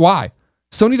guys, but why?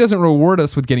 Sony doesn't reward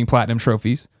us with getting platinum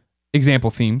trophies. Example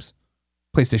themes,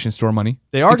 PlayStation Store money.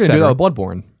 They are going to do that with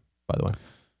Bloodborne, by the way.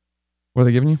 What are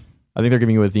they giving you? I think they're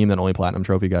giving you a theme that only platinum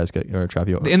trophy guys get, or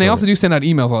trophy. And they also do send out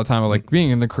emails all the time of like being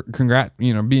in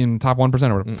the being top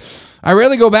 1% or whatever. I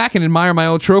rarely go back and admire my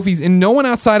old trophies, and no one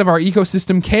outside of our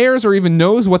ecosystem cares or even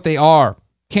knows what they are.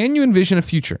 Can you envision a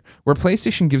future where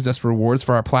PlayStation gives us rewards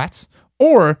for our plats?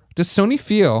 Or does Sony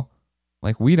feel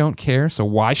like we don't care, so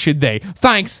why should they?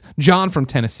 Thanks, John from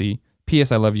Tennessee.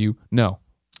 P.S. I love you. No,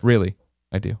 really,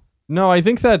 I do. No, I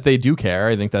think that they do care.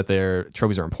 I think that their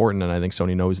trophies are important, and I think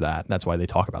Sony knows that. That's why they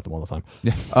talk about them all the time.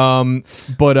 Yeah.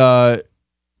 But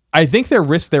I think their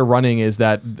risk they're running is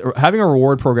that having a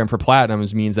reward program for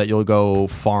platinums means that you'll go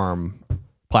farm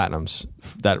platinums.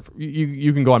 That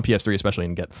you can go on PS3 especially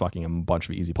and get fucking a bunch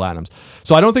of easy platinums.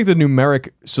 So I don't think the numeric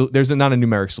there's not a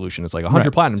numeric solution. It's like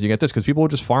 100 platinums you get this because people will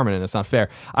just farm it and it's not fair.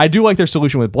 I do like their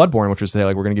solution with Bloodborne, which was to say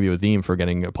like we're going to give you a theme for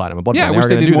getting a platinum of Bloodborne. Yeah, I wish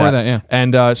they did more of that. Yeah,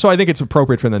 and so I think it's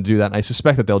appropriate for them to do that, and I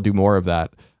suspect that they'll do more of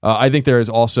that. I think there is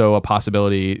also a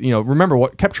possibility. Remember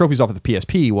what kept trophies off of the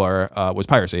PSP was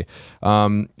piracy.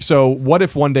 So what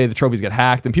if one day the trophies get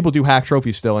hacked, and people do hack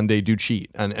trophies still, and they do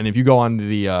cheat, and if you go on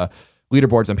the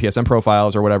leaderboards on PSN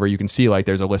profiles or whatever, you can see like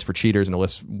there's a list for cheaters and a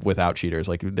list without cheaters.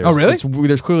 Like,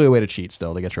 there's clearly a way to cheat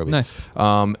still to get trophies. Nice.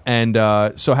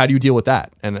 So how do you deal with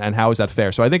that? And how is that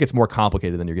fair? So I think it's more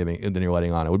complicated than you're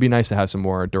letting on. It would be nice to have some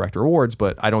more direct rewards,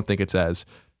 but I don't think it's as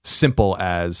simple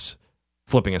as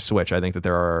flipping a switch. I think that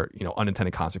there are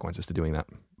unintended consequences to doing that.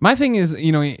 My thing is,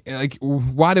 like,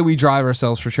 why do we drive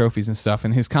ourselves for trophies and stuff?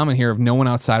 And his comment here of no one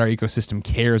outside our ecosystem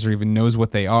cares or even knows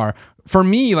what they are. For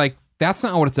me, like, that's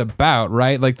not what it's about,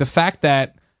 right? Like the fact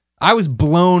that I was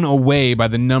blown away by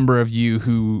the number of you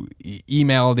who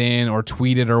emailed in or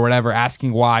tweeted or whatever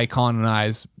asking why Colin and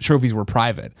I's trophies were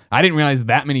private. I didn't realize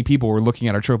that many people were looking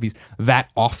at our trophies that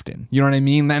often. You know what I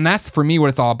mean? And that's for me what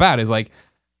it's all about is like,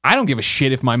 I don't give a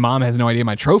shit if my mom has no idea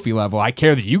my trophy level. I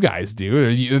care that you guys do,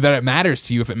 or that it matters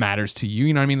to you if it matters to you.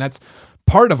 You know what I mean? That's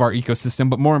part of our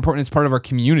ecosystem, but more important, it's part of our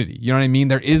community. You know what I mean?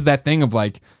 There is that thing of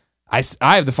like, I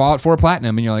have the Fallout 4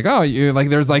 Platinum, and you're like, oh,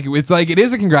 it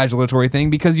is a congratulatory thing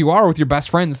because you are with your best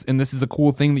friends, and this is a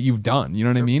cool thing that you've done. You know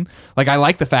what I mean? Like, I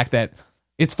like the fact that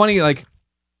it's funny, like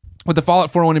with the Fallout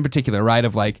 4 one in particular, right?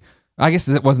 Of like, I guess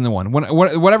that wasn't the one.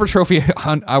 Whatever trophy,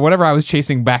 whatever I was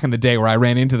chasing back in the day, where I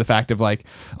ran into the fact of like,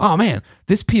 oh man,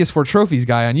 this PS4 trophies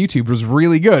guy on YouTube was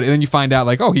really good, and then you find out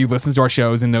like, oh, he listens to our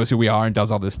shows and knows who we are and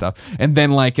does all this stuff, and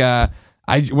then like,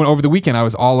 I went over the weekend. I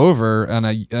was all over,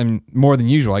 and more than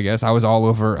usual, I guess. I was all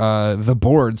over the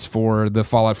boards for the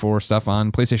Fallout 4 stuff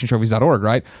on PlayStationTrophies.org,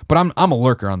 right? But I'm a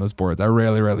lurker on those boards. I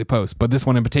rarely post. But this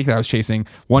one in particular, I was chasing.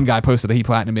 One guy posted that he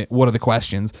platinumed it. What are the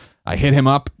questions? I hit him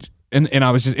up, and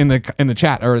I was just in the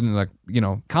chat or in the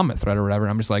comment thread or whatever.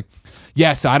 I'm just like,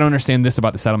 yes, I don't understand this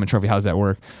about the settlement trophy. How does that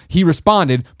work? He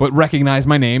responded, but recognized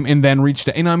my name and then reached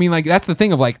out. I mean, like, that's the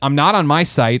thing of like, I'm not on my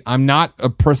site. I'm not a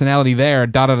personality there,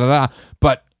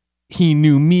 but he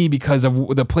knew me because of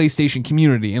the PlayStation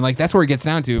community. And like, that's where it gets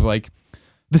down to like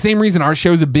the same reason our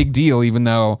show's a big deal, even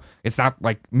though it's not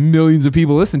like millions of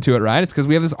people listen to it, right? It's because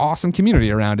we have this awesome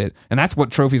community around it. And that's what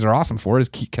trophies are awesome for, is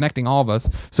keep connecting all of us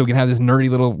so we can have this nerdy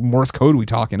little Morse code we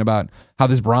talking about how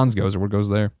this bronze goes or what goes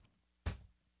there.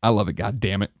 I love it, god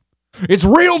damn it. It's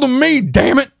real to me,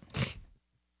 damn it.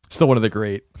 Still one of the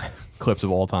great clips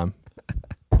of all time.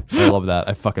 I love that.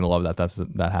 I fucking love that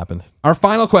that happened. Our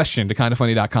final question to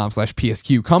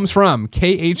kindafunny.com/PSQ comes from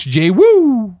KHJ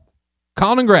Woo.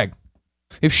 Colin and Greg,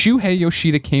 if Shuhei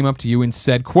Yoshida came up to you and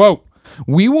said, quote,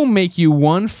 we will make you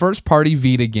one first-party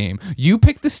Vita game. You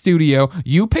pick the studio,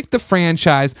 you pick the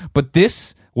franchise, but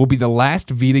this will be the last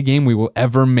Vita game we will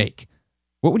ever make.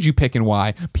 What would you pick and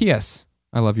why? P.S.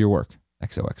 I love your work.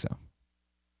 XOXO.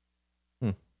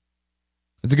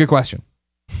 It's a good question.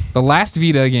 The last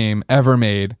Vita game ever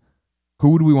made, who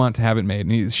would we want to have it made?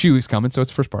 And Shu's coming, so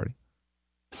it's first party.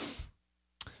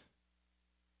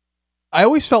 I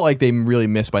always felt like they really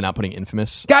missed by not putting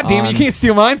Infamous. God damn it, you can't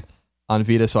steal mine. On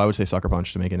Vita, so I would say Sucker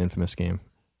Punch to make an Infamous game.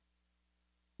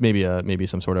 Maybe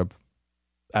some sort of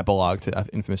epilogue to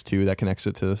Infamous 2 that connects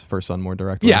it to First Son more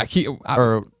directly. Yeah,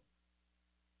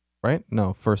 right?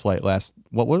 No, First Light, last.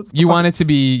 What you want it to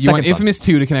be? You want Son. Infamous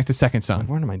 2 to connect to Second Son.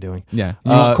 What am I doing? Yeah,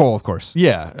 you want Cole, of course.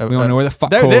 Yeah, we don't know where the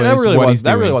fuck that, Cole that is. Really what was, he's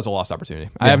that doing. really was a lost opportunity.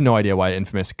 Yeah. I have no idea why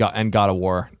Infamous and God of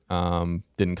War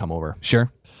didn't come over. Sure.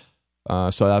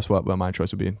 So that's what my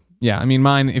choice would be. Yeah, I mean,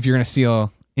 mine. If you're gonna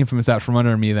steal Infamous out from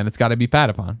under me, then it's got to be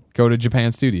Patapon. Go to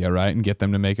Japan Studio, right, and get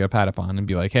them to make a Patapon and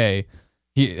be like, hey,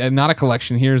 not a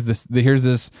collection. Here's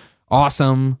this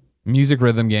awesome music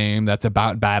rhythm game that's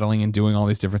about battling and doing all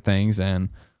these different things, and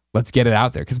let's get it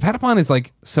out there. Because Patapon is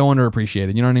like so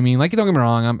underappreciated. You know what I mean? Like, don't get me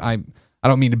wrong. I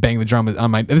don't mean to bang the drum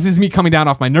on my. This is me coming down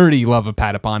off my nerdy love of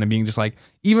Patapon and being just like,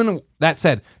 even that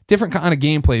said, different kind of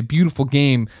gameplay, beautiful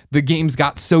game. The games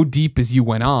got so deep as you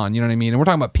went on. You know what I mean? And we're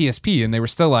talking about PSP, and they were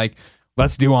still like,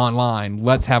 let's do online.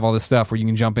 Let's have all this stuff where you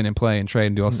can jump in and play and trade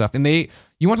and do all this stuff. And you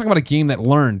want to talk about a game that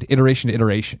learned iteration to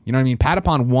iteration. You know what I mean?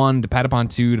 Patapon 1 to Patapon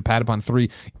 2 to Patapon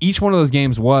 3. Each one of those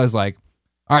games was like,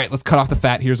 all right, let's cut off the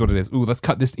fat. Here's what it is. Ooh, let's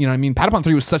cut this. You know what I mean? Patapon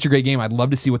 3 was such a great game. I'd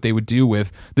love to see what they would do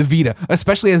with the Vita,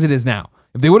 especially as it is now.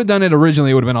 If they would have done it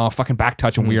originally, it would have been all fucking back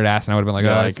touch and weird ass, and I would have been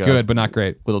like, it's good, but not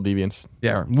great. Little deviants.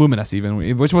 Yeah, or Luminous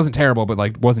even, which wasn't terrible, but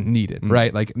like wasn't needed,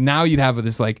 right? Like now you'd have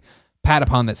this like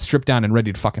Patapon that's stripped down and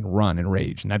ready to fucking run and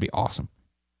rage, and that'd be awesome.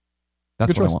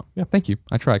 That's what I want. Yeah, thank you.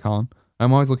 I try, Colin.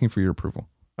 I'm always looking for your approval.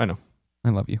 I know. I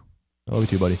love you. I love you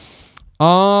too, buddy.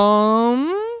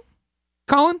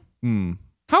 Colin?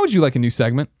 How would you like a new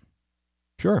segment?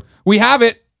 Sure. We have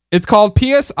it. It's called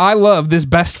P.S. I Love This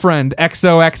Best Friend,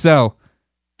 XOXO.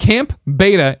 Camp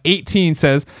Beta 18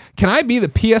 says, can I be the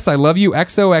P.S. I Love You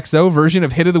XOXO version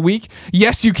of Hit of the Week?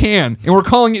 Yes, you can. And we're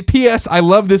calling it P.S. I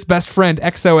Love This Best Friend,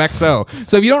 XOXO.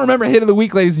 So if you don't remember Hit of the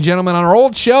Week, ladies and gentlemen, on our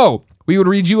old show, we would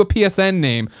read you a PSN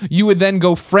name. You would then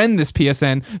go friend this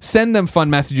PSN, send them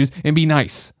fun messages, and be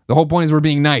nice. The whole point is we're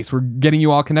being nice. We're getting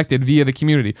you all connected via the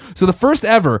community. So the first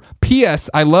ever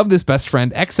P.S. I Love This Best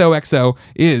Friend, XOXO,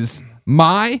 is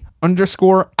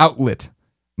my_outlet.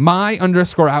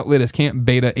 My_outlet is Camp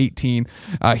Beta 18.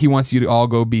 He wants you to all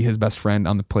go be his best friend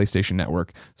on the PlayStation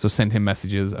Network. So send him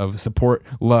messages of support,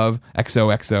 love,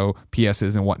 XOXO,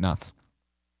 PSs, and whatnots.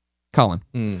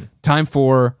 Colin, time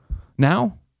for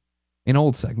now an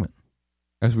old segment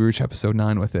as we reach episode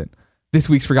 9 with it. This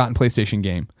week's Forgotten PlayStation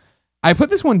Game. I put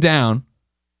this one down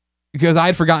because I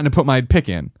had forgotten to put my pick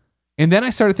in. And then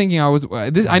I started thinking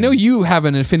I know you have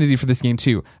an affinity for this game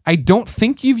too. I don't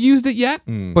think you've used it yet,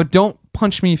 but don't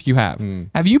punch me if you have.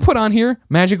 Have you put on here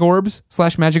Magic Orbs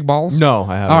 / Magic Balls? No,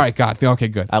 I haven't. All right, God. Okay,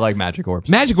 good. I like Magic Orbs.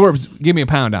 Magic Orbs, give me a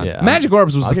pound on. Yeah, Magic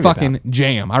Orbs was the fucking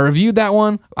jam. I reviewed that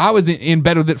one. I was in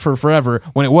bed with it for forever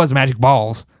when it was Magic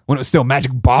Balls, when it was still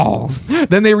Magic Balls.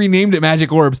 Then they renamed it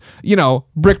Magic Orbs. You know,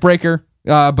 Brick Breaker.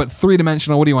 But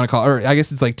three-dimensional, what do you want to call it? Or I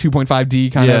guess it's like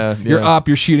 2.5D kind of. You're up,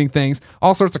 you're shooting things.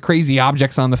 All sorts of crazy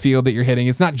objects on the field that you're hitting.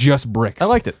 It's not just bricks. I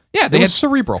liked it. Yeah, they had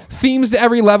cerebral themes to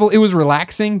every level. It was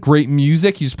relaxing. Great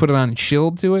music. You just put it on and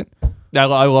chilled to it. I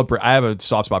love I have a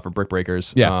soft spot for Brick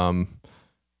Breakers. Yeah.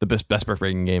 The best brick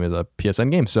breaking game is a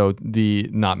PSN game, so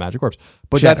not Magic Orbs.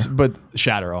 But Shatter.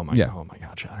 Shatter, oh my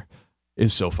god, Shatter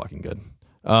is so fucking good.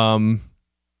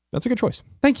 That's a good choice.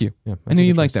 Thank you. Yeah, I knew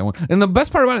you'd like that one. And the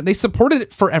best part about it, they supported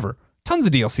it forever. Tons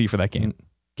of DLC for that game.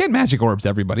 Get Magic Orbs,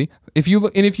 everybody. If you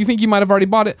think you might have already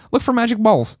bought it, look for Magic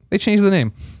Balls. They changed the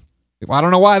name. I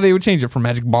don't know why they would change it from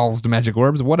Magic Balls to Magic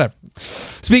Orbs, whatever.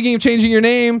 Speaking of changing your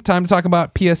name, time to talk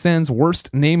about PSN's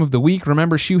worst name of the week.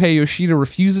 Remember, Shuhei Yoshida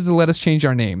refuses to let us change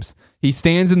our names. He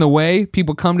stands in the way.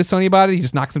 People come to Sony about it. He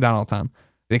just knocks them down all the time.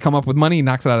 They come up with money, he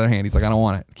knocks it out of their hand. He's like, I don't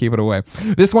want it. Keep it away.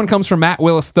 This one comes from Matt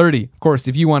Willis 30. Of course,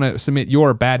 if you want to submit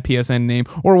your bad PSN name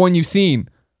or one you've seen,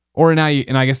 or I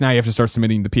guess now you have to start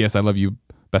submitting the PS I Love You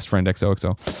Best Friend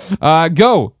XOXO.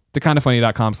 Go to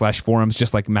kindafunny.com/forums,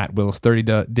 just like Matt Willis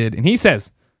 30 did. And he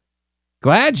says,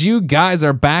 glad you guys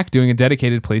are back doing a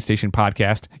dedicated PlayStation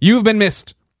podcast. You've been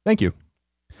missed. Thank you.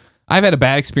 I've had a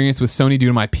bad experience with Sony due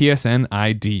to my PSN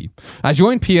ID. I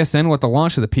joined PSN with the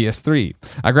launch of the PS3.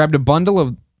 I grabbed a bundle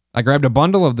of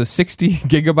the 60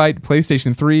 gigabyte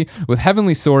PlayStation 3 with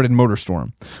Heavenly Sword and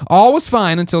Motorstorm. All was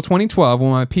fine until 2012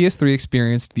 when my PS3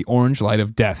 experienced the orange light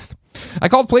of death. I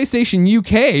called PlayStation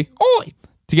UK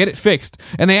to get it fixed,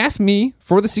 and they asked me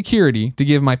for the security to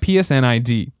give my PSN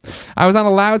ID. I was on a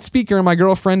loudspeaker and my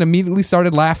girlfriend immediately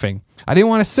started laughing. I didn't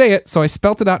want to say it, so I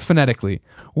spelt it out phonetically.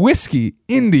 Whiskey,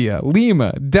 India,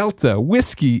 Lima, Delta,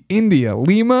 Whiskey, India,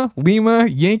 Lima,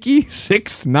 Yankee,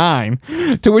 69.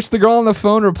 To which the girl on the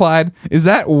phone replied, is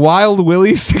that Wild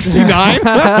Willie 69?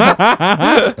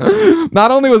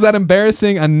 Not only was that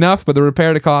embarrassing enough, but the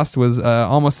repair to cost was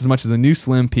almost as much as a new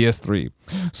slim PS3.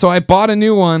 So I bought a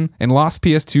new one and lost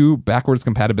PS2 backwards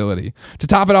compatibility. To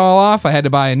top it all off, I had to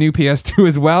buy a new PS2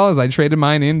 as well, as I traded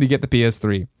mine in to get the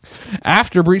PS3.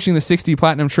 After breaching the 60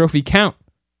 platinum trophy count,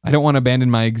 I don't want to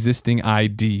abandon my existing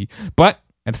ID, but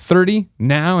at 30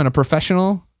 now and a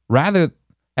professional rather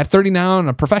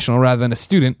than a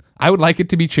student, I would like it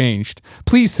to be changed.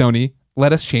 Please, Sony,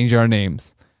 let us change our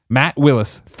names. Matt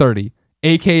Willis, 30,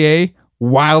 aka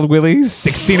Wild Willie,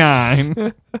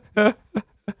 69.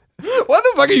 What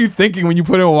the fuck are you thinking when you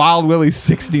put in Wild Willie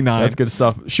 69? That's good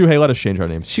stuff. Shuhei, let us change our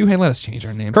names. Shuhei, let us change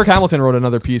our name. Kirk Hamilton wrote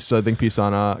another piece on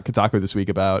Kotaku this week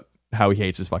about how he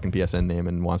hates his fucking PSN name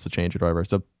and wants to change it or whatever.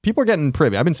 So people are getting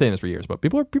privy. I've been saying this for years, but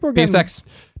people are getting PSX.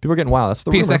 People are getting wild. That's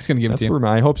the rumor. PSX going to give it to you. That's the rumor.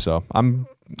 I hope so. I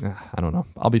don't know.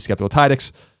 I'll be skeptical. Tidix,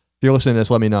 if you're listening to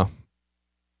this, let me know.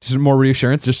 Just more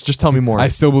reassurance. Just tell me more. I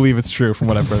still believe it's true from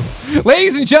what I've heard.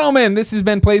 Ladies and gentlemen, this has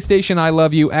been PlayStation I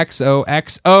Love You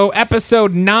XOXO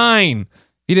episode 9. If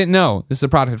you didn't know, this is a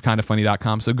product of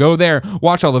kindafunny.com. So go there,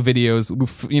 watch all the videos,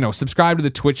 subscribe to the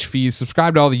Twitch feeds,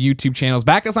 subscribe to all the YouTube channels,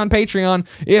 back us on Patreon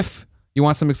if you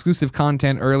want some exclusive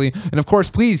content early. And of course,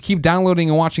 please keep downloading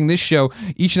and watching this show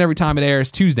each and every time it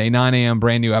airs. Tuesday, 9 a.m.,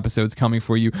 brand new episodes coming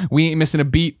for you. We ain't missing a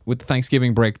beat with the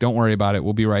Thanksgiving break. Don't worry about it.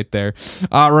 We'll be right there.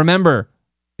 Remember,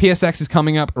 PSX is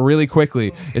coming up really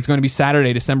quickly. It's going to be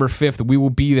Saturday, December 5th. We will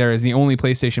be there as the only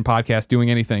PlayStation podcast doing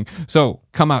anything. So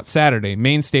come out Saturday,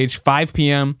 main stage, 5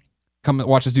 p.m. Come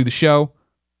watch us do the show.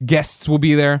 Guests will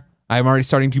be there. I'm already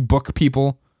starting to book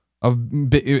people of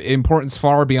importance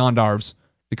far beyond ours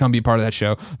to come be a part of that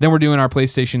show. Then we're doing our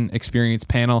PlayStation Experience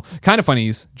panel. Kind of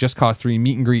Funny's Just Cause 3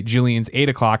 meet and greet Jillian's 8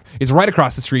 o'clock. It's right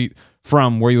across the street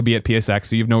from where you'll be at PSX,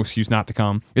 so you have no excuse not to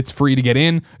come. It's free to get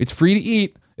in. It's free to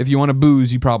eat. If you want to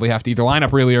booze, you probably have to either line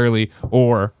up really early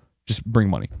or just bring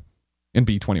money and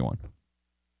be 21.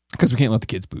 Because we can't let the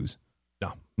kids booze.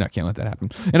 No, can't let that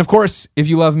happen. And of course, if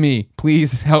you love me,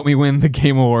 please help me win the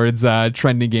Game Awards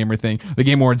trending gamer thing.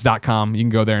 TheGameAwards.com. You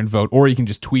can go there and vote, or you can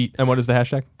just tweet. And what is the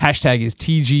hashtag? Hashtag is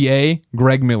TGA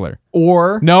Greg Miller.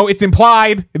 Or no, it's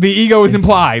implied. The ego is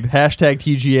implied. Hashtag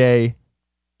TGA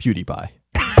PewDiePie.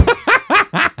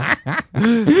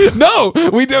 No,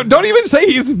 we don't even say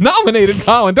he's nominated,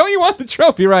 Colin. Don't you want the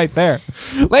trophy right there?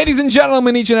 Ladies and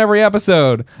gentlemen, each and every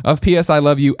episode of PS I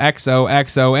Love You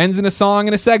XOXO ends in a song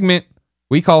and a segment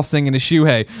we call Singing to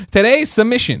Shuhei. Today's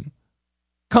submission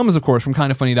comes, of course, from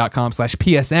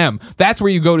kindafunny.com/PSM. That's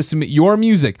where you go to submit your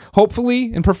music.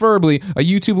 Hopefully, and preferably, a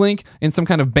YouTube link and some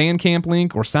kind of Bandcamp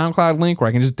link or SoundCloud link where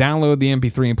I can just download the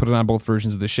MP3 and put it on both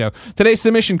versions of the show. Today's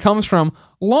submission comes from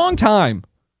longtime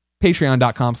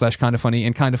patreon.com/kindafunny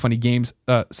and kindafunny games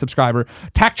subscriber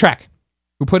TacTrack,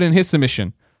 who put in his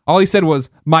submission. All he said was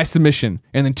my submission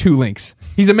and then 2 links.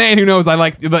 He's a man who knows I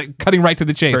like cutting right to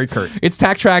the chase. Very curt. It's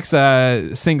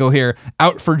TacTrack's single here,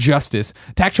 Out for Justice.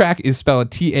 TacTrack is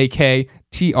spelled TAKTRACK.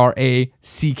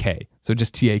 So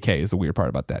just TAK is the weird part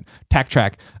about that.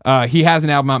 TacTrack. He has an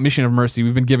album out, Mission of Mercy.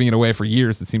 We've been giving it away for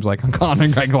years, it seems like, on Colin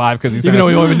and Greg Live, because even though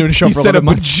we've only been doing a show for a a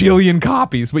bajillion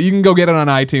copies, but you can go get it on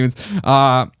iTunes.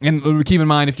 And keep in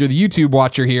mind, if you're the YouTube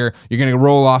watcher here, you're going to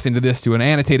roll off into this to an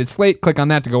annotated slate. Click on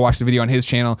that to go watch the video on his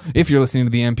channel. If you're listening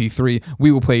to the MP3,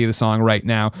 we will play you the song right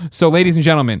now. So, ladies and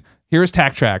gentlemen, here is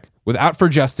TacTrack with Out for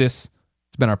Justice.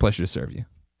 It's been our pleasure to serve you.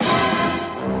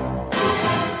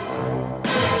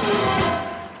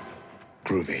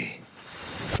 Groovy.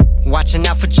 Watching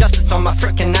out for justice on my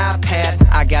frickin'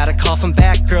 iPad. I got a call from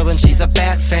Batgirl and she's a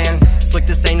Bat fan. Slick,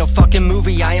 this ain't no fucking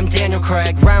movie, I am Daniel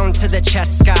Craig. Round to the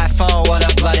chest, Skyfall, what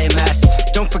a bloody mess.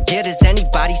 Don't forget, has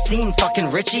anybody seen fucking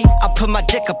Richie? I'll put my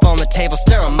dick up on the table,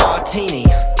 stir a martini.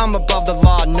 I'm above the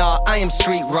law, nah, I am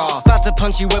street raw. About to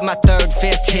punch you with my third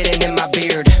fist hidden in my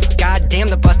beard. Goddamn,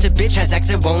 the busted bitch has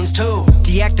exit wounds too.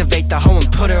 Deactivate the hoe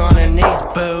and put her on her knees,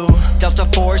 boo. Delta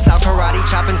Force, out karate,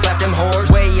 chop and slap them whores.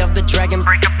 Way of the dragon,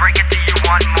 break it, do you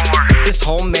want more? This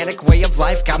whole manic way of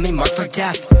life got me marked for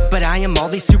death. But I am all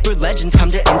these super legends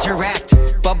come to interact.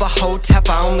 Bubba Hotep,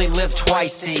 I only live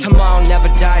twice, see. Tomorrow never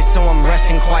dies, so I'm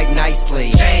resting quite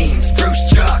nicely. James,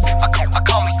 Bruce, Chuck, I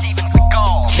call me Steven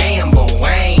Seagal. Campbell,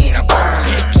 Wayne, I burn.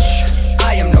 Bitch,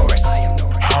 I am Norris.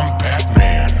 I'm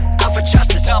Batman. Out for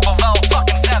justice,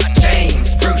 007.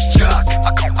 James, Bruce, Chuck,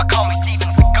 I call me Steven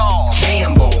Seagal.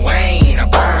 Campbell, Wayne, I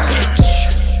burn.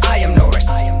 Bitch, I am Norris.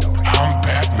 I'm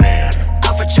Batman.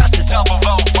 Out for justice, 007.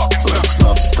 Let's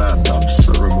not stand on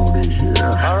ceremony here.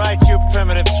 All right, you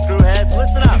primitive screwheads,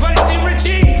 listen up. Everybody see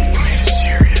Richie? Made a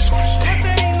serious mistake.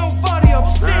 There ain't nobody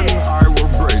upstairs. Then I will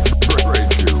break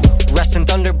you. Resting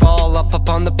Thunderball up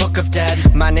on the Book of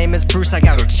Dead. My name is Bruce, I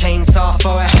got a chainsaw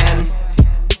for a hen.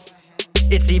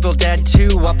 It's Evil Dead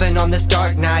 2 up and on this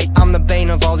dark night. I'm the bane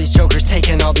of all these jokers,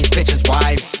 taking all these bitches'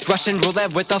 wives. Russian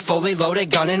roulette with a fully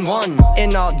loaded gun in one.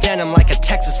 In all denim like a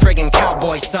Texas friggin'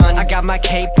 cowboy, son. I got my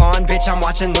cape on, bitch, I'm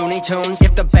watching Looney Tunes.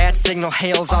 If the bat signal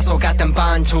hails, also got them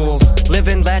Bond tools. Live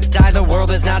and let die, the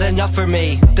world is not enough for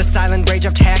me. The silent rage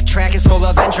of tack track is full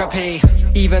of entropy.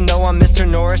 Even though I'm Mr.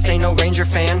 Norris, ain't no Ranger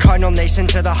fan. Cardinal Nation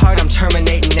to the heart, I'm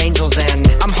terminating angels and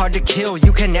I'm hard to kill,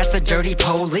 you can ask the dirty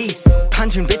police.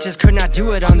 Pontoon bitches could not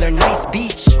do it on their nice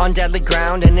beach. On deadly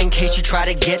ground, and in case you try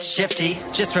to get shifty,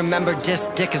 just remember this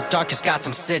dick is dark as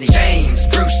Gotham City. James,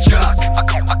 Bruce, Chuck,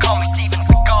 I call me Steven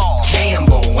Seagal.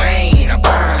 Campbell, Wayne, I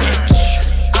burn.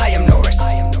 I am Norris.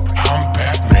 I'm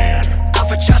Batman. Out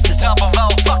for justice,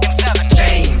 007.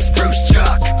 James, Bruce,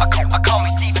 Chuck, I call me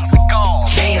Steven Seagal.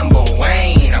 Campbell,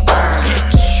 Wayne, I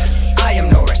burn. I am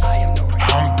Norris.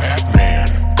 I'm Batman.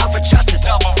 Out for justice,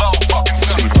 007.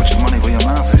 Put your money where your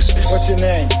mouth is. What's your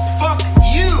name? Fuck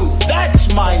you!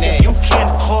 That's my name. You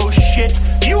can't close shit.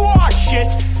 You are shit.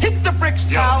 Hit the bricks,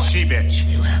 pal. Yo, she bitch.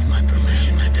 You have my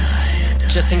permission to die.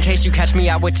 Just in case you catch me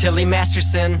out with Tilly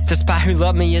Masterson, the spy who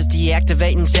loved me is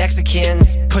deactivating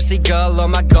Texicans. Pussy girl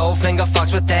on my gold finger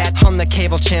fucks with that. On the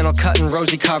cable channel cutting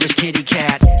Rosie Carver's kitty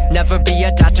cat. Never be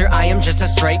a doctor, I am just a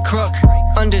straight crook.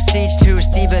 Under siege too,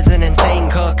 Steve is an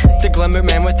insane cook. The glimmer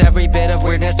man with every bit of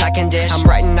weirdness I can dish. I'm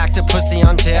writing Octopussy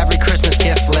onto every Christmas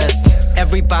gift list.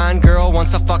 Every Bond girl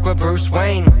wants to fuck with Bruce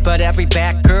Wayne, but every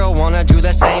Batgirl wanna do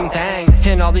the same thing.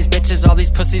 And all these bitches, all these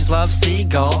pussies love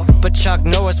Seagull, but Chuck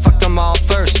Norris fucked them all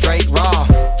first, straight raw.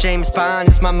 James Bond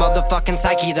is my motherfucking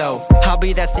psyche though. I'll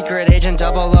be that secret agent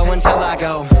 00 until I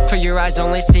go. For your eyes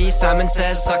only see, Simon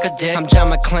Says suck a dick. I'm John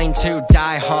McClane too,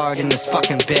 die hard in this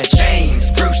fucking bitch.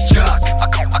 James, Bruce, Chuck,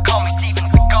 I call me Steven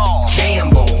Seagal.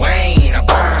 Campbell, Wayne, I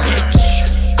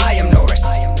burn. I am Norris.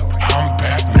 I'm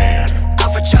Batman.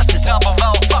 Out for justice,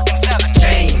 007.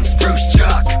 James, Bruce,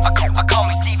 Chuck, I call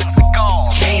me Steven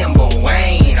Seagal. Campbell,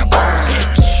 Wayne, I burn.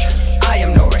 I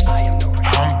am Norris.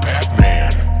 I'm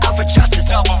Batman. Out for justice,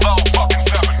 007.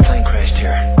 Plane crashed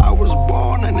here. I was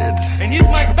born in it. And here's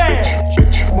my badge.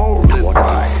 Molded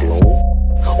by.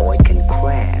 Or it can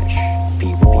crash. Be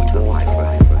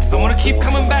repeatable. I want to keep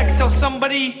coming back until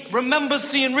somebody remembers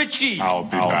seeing Richie. I'll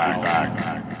be back.